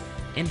elusive.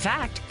 In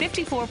fact,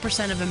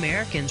 54% of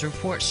Americans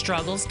report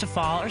struggles to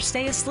fall or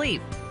stay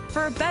asleep.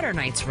 For a better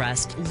night's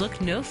rest,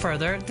 look no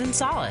further than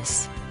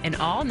Solace, an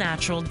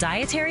all-natural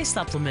dietary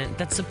supplement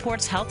that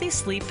supports healthy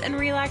sleep and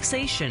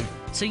relaxation,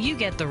 so you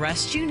get the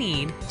rest you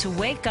need to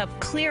wake up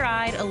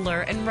clear-eyed,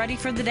 alert, and ready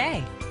for the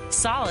day.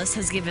 Solace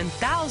has given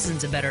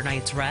thousands a better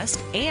night's rest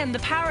and the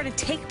power to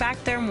take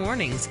back their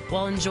mornings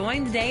while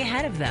enjoying the day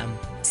ahead of them.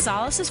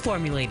 Solace is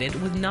formulated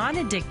with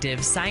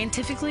non-addictive,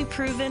 scientifically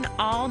proven,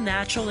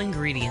 all-natural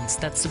ingredients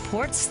that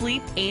support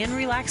sleep and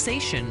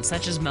relaxation,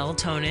 such as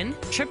melatonin,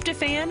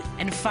 tryptophan,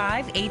 and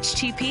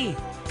 5-HTP.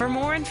 For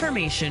more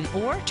information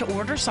or to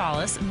order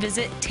Solace,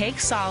 visit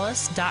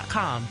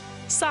takesolace.com.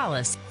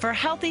 Solace, for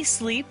healthy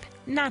sleep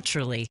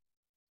naturally.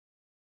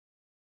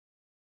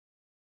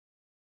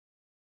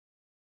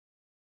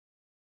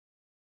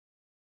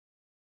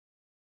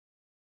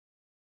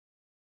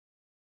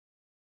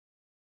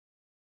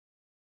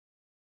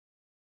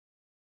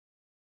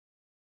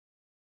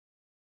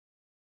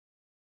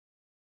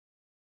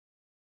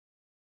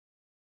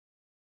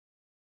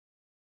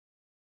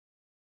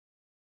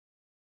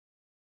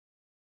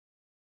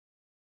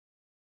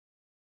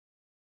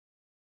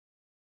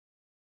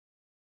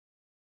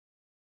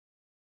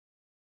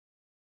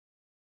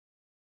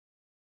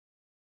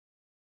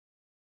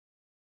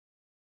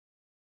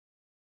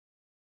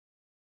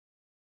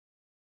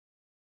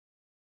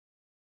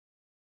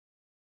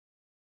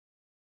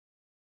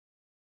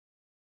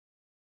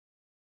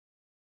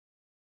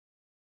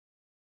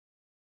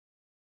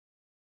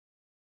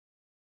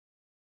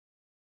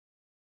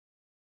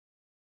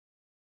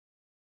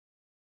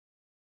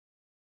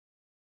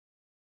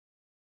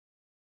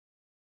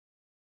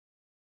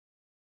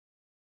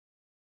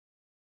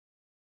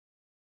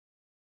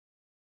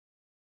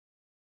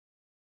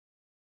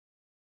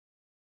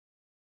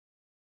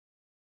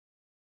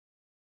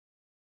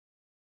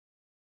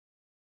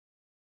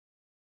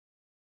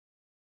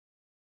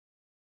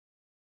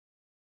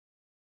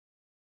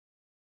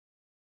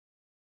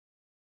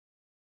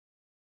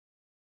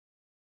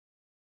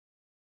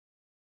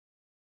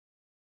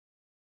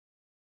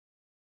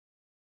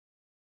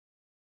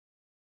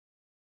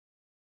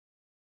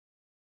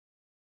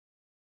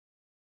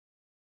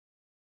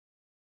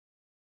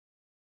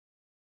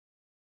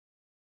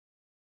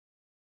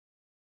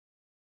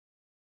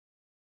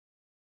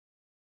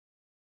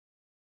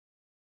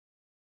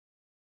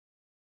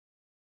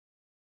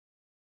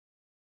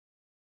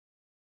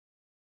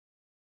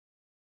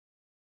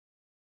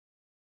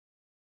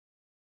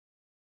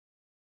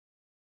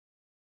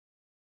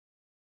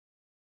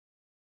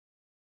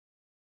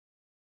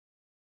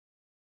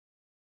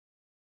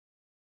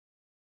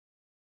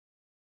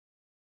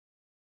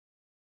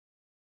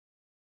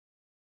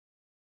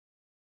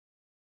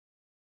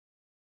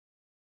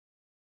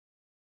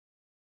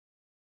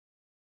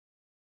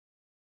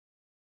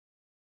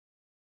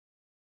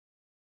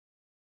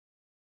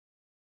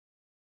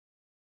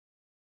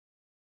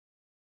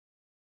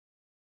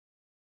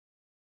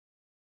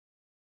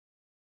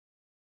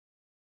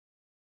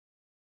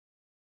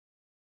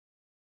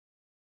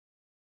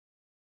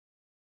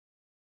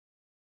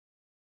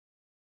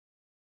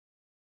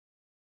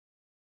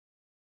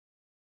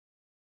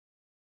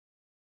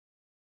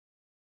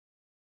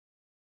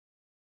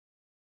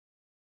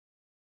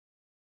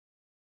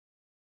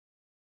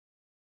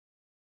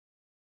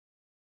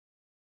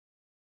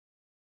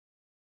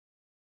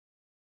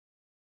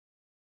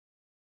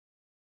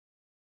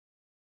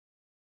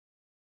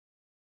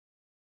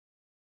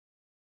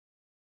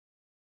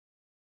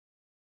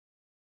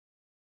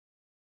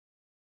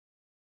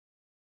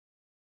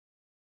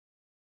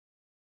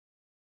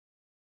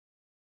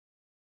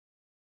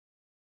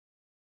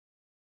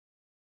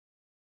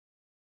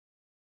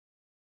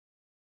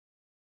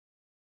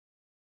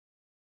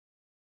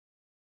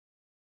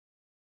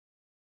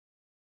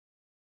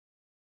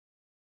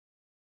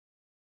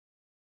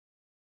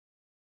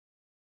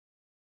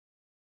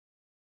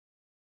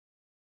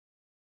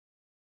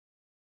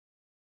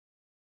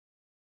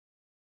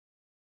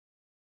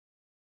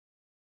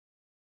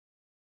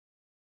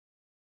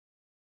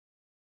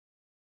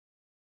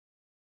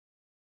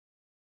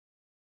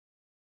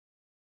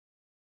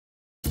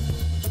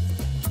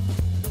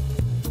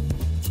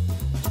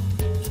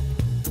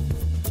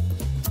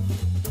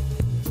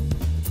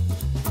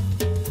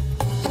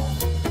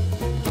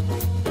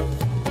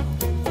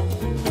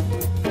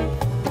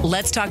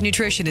 Let's Talk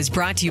Nutrition is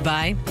brought to you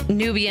by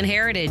Nubian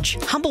Heritage,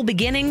 humble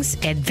beginnings,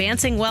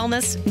 advancing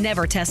wellness,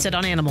 never tested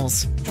on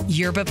animals.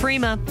 Yerba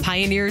Prima,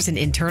 pioneers in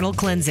internal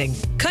cleansing.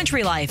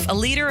 Country Life, a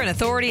leader and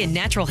authority in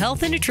natural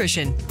health and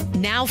nutrition.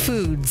 Now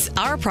Foods,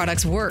 our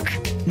products work.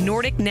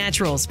 Nordic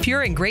Naturals,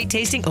 pure and great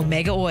tasting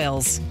omega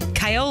oils.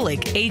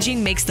 Kyolic,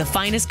 aging makes the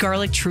finest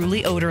garlic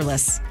truly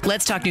odorless.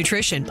 Let's Talk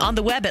Nutrition on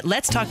the web at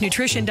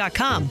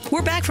letstalknutrition.com.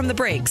 We're back from the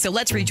break, so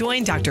let's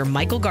rejoin Dr.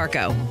 Michael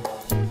Garko.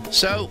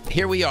 So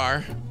here we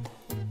are.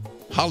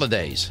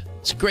 Holidays.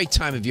 It's a great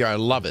time of year. I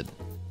love it.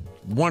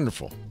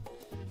 Wonderful.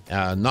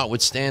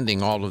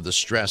 Notwithstanding all of the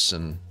stress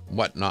and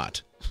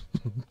whatnot.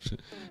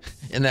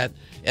 and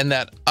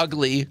that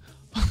ugly,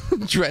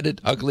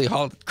 dreaded, ugly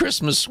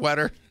Christmas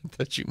sweater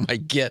that you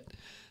might get.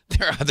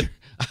 There are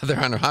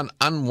other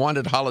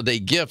unwanted holiday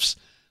gifts,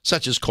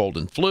 such as cold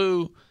and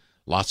flu,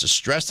 lots of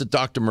stress that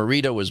Dr.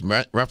 Marita was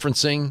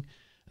referencing,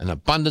 an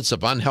abundance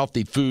of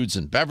unhealthy foods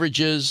and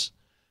beverages,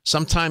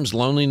 sometimes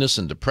loneliness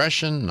and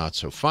depression, not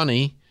so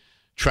funny,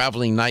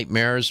 traveling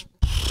nightmares,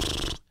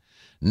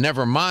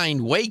 never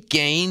mind weight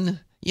gain,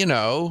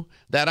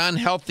 that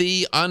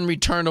unhealthy,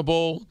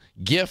 unreturnable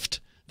gift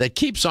that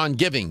keeps on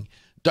giving.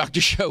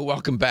 Dr. Schauch,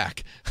 welcome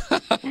back.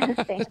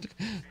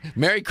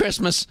 Merry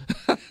Christmas.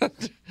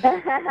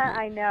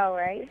 I know,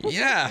 right?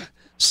 Yeah.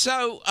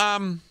 So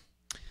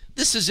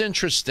this is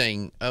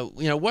interesting.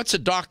 What's a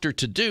doctor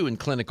to do in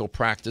clinical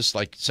practice,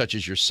 such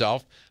as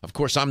yourself? Of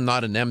course, I'm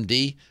not an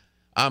MD.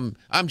 I'm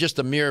just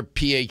a mere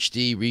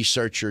PhD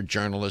researcher,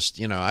 journalist.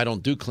 I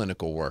don't do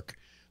clinical work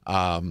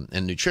and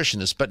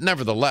nutritionist. But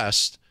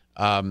nevertheless,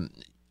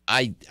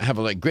 I have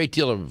a great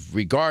deal of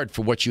regard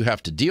for what you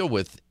have to deal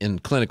with in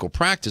clinical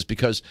practice,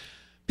 because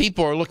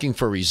people are looking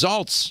for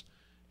results,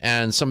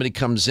 and somebody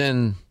comes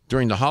in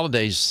during the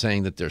holidays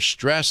saying that they're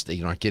stressed, they're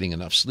not getting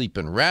enough sleep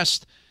and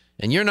rest,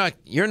 and you're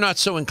not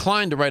so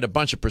inclined to write a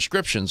bunch of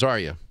prescriptions, are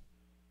you?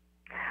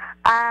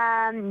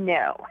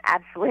 No,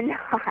 absolutely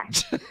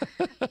not.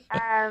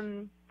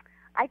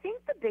 I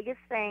think the biggest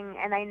thing,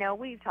 and I know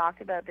we've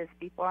talked about this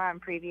before on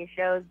previous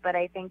shows, but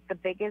I think the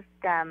biggest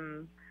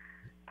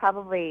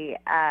probably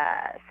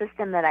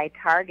system that I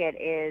target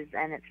is,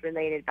 and it's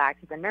related back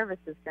to the nervous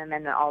system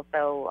and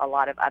also a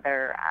lot of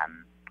other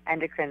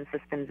endocrine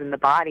systems in the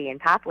body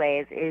and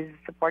pathways, is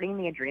supporting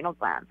the adrenal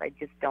glands. I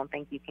just don't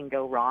think you can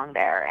go wrong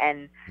there.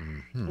 And,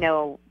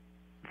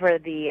 for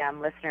the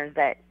listeners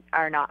that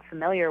are not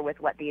familiar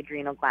with what the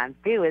adrenal glands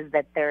do, is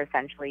that they're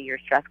essentially your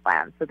stress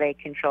glands. So they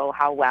control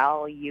how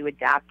well you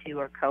adapt to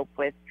or cope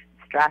with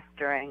stress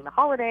during the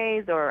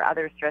holidays or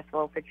other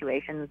stressful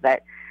situations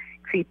that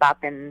creep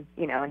up in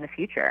the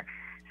future.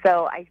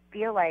 So I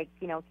feel like,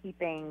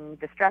 keeping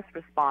the stress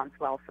response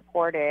well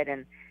supported,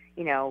 and,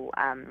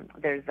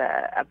 there's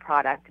a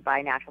product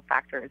by Natural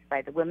Factors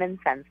by the Women's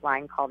Sense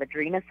line called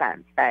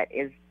AdrenaSense that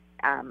is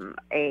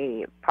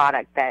a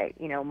product that,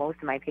 most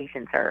of my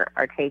patients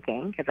are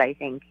taking, because I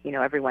think,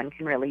 everyone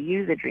can really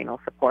use adrenal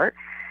support.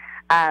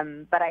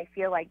 But I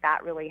feel like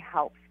that really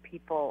helps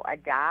people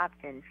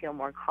adapt and feel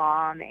more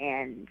calm,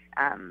 and,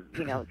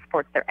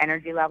 supports their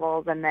energy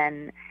levels. And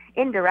then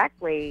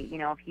indirectly,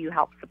 if you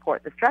help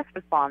support the stress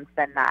response,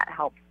 then that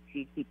helps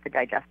you keep the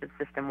digestive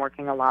system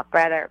working a lot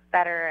better.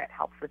 It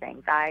helps with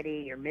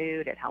anxiety, your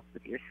mood. It helps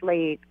with your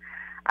sleep.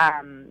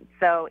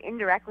 So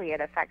indirectly,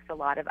 it affects a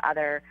lot of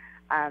other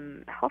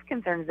health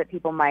concerns that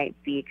people might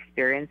be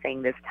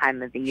experiencing this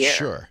time of the year.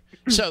 Sure.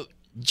 So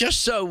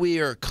just so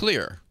we are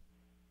clear,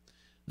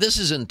 this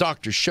isn't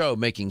Dr. Schauch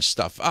making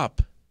stuff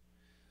up.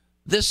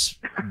 This,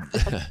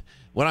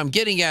 what I'm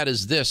getting at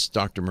is this,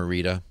 Dr.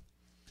 Marita,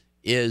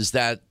 is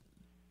that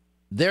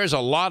there's a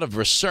lot of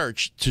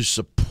research to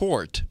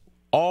support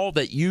all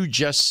that you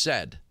just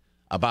said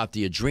about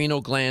the adrenal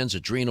glands,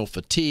 adrenal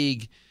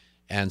fatigue,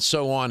 and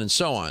so on and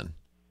so on.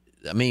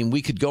 I mean,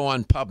 we could go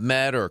on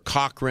PubMed or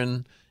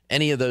Cochrane,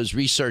 any of those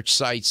research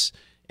sites,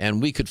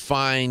 and we could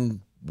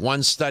find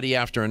one study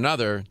after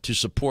another to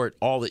support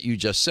all that you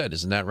just said.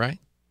 Isn't that right?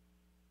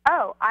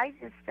 Oh, I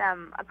just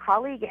a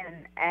colleague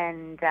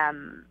and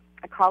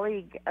a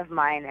colleague of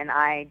mine and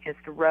I just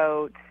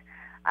wrote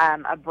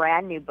a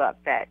brand new book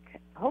that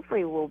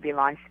hopefully will be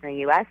launched in the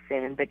U.S.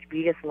 soon, but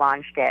we just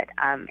launched it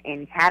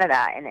in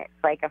Canada, and it's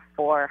like a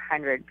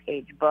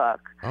 400-page book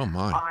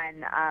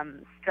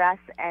on stress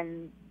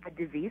and the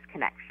disease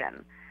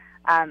connection.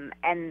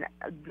 And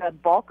the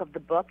bulk of the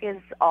book is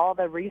all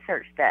the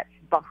research that's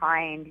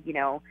behind,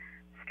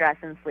 stress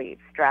and sleep,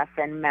 stress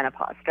and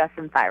menopause, stress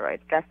and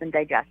thyroid, stress and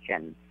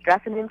digestion, stress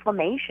and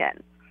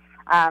inflammation,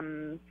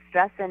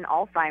 stress and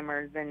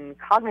Alzheimer's and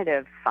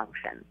cognitive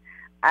function.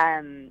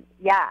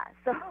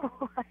 So.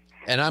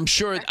 And I'm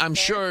sure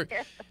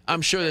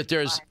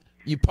that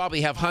you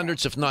probably have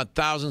hundreds, if not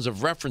thousands,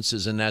 of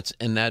references in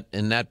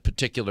that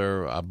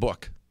particular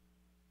book.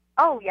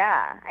 Oh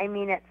yeah, I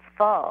mean it's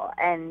full,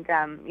 and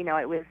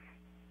it was,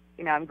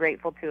 I'm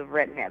grateful to have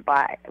written it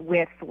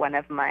with one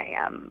of my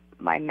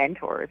my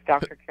mentors,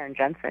 Dr. Karen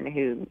Jensen,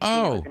 who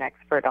is an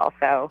expert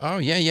also. Oh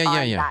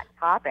yeah. That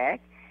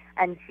topic.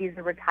 And she's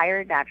a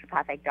retired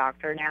naturopathic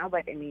doctor now,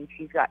 but I mean,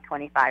 she's got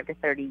 25 to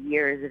 30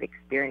 years of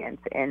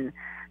experience in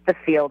the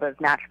field of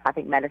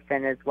naturopathic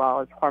medicine, as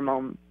well as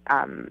hormone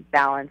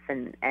balance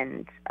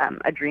and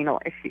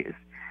adrenal issues.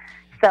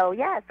 So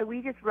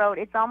we just wrote,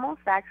 it's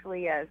almost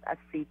actually a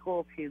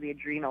sequel to the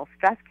Adrenal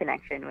Stress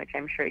Connection, which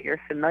I'm sure you're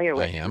familiar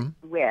with. I am.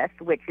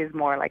 Which is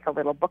more like a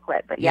little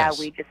booklet. But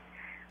yes.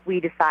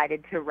 we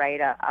decided to write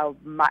a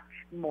much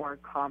more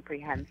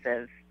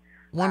comprehensive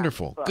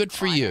Wonderful. Good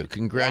for you.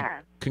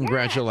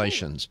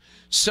 Congratulations.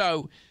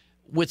 So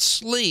with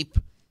sleep,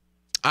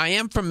 I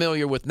am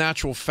familiar with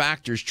Natural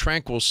Factors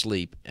Tranquil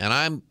Sleep,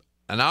 and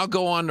I'll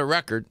go on the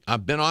record.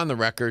 I've been on the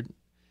record,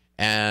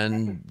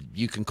 and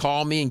you can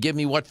call me and give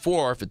me what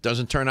for if it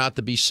doesn't turn out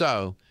to be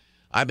so.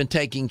 I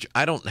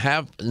don't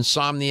have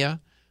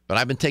insomnia, but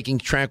I've been taking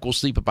Tranquil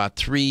Sleep about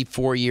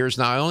 3-4 years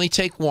now. I only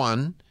take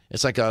one.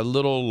 It's like a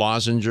little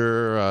lozenge,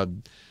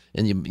 and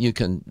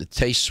it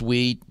tastes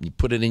sweet. You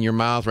put it in your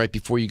mouth right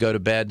before you go to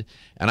bed,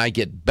 and I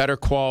get better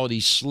quality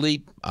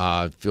sleep.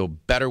 Feel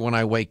better when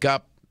I wake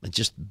up. It's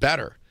just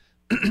better.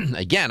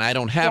 Again, I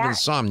don't have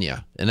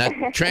insomnia, and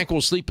that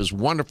Tranquil Sleep is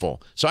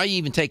wonderful. So I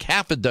even take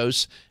half a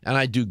dose, and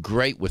I do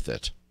great with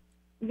it.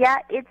 Yeah,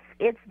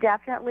 it's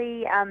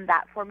definitely,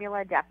 that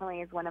formula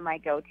definitely is one of my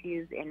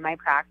go-tos in my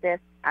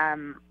practice.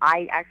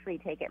 I actually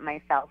take it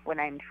myself when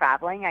I'm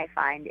traveling. I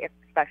find,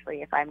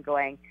 especially if I'm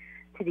going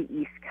to the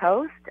East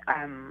Coast,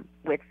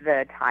 with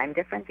the time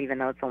difference, even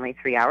though it's only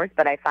 3 hours,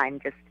 but I find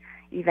just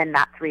even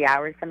that 3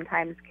 hours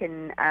sometimes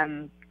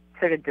can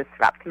sort of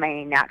disrupt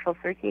my natural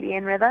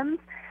circadian rhythms.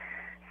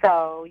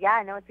 So,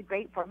 I know it's a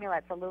great formula.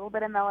 It's a little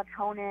bit of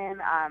melatonin,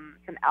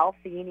 some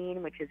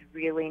L-theanine, which is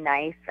really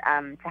nice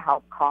to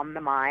help calm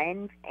the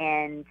mind.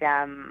 And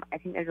I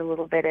think there's a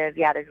little bit of, a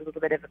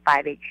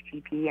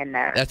 5-HTP in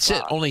there. That's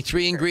it. Only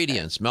 3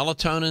 ingredients: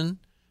 melatonin,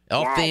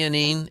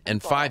 L-theanine, and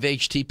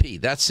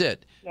 5-HTP. That's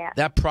it. Yeah.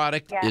 That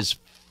product is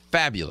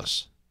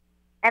fabulous.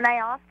 And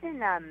I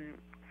often,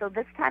 so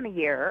this time of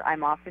year,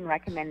 I'm often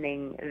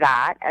recommending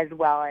that, as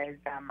well as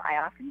I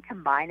often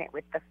combine it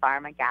with the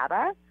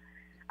Pharma-GABA.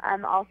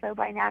 Also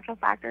by Natural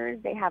Factors,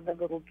 they have the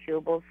little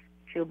chewable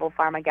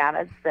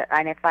Pharma-GABAs,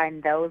 and I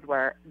find those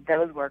work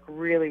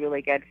really,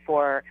 really good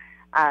for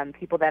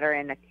people that are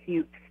in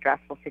acute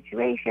stressful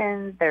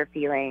situations. They're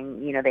feeling,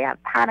 they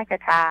have panic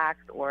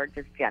attacks or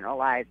just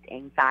generalized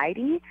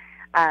anxiety.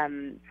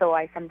 So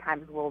I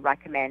sometimes will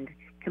recommend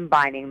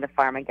combining the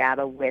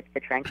Pharma-GABA with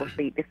the Tranquil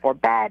Sleep before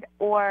bed,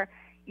 or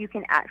you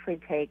can actually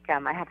take,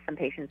 I have some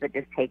patients that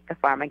just take the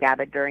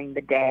Pharma-GABA during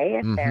the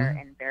day if they're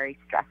in very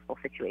stressful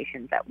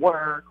situations at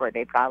work or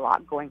they've got a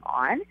lot going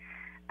on.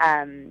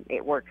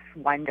 It works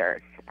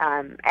wonders.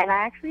 And I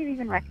actually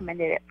even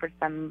recommended it for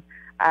some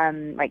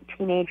like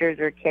teenagers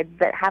or kids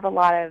that have a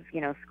lot of,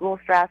 school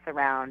stress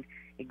around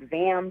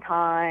exam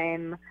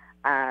time.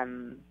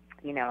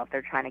 If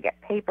they're trying to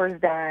get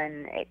papers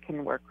done, it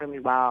can work really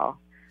well,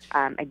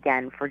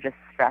 again, for just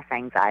stress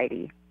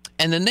anxiety.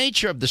 And the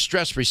nature of the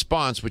stress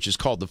response, which is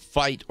called the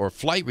fight or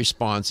flight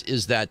response,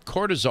 is that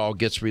cortisol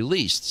gets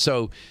released.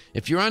 So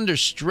if you're under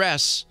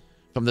stress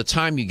from the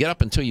time you get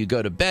up until you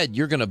go to bed,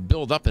 you're going to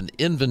build up an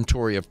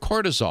inventory of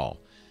cortisol.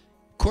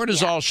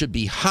 Cortisol should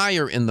be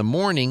higher in the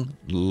morning,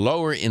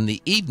 lower in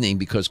the evening,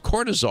 because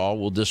cortisol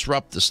will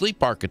disrupt the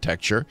sleep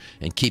architecture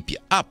and keep you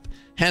up.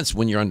 Hence,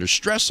 when you're under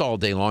stress all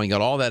day long, you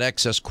got all that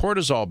excess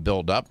cortisol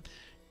build up,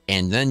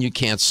 and then you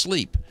can't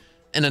sleep.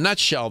 In a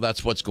nutshell,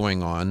 that's what's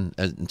going on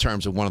in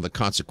terms of one of the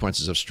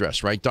consequences of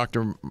stress, right,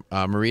 Dr.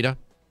 Marita?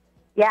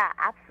 Yeah,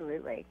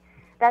 absolutely.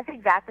 That's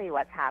exactly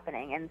what's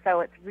happening. And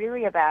so it's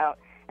really about,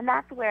 and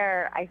that's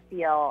where I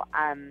feel,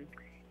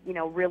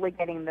 really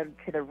getting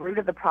to the root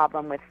of the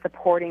problem with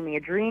supporting the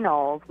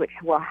adrenals, which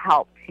will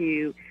help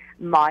to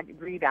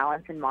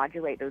rebalance and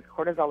modulate those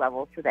cortisol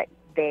levels so that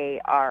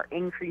they are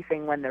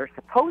increasing when they're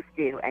supposed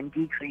to and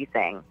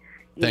decreasing,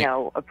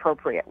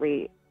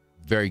 appropriately.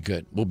 Very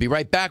good. We'll be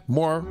right back.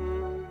 More.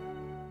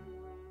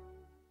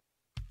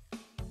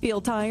 Feel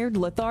tired,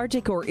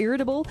 lethargic, or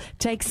irritable?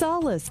 Take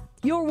Solace.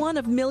 You're one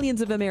of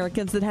millions of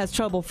Americans that has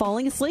trouble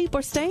falling asleep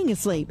or staying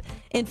asleep.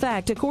 In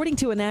fact, according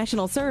to a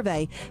national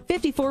survey,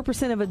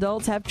 54% of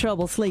adults have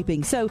trouble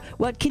sleeping. So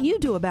what can you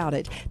do about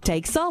it?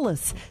 Take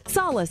Solace.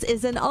 Solace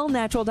is an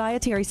all-natural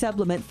dietary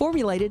supplement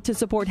formulated to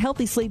support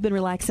healthy sleep and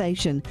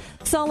relaxation.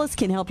 Solace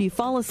can help you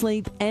fall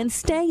asleep and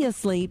stay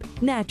asleep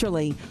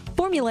naturally.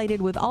 Formulated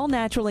with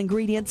all-natural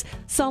ingredients,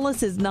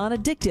 Solace is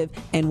non-addictive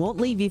and won't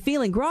leave you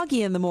feeling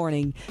groggy in the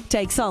morning.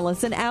 Take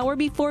Solace an hour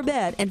before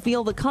bed and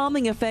feel the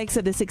calming effects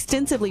of this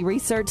extensively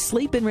researched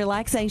sleep and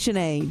relaxation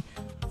aid.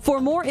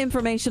 For more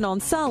information on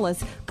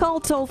Solace,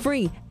 call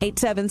toll-free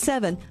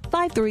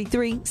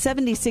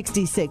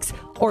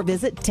 877-533-7066 or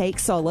visit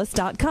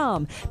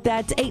takesolace.com.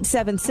 That's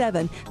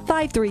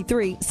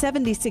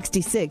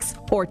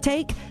 877-533-7066 or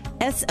take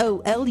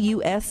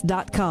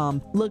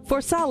SOLUS.com. Look for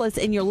Solace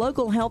in your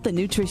local health and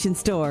nutrition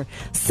store.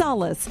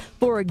 Solace,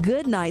 for a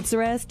good night's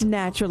rest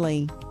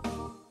naturally.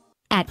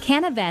 At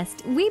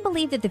Canavest, we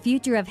believe that the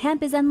future of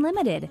hemp is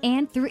unlimited,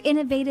 and through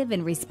innovative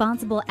and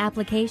responsible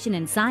application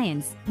and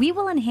science, we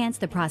will enhance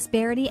the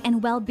prosperity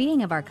and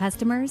well-being of our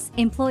customers,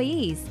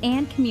 employees,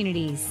 and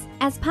communities.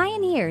 As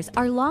pioneers,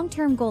 our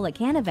long-term goal at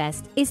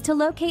Canavest is to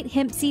locate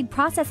hemp seed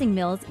processing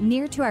mills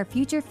near to our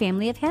future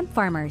family of hemp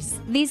farmers.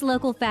 These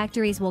local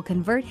factories will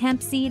convert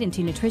hemp seed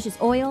into nutritious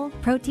oil,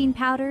 protein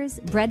powders,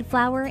 bread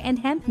flour, and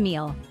hemp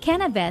meal.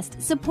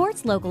 Canavest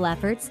supports local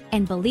efforts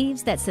and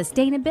believes that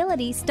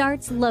sustainability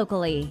starts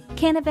locally.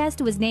 Canavest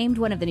was named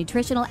one of the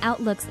Nutritional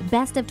Outlook's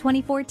Best of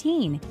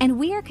 2014, and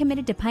we are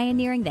committed to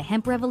pioneering the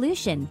hemp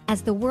revolution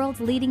as the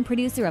world's leading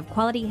producer of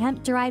quality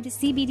hemp-derived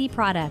CBD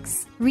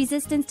products.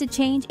 Resistance to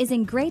change is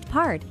in great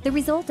part the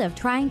result of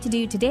trying to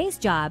do today's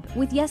job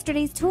with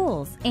yesterday's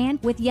tools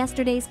and with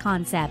yesterday's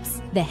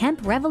concepts. The hemp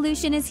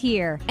revolution is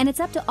here, and it's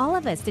up to all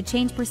of us to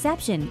change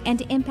perception and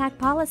to impact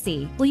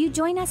policy. Will you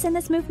join us in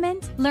this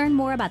movement? Learn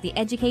more about the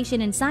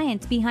education and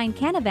science behind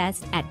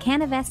Canavest at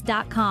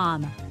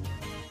canavest.com.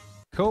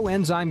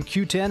 Coenzyme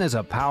Q10 is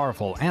a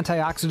powerful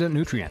antioxidant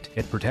nutrient.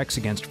 It protects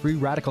against free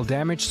radical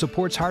damage,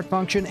 supports heart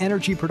function,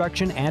 energy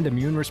production, and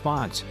immune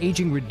response.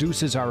 Aging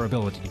reduces our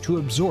ability to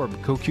absorb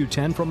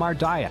CoQ10 from our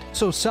diet,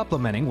 so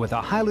supplementing with a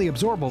highly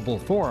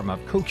absorbable form of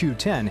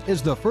CoQ10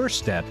 is the first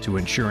step to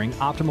ensuring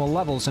optimal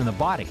levels in the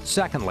body.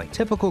 Secondly,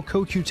 typical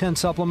CoQ10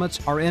 supplements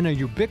are in a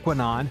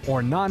ubiquinone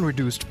or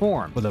non-reduced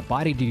form. For the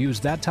body to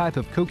use that type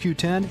of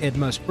CoQ10, it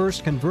must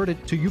first convert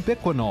it to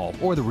ubiquinol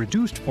or the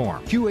reduced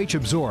form. QH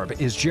Absorb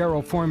is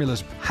Jarrow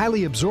Formula's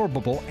highly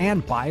absorbable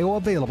and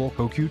bioavailable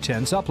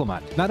CoQ10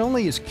 supplement. Not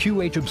only is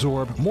QH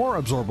Absorb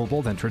more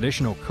absorbable than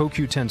traditional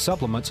CoQ10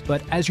 supplements,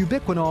 but as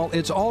ubiquinol,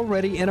 it's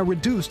already in a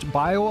reduced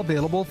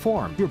bioavailable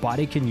form. Your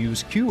body can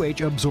use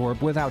QH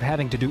Absorb without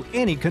having to do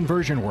any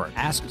conversion work.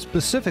 Ask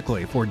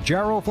specifically for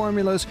Jarrow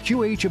Formula's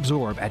QH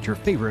Absorb at your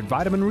favorite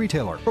vitamin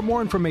retailer. For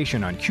more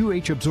information on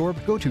QH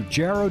Absorb, go to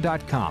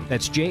jarrow.com.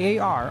 That's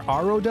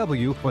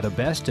JARROW for the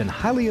best and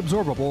highly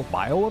absorbable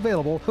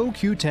bioavailable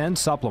CoQ10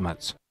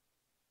 supplements.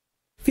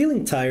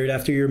 Feeling tired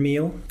after your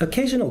meal?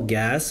 Occasional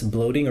gas,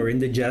 bloating, or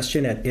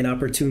indigestion at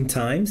inopportune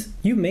times?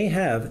 You may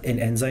have an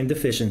enzyme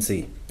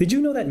deficiency. Did you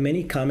know that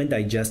many common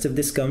digestive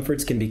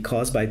discomforts can be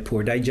caused by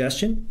poor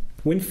digestion?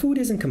 When food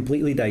isn't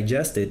completely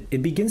digested,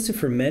 it begins to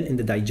ferment in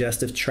the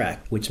digestive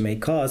tract, which may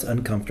cause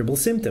uncomfortable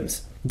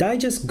symptoms.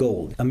 Digest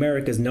Gold,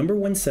 America's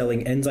 #1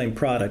 selling enzyme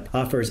product,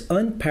 offers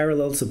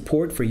unparalleled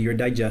support for your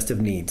digestive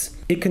needs.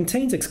 It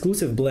contains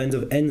exclusive blends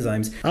of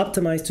enzymes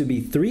optimized to be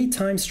 3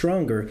 times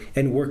stronger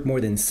and work more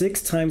than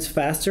 6 times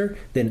faster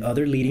than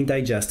other leading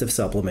digestive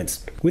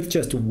supplements. With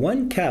just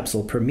 1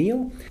 capsule per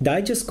meal,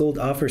 Digest Gold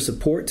offers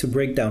support to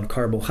break down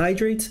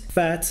carbohydrates,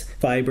 fats,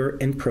 fiber,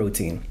 and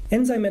protein.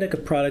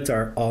 Enzymedica products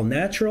are all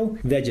natural,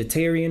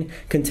 vegetarian,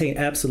 contain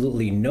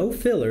absolutely no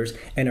fillers,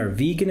 and are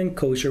vegan and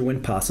kosher when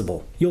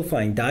possible. You'll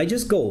find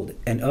Digest Gold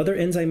and other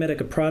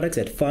Enzymedica products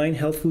at fine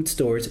health food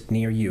stores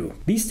near you.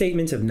 These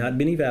statements have not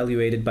been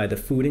evaluated by the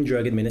Food and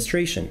Drug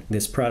Administration.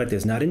 This product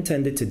is not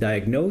intended to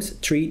diagnose,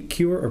 treat,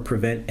 cure, or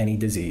prevent any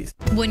disease.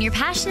 When you're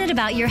passionate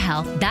about your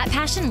health, that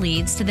passion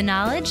leads to the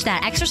knowledge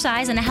that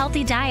exercise and a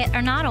healthy diet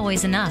are not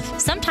always enough.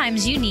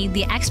 Sometimes you need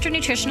the extra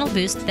nutritional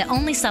boost that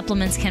only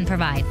supplements can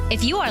provide.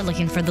 If you are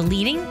looking for the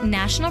leading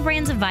national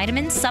brands of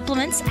vitamins,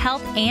 supplements,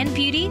 health and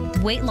beauty,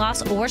 weight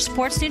loss, or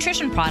sports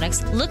nutrition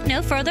products, look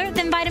no further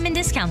than Vitamin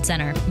Discount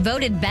Center.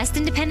 Voted best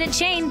independent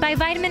chain by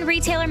Vitamin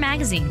Retailer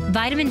magazine,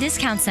 Vitamin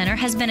Discount Center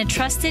has been a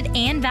trusted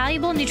and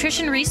valuable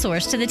nutrition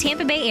resource to the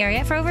Tampa Bay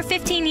area for over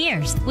 15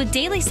 years. With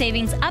daily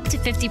savings up to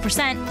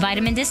 50%,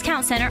 Vitamin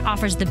Discount Center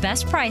offers the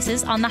best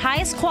prices on the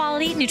highest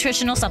quality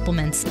nutritional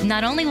supplements.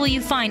 Not only will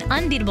you find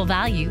unbeatable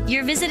value,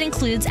 your visit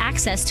includes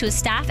access to a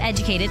staff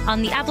educated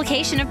on the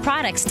application of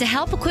products to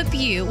help equip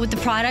you with the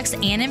products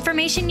and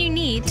information you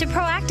need to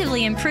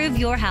proactively improve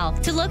your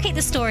health. To locate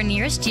the store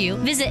nearest you,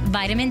 visit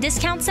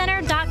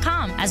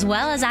vitamindiscountcenter.com, as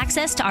well as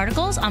access to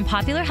articles on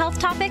popular health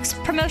topics,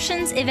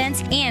 promotions,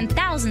 events, and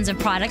thousands of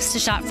products to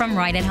shop from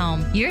right at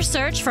home. Your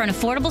search for an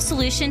affordable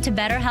solution to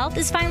better health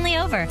is finally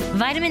over.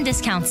 Vitamin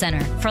Discount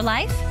Center. For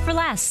life, for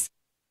less.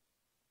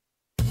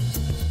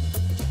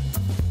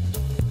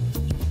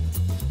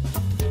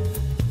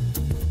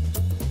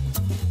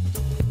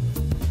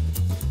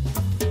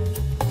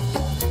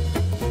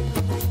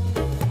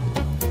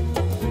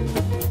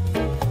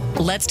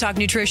 Let's Talk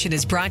Nutrition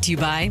is brought to you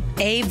by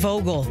A.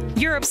 Vogel,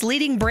 Europe's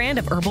leading brand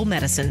of herbal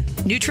medicine.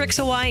 Nutrix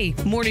Hawaii,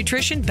 more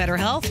nutrition, better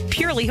health,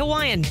 purely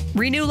Hawaiian.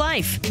 Renew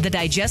Life, the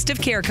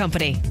digestive care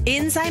company.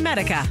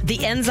 Enzymedica,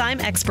 the enzyme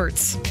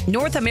experts.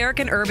 North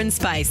American Urban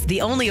Spice, the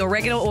only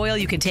oregano oil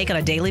you can take on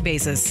a daily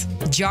basis.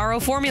 Jarrow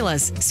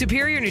Formulas,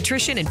 superior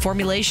nutrition and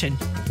formulation.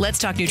 Let's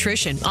Talk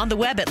Nutrition on the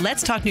web at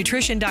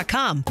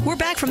letstalknutrition.com. We're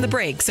back from the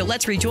break, so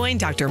let's rejoin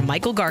Dr.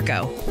 Michael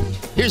Garko.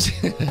 Here's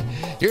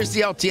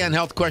the LTN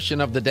health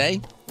question of the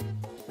day.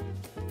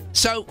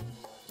 So,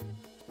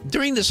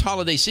 during this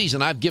holiday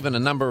season, I've given a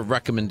number of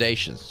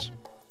recommendations.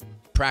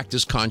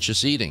 Practice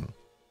conscious eating.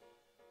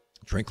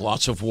 Drink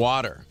lots of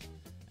water.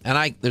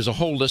 And there's a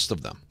whole list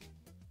of them.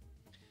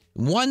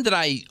 One that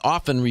I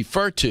often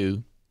refer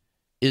to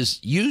is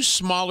use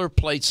smaller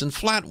plates and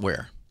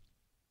flatware.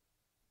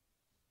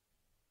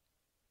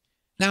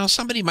 Now,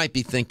 somebody might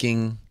be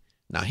thinking,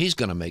 now he's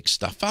going to make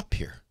stuff up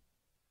here.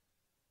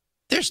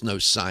 There's no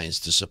science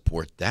to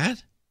support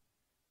that.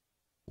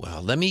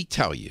 Well, let me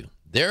tell you,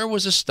 there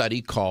was a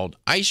study called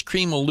Ice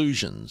Cream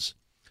Illusions,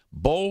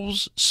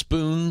 Bowls,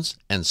 Spoons,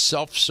 and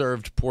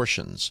Self-Served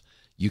Portions.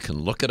 You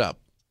can look it up.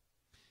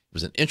 It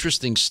was an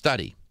interesting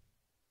study.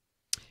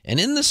 And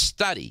in the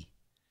study,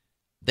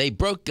 they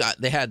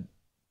had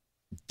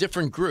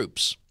different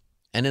groups.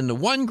 And in the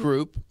one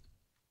group,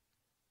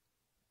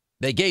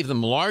 they gave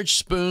them a large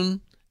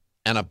spoon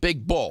and a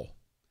big bowl.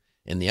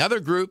 In the other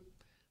group,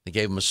 they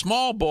gave them a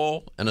small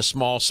bowl and a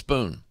small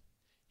spoon.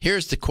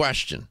 Here's the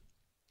question.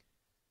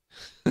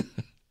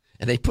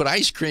 And they put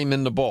ice cream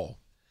in the bowl.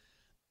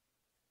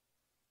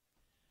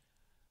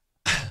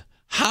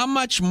 How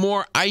much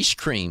more ice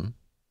cream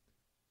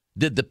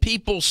did the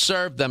people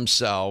serve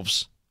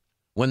themselves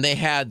when they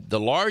had the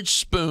large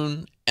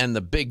spoon and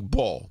the big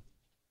bowl?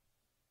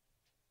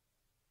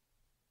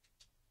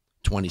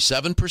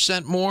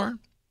 27% more,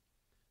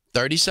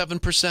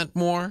 37%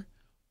 more,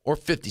 or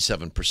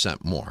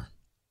 57% more?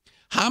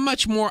 How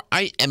much more?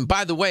 And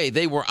by the way,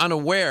 they were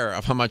unaware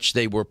of how much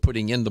they were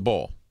putting in the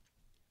bowl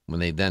when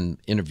they then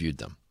interviewed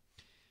them.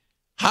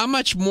 How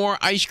much more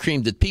ice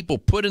cream did people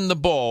put in the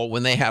bowl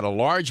when they had a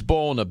large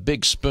bowl and a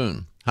big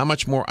spoon? How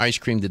much more ice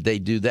cream did they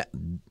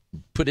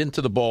put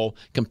into the bowl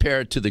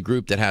compared to the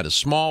group that had a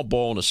small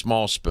bowl and a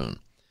small spoon?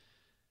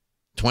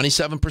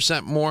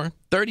 27% more,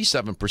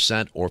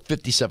 37%, or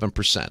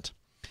 57%?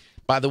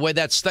 By the way,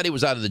 that study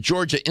was out of the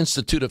Georgia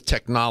Institute of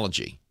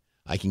Technology.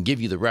 I can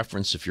give you the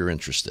reference if you're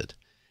interested.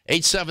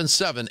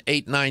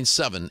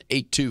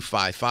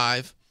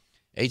 877-897-8255,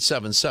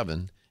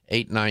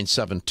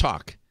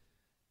 877-897-TALK.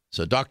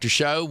 So, Dr.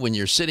 Schauch, when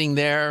you're sitting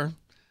there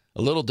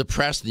a little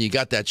depressed and you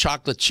got that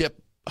chocolate chip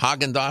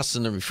Haagen-Dazs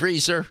in the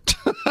freezer,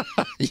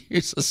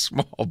 use a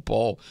small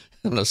bowl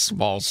and a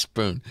small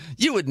spoon.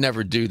 You would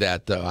never do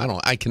that, though.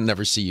 I can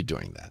never see you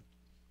doing that.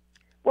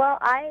 Well,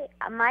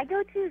 my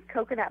go-to is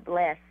Coconut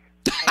Bliss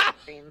ice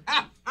cream.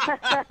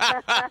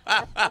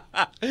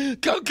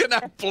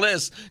 Coconut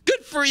Bliss.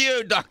 Good for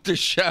you, Dr.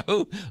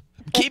 Schauch.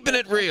 Keeping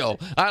it real.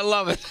 I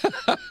love it.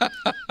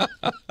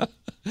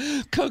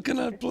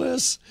 Coconut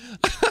Bliss.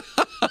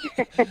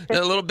 A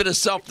little bit of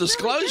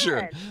self-disclosure.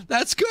 Really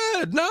That's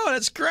good. No,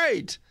 that's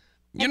great.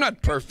 You're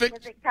not perfect.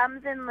 Because it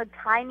comes in the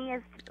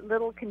tiniest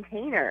little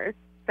containers.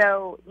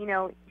 So,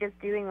 just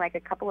doing like a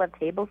couple of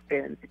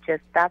tablespoons,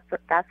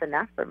 that's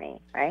enough for me,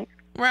 right?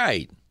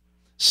 Right.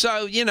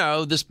 So,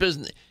 this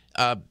business,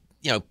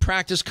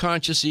 practice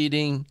conscious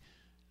eating.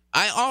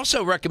 I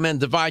also recommend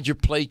divide your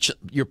plate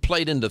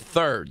into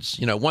thirds.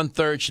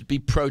 1/3 should be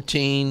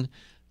protein,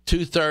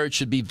 2/3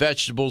 should be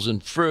vegetables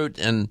and fruit,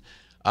 and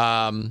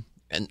so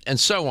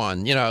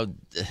on.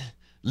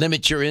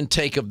 Limit your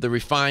intake of the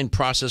refined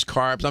processed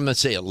carbs. I'm going to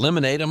say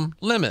eliminate them,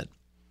 limit,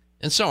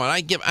 and so on.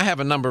 I have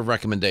a number of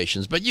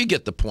recommendations, but you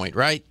get the point,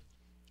 right?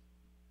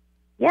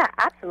 Yeah,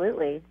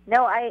 absolutely.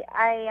 No, I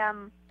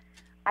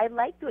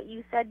liked what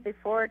you said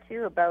before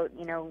too about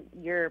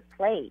your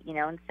plate.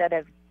 Instead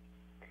of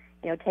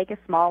take a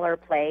smaller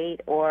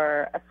plate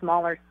or a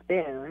smaller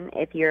spoon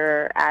if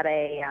you're at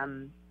a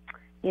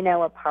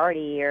a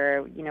party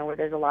or where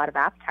there's a lot of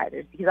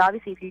appetizers, because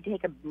obviously if you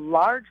take a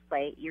large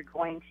plate, you're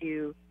going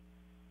to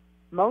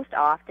most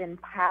often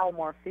pile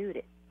more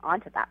food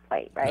onto that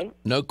plate, right?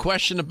 No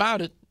question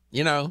about it.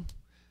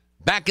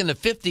 Back in the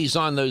 50s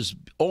on those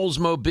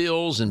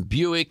Oldsmobiles and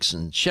Buicks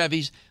and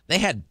Chevys, they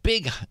had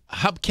big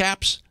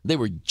hubcaps. They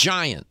were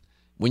giant.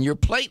 When your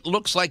plate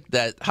looks like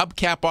that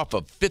hubcap off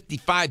a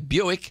 55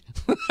 Buick,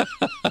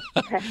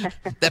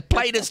 that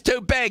plate is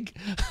too big.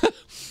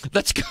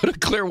 Let's go to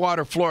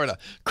Clearwater, Florida.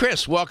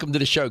 Chris, welcome to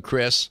the show,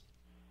 Chris.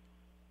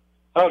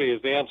 Howdy,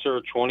 is the answer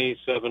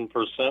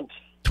 27%?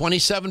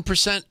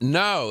 27%?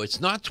 No,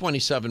 it's not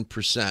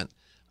 27%.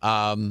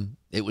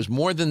 It was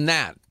more than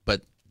that.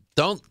 But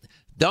don't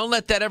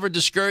let that ever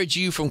discourage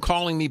you from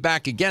calling me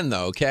back again,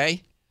 though,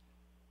 okay?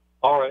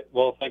 All right.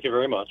 Well, thank you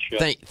very much.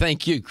 Yeah.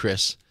 Thank you,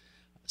 Chris.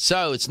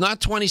 So it's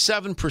not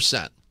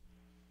 27%.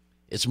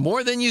 It's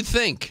more than you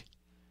think.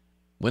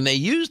 When they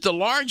used a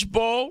large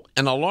bowl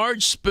and a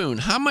large spoon,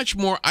 how much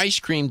more ice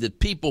cream did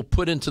people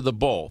put into the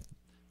bowl?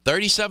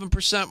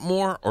 37%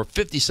 more or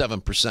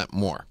 57%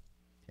 more?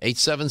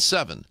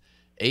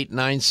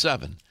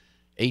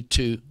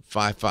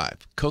 877-897-8255.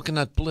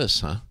 Coconut Bliss,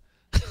 huh?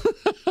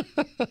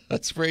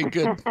 That's very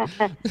good.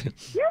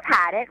 You've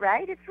had it,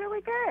 right? It's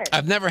really good.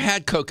 I've never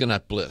had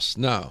Coconut Bliss,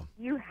 no.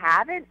 You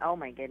haven't? Oh,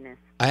 my goodness.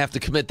 I have to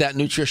commit that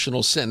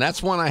nutritional sin.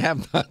 That's one I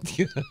have not.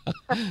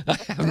 I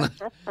have not.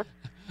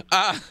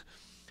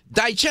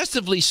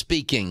 Digestively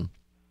speaking,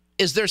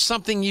 is there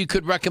something you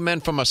could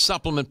recommend from a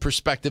supplement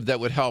perspective that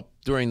would help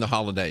during the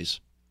holidays?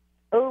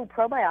 Oh,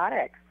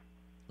 probiotics.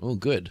 Oh,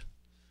 good.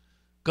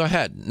 Go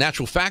ahead.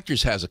 Natural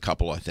Factors has a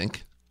couple, I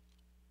think.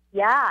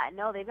 Yeah,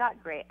 no, they've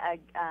got great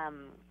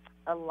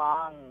a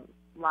long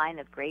line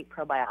of great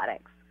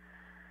probiotics.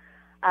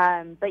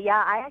 But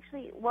yeah,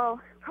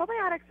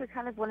 probiotics are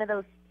kind of one of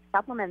those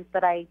supplements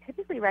that I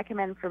typically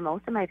recommend for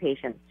most of my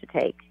patients to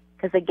take.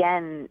 Because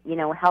again,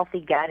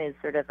 healthy gut is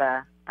sort of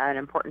an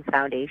important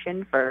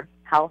foundation for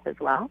health as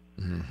well.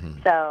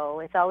 Mm-hmm. So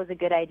it's always a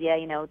good idea,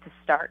 to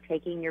start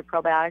taking your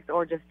probiotics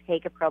or just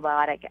take a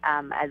probiotic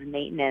as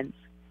maintenance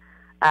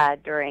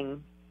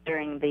during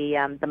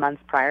the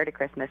months prior to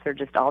Christmas or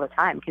just all the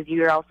time, because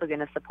you're also going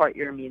to support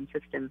your immune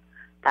system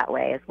that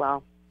way as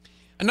well.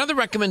 Another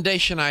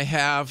recommendation I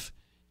have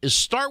is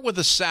start with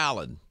a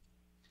salad.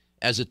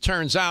 As it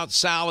turns out,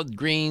 salad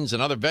greens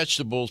and other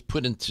vegetables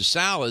put into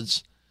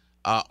salads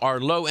are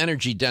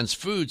low-energy dense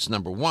foods,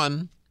 number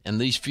one, and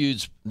these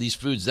foods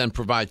then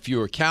provide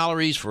fewer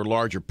calories for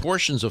larger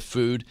portions of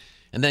food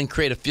and then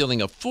create a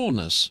feeling of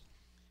fullness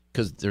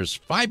because there's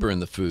fiber in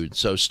the food.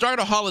 So start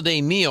a holiday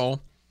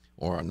meal,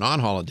 or a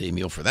non-holiday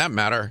meal for that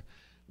matter,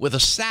 with a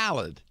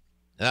salad.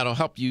 That'll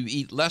help you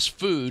eat less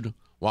food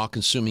while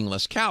consuming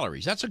less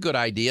calories. That's a good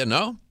idea,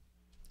 no?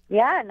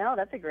 Yeah, no,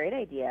 that's a great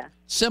idea.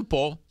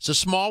 Simple. It's a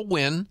small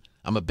win.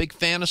 I'm a big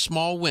fan of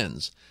small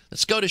wins.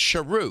 Let's go to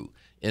Sharu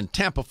in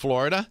Tampa,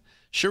 Florida.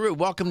 Sharu,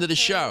 welcome to the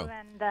show.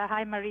 And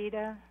hi,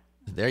 Marita.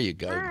 There you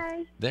go.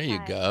 Hi. There you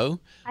go.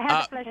 I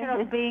had the pleasure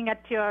of being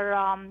at your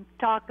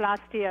talk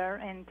last year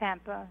in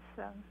Tampa.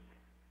 So.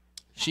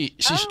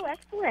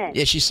 Excellent.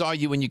 Yeah, she saw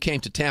you when you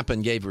came to Tampa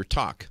and gave her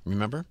talk.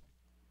 Remember?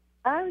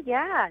 Oh,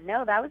 yeah.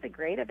 No, that was a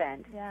great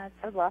event. Yeah, it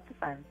was lots of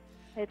fun.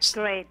 It's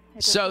great. It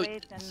was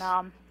great.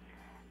 And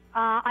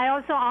I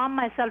also arm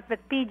myself with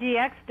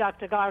PGX,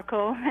 Dr.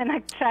 Garko, and I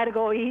try to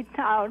go eat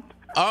out.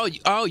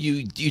 Oh,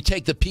 you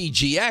take the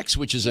PGX,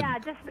 which is if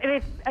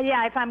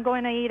I'm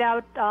going to eat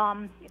out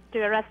to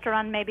a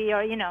restaurant maybe,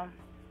 or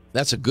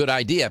That's a good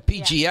idea.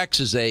 PGX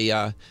is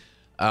a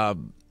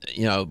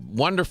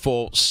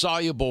wonderful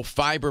soluble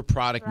fiber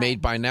product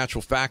made by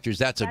Natural Factors.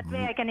 That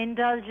way I can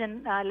indulge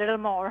in a little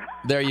more.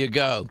 There you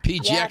go.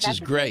 PGX is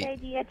great.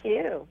 That's a good idea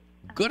too.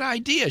 Good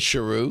idea,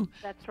 Sharu.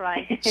 That's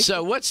right.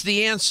 So what's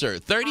the answer?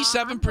 37%?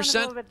 I'm going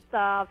to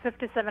go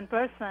with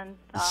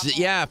 57%.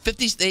 Yeah,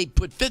 they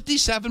put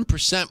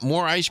 57%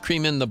 more ice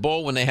cream in the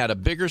bowl when they had a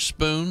bigger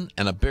spoon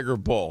and a bigger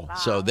bowl. Wow.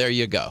 So there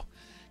you go.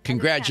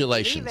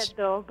 Congratulations. I can't believe it,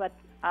 though, but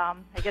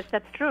I guess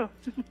that's true.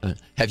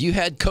 Have you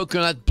had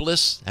Coconut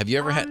Bliss? Have you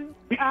ever had?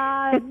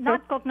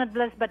 Not Coconut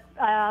Bliss, but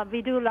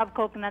we do love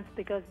coconuts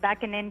because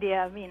back in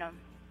India,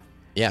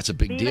 Yeah, it's a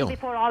big deal. Even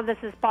before all this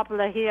is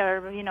popular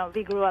here,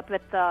 we grew up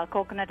with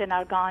coconut and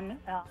argan.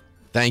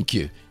 Thank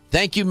you.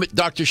 Thank you,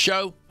 Dr.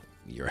 Show.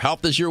 Your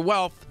health is your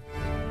wealth.